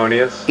Eleanor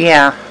Monius?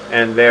 Yeah.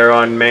 And they're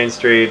on Main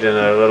Street in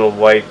a little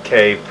white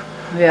cape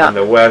on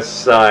the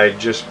west side,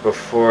 just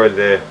before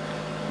the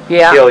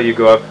hill. You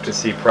go up to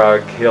see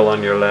Prague Hill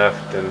on your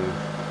left and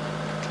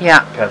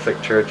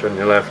Catholic Church on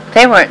your left.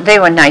 They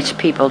were nice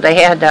people. They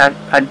had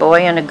a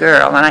boy and a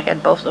girl, and I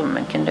had both of them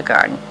in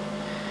kindergarten.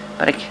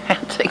 But I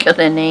can't think of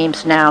their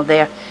names now.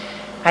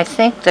 I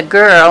think the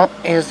girl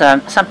is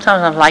some sort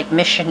of like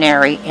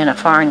missionary in a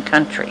foreign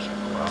country.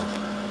 Wow.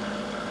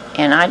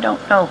 And I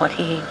don't know what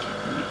he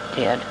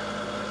did.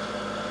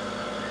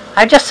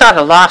 I just sort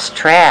of lost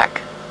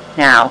track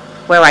now,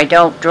 where I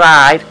don't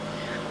drive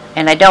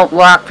and I don't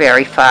walk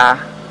very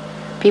far.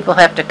 People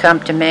have to come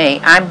to me.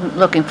 I'm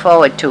looking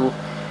forward to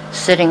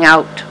sitting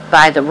out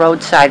by the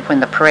roadside when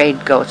the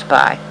parade goes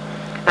by.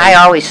 I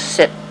always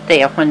sit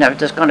there when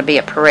there's going to be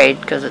a parade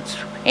because it's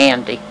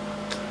handy.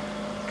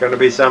 It's going to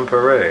be some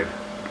parade.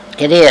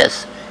 It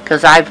is,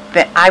 because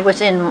I was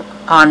in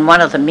on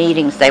one of the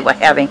meetings they were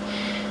having.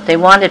 They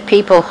wanted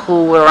people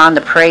who were on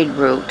the parade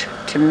route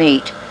to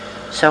meet,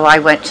 so I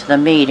went to the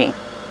meeting.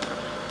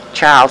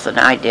 Charles and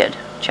I did,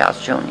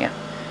 Charles Jr.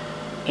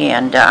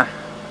 And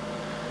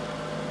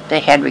they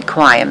had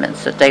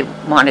requirements that they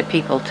wanted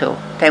people to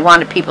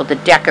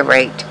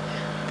decorate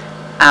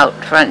out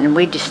front, and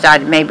we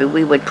decided maybe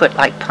we would put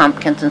like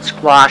pumpkins and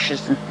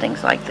squashes and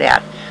things like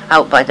that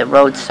out by the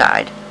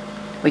roadside.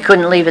 We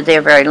couldn't leave it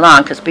there very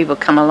long because people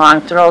come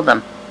along, throw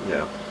them,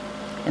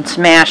 and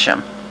smash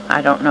them.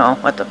 I don't know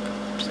what the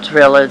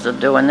thrill is of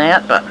doing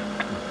that, but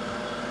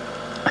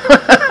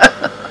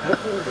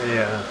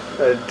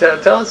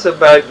tell us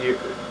about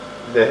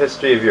the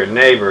history of your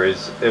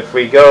neighbors. If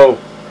we go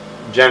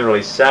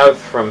generally south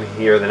from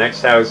here, the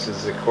next house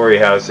is the Corey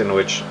house in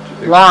which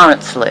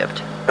Lawrence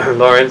lived.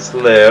 Lawrence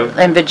lived.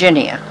 In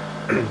Virginia.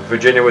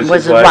 Virginia was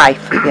his his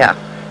wife. Yeah.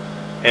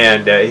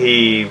 And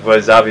he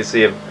was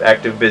obviously an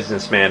active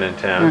businessman in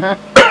town.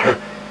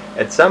 Mm-hmm.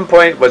 At some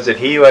point, was it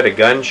he who had a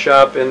gun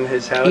shop in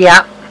his house?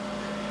 Yeah.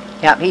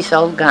 Yeah, he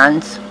sold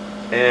guns.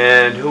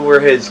 And who were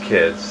his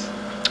kids?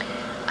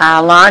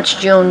 Lawrence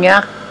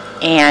Jr.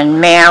 and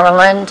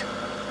Maryland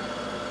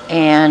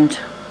and,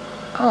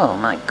 oh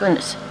my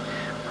goodness,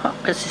 what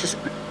was his,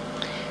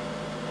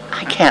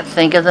 I can't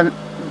think of the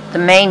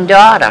main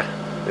daughter.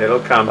 It'll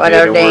come to you,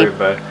 don't worry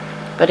about it.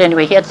 But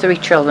anyway, he had 3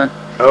 children.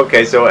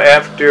 Okay, so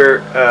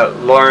after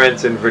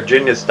Lawrence and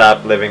Virginia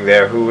stopped living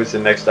there, who was the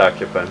next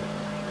occupant?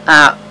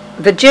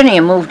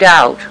 Virginia moved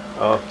out.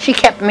 Oh. She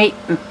kept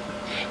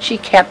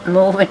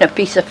moving a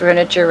piece of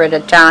furniture at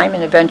a time,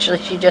 and eventually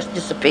she just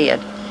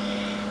disappeared.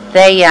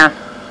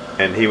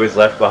 And he was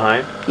left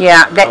behind?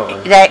 Yeah,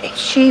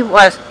 she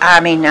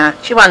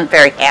wasn't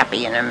very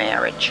happy in her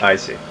marriage. I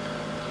see.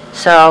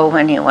 So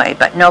anyway,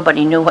 but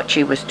nobody knew what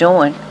she was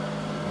doing.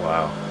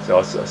 Wow.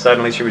 So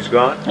suddenly she was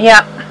gone?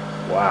 Yeah.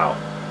 Wow.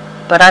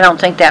 But I don't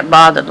think that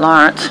bothered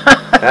Lawrence.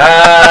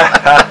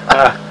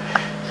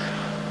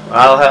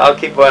 I'll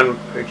keep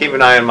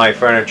an eye on my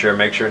furniture,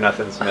 make sure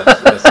nothing's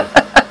missing.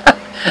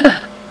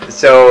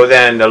 So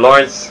then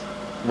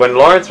when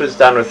Lawrence was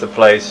done with the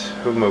place,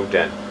 who moved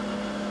in?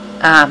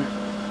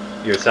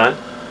 Your son?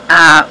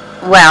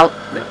 Well,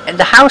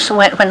 the house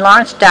when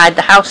Lawrence died,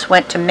 the house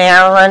went to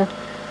Maryland,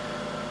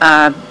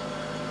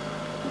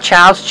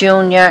 Charles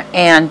Jr.,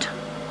 and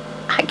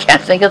I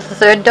can't think of the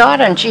 3rd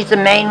daughter, and she's the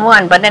main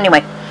one. But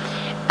anyway,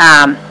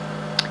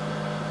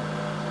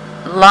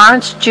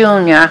 Lawrence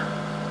Jr.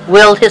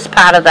 willed his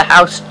part of the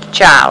house to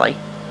Charlie,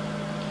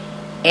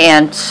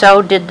 and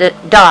so did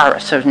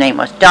Doris, her name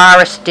was.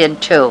 Doris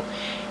did too.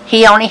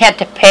 He only had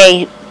to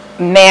pay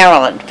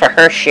Maryland for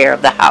her share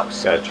of the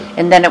house. Gotcha.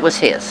 And then it was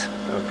his.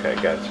 Okay,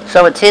 gotcha.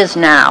 So it's his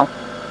now,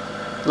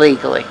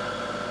 legally.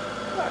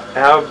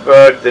 How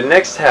about the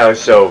next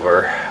house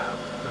over?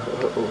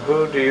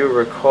 Who do you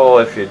recall,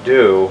 if you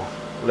do,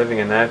 living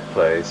in that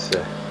place?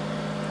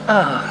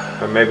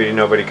 Or maybe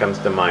nobody comes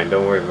to mind.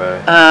 Don't worry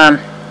about it.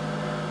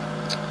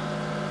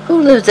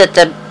 Who lives at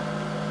the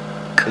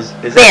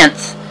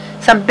Bents?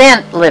 Some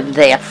Bent lived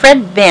there.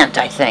 Fred Bent,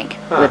 I think,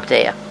 lived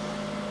there.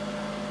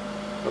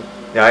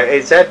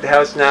 Is that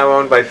house now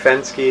owned by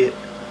Fensky?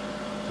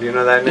 Do you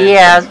know that name?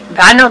 Yeah,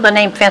 I know the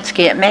name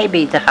Fensky. It may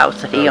be the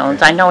house that he Okay.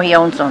 owns. I know he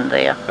owns one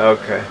there.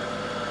 Okay.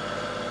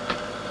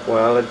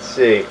 Well, let's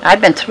see. I've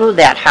been through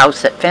that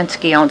house that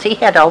Fensky owns. He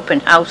had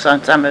open house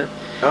on some of.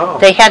 Oh.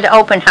 They had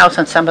open house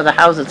on some of the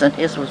houses, and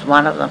his was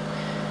one of them.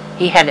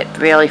 He had it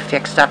really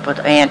fixed up with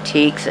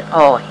antiques.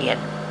 Oh,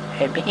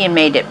 he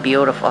made it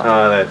beautiful.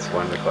 Oh, that's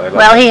wonderful. I love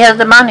Well, it. he has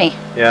the money.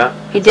 Yeah.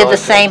 He it's did all the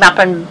good. same up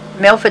in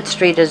Milford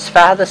Street as his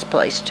father's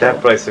place, too.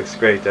 That place looks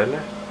great, doesn't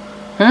it?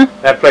 Hmm?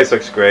 That place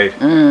looks great.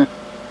 Mm.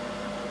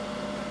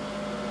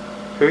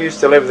 Who used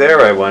to live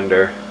there, I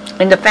wonder?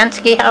 In the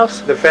Fensky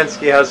house? The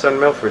Fensky house on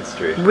Milford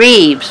Street.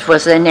 Reeves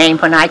was their name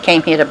when I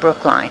came here to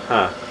Brookline.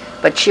 Huh.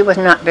 But she was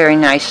not very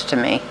nice to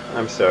me.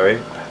 I'm sorry.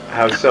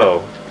 How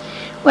so?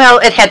 Well,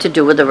 it had to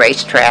do with the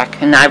racetrack,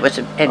 and I was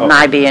Oh.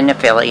 my being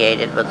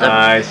affiliated with the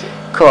I see.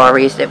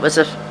 Coreys.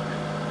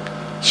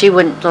 She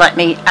wouldn't let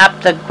me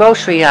up the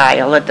grocery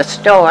aisle at the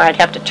store. I'd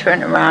have to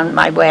turn around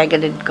my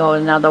wagon and go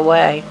another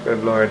way.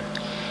 Good Lord.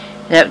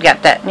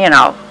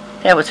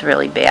 That was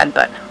really bad,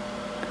 but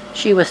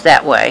she was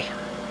that way.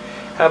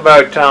 How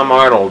about Tom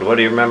Arnold? What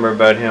do you remember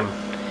about him?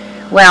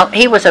 Well,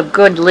 he was a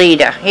good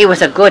leader. He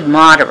was a good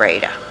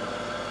moderator.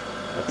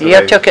 That's You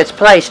what took his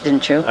place,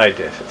 didn't you? I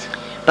did.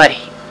 But,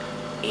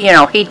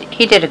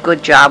 he did a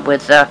good job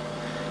with the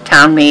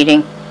town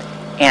meeting,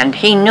 and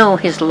he knew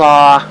his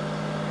law,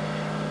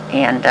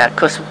 and, of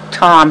course,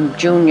 Tom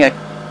Jr.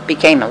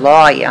 became a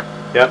lawyer.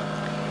 Yep.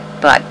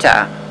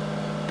 But,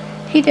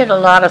 he did a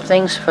lot of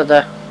things for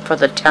the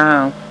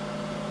town.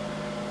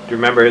 Do you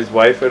remember his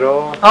wife at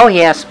all? Oh,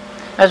 yes.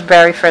 I was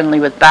very friendly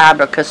with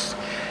Barbara, because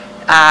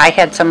I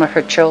had some of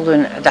her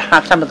children,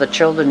 some of the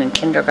children in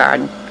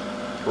kindergarten.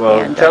 Well,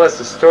 And, tell us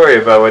a story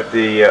about what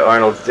the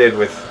Arnolds did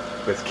with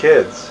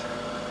kids.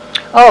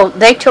 Oh,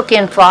 they took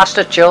in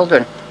foster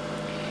children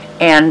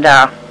and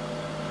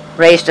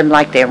raised them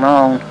like their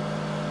own.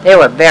 They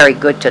were very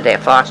good to their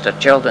foster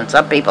children.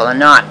 Some people are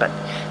not, but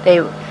they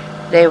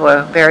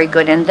were very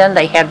good. And then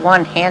they had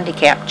one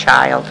handicapped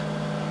child.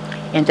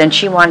 And then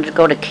she wanted to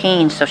go to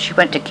Keene, so she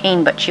went to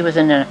Keene, but she was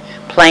in a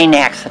plane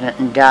accident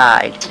and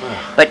died.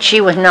 But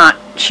she would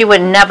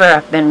never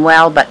have been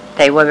well, but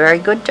they were very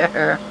good to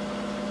her.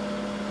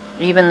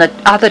 Even the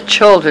other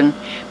children.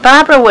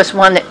 Barbara was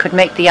one that could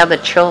make the other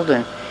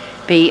children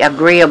be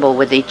agreeable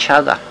with each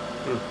other.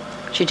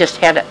 She just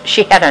had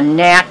a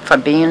knack for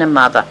being a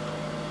mother.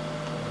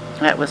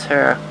 That was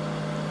her.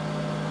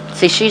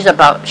 See, she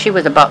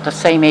was about the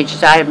same age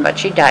as I am, but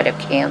she died of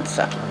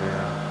cancer.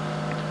 Yeah.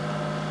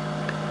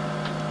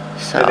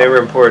 So And they were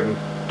important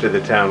to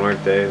the town,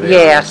 weren't they?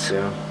 Yes.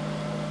 Yeah.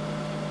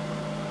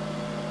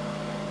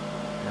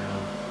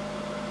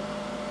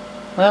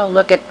 well,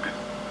 look at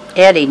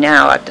Eddie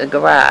now at the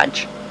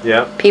garage.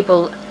 Yeah.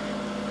 People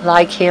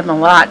like him a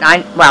lot.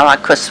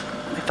 Of course,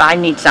 if I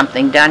need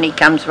something done, he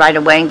comes right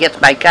away and gets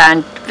my car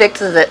and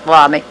fixes it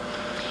for me.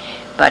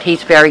 But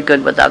he's very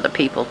good with other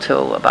people,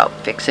 too, about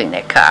fixing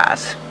their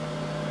cars.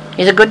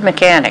 He's a good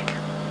mechanic.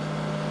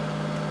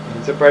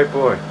 He's a bright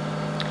boy.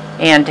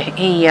 And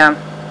he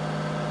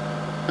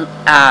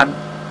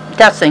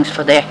does things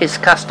for his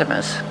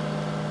customers.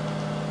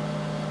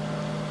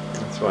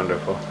 That's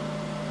wonderful.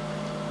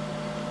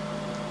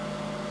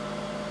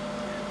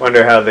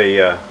 Wonder how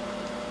the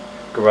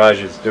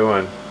garage is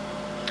doing.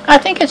 I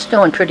think it's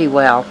doing pretty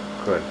well.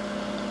 Good.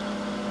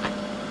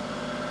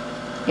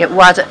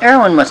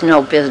 Erwin was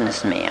no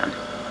businessman.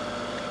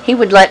 He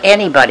would let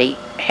anybody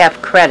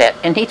have credit,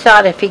 and he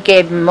thought if he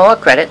gave them more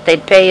credit,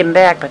 they'd pay him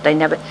back, but they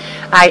never.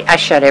 I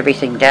shut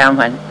everything down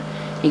when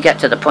he got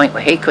to the point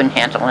where he couldn't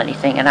handle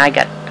anything, and I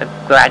got the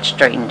garage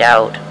straightened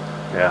out.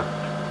 Yeah.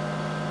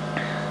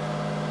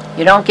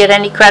 You don't get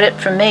any credit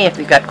from me if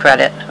you got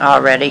credit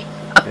already.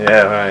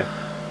 Yeah, right.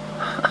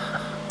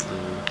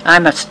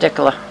 I'm a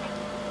stickler.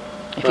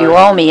 If you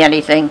Right. owe me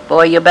anything,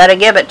 boy, you better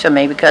give it to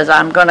me, because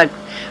I'm going to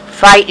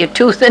fight you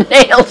tooth and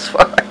nails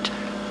for it.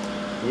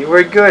 You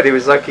were good. He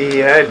was lucky he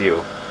had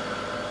you.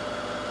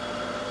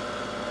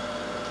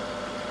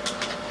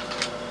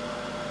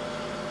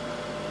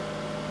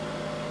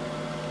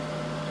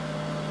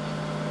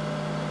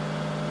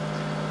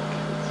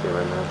 Let's see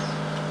when this.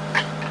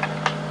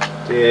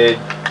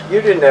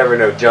 You didn't ever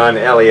know John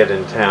Elliott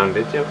in town,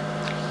 did you?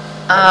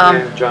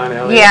 John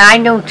Elliott? Yeah, I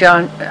knew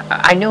John.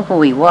 I knew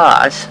who he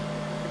was.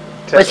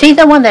 Was he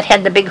the one that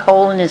had the big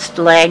hole in his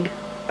leg?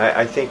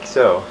 I think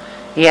so.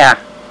 Yeah,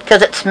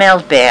 because it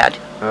smells bad.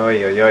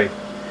 Oy, oy, oy.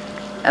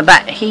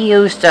 But he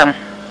used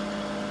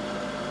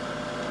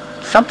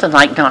something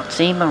like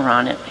Noxzema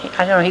on it.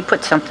 I don't know, he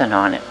put something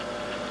on it.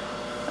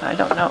 I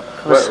don't know.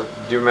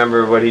 Do you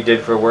remember what he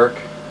did for work?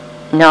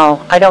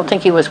 No, I don't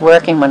think he was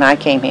working when I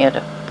came here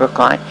to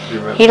Brookline. Do you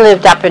remember? He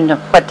lived up in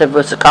what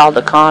was called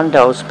the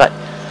condos, but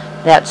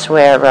that's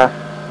where,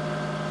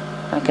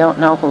 I don't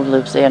know who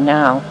lives there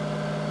now.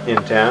 In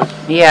town?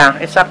 Yeah,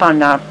 it's up on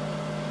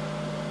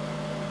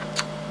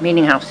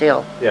Meeting House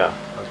Hill, Yeah,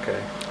 okay.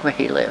 where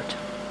he lived.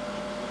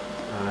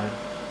 Alright.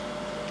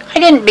 I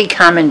didn't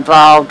become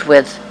involved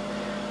with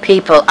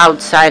people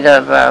outside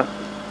of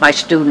my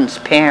students'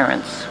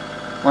 parents.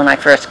 when I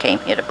first came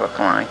here to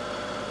Brookline.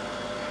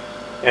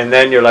 And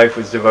then your life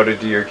was devoted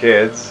to your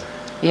kids.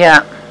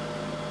 Yeah.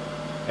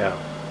 Yeah.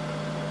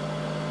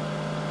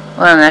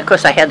 Well, and of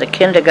course I had the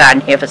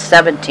kindergarten here for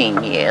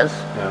 17 years.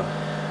 Yeah.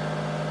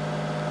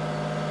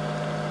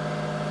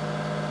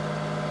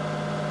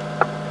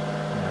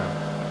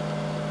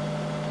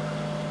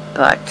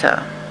 But,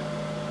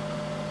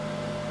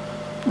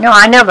 no,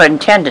 I never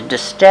intended to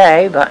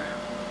stay, but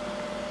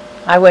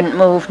I wouldn't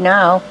move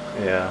now.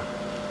 Yeah.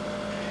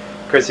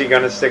 Chrissy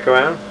gonna stick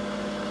around?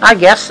 I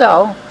guess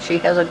so. She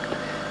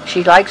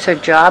likes her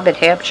job at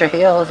Hampshire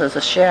Hills as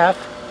a chef.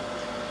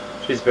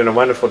 She's been a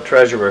wonderful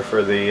treasurer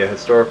for the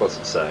Historical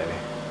Society.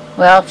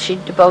 Well, she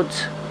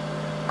devotes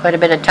quite a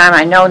bit of time.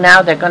 I know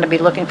now they're going to be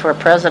looking for a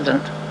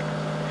president.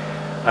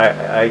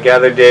 I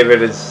gather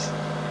David has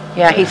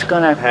he's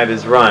going to had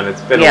his run.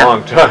 It's been a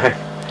long time.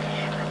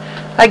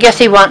 I guess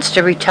he wants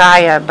to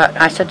retire, but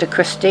I said to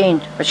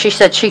Christine, but she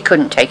said she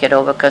couldn't take it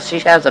over because she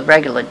has a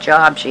regular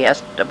job she has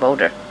to devote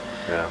her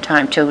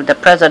time to. The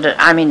president,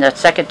 the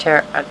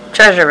secretary,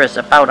 treasurer is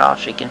about all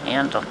she can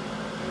handle.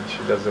 She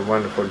does a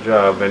wonderful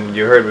job. And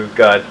you heard we've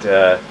got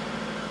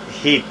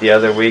heat the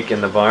other week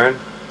in the barn.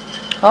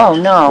 Oh,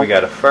 no. We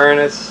got a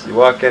furnace. You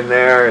walk in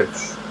there,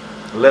 it's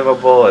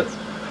livable. It's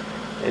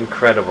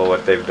incredible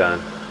what they've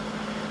done.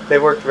 They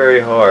worked very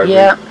hard.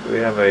 Yeah. We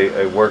have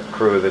a work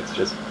crew that's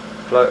just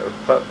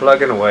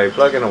plugging away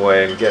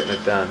and getting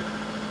it done.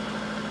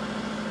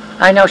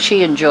 I know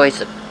she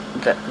enjoys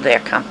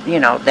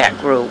that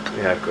group.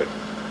 Yeah, good.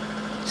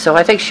 So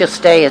I think she'll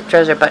stay as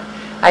treasurer. But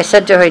I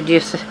said to her, do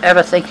you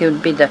ever think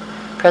you'd be the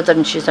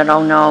president? She said,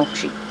 oh, no.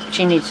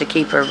 She needs to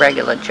keep her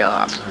regular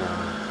job.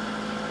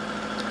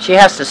 She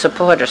has to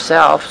support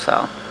herself,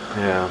 so.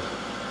 Yeah.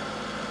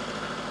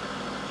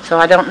 So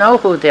I don't know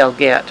who they'll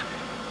get.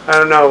 I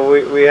don't know.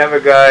 We have a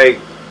guy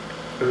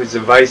who's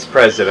a vice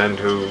president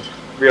who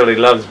really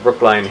loves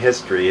Brookline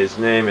history. His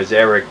name is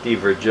Eric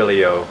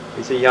DiVirgilio.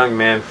 He's a young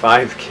man,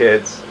 5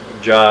 kids,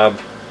 job,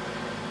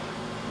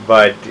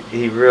 but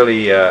he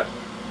really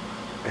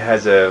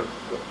has a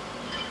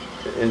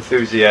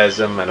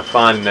enthusiasm and a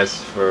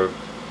fondness for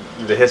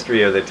the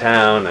history of the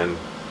town and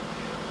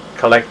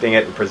collecting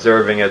it and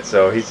preserving it.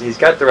 So he's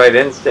got the right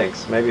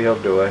instincts. Maybe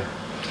he'll do it.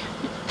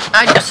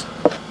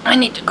 I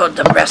need to go to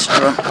the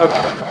restroom.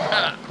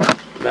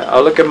 Okay. Now,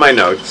 I'll look at my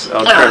notes.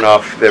 I'll turn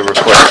off the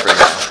recorder for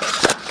now.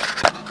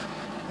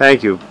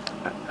 Thank you.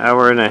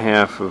 Hour and a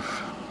half of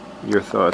your thoughts.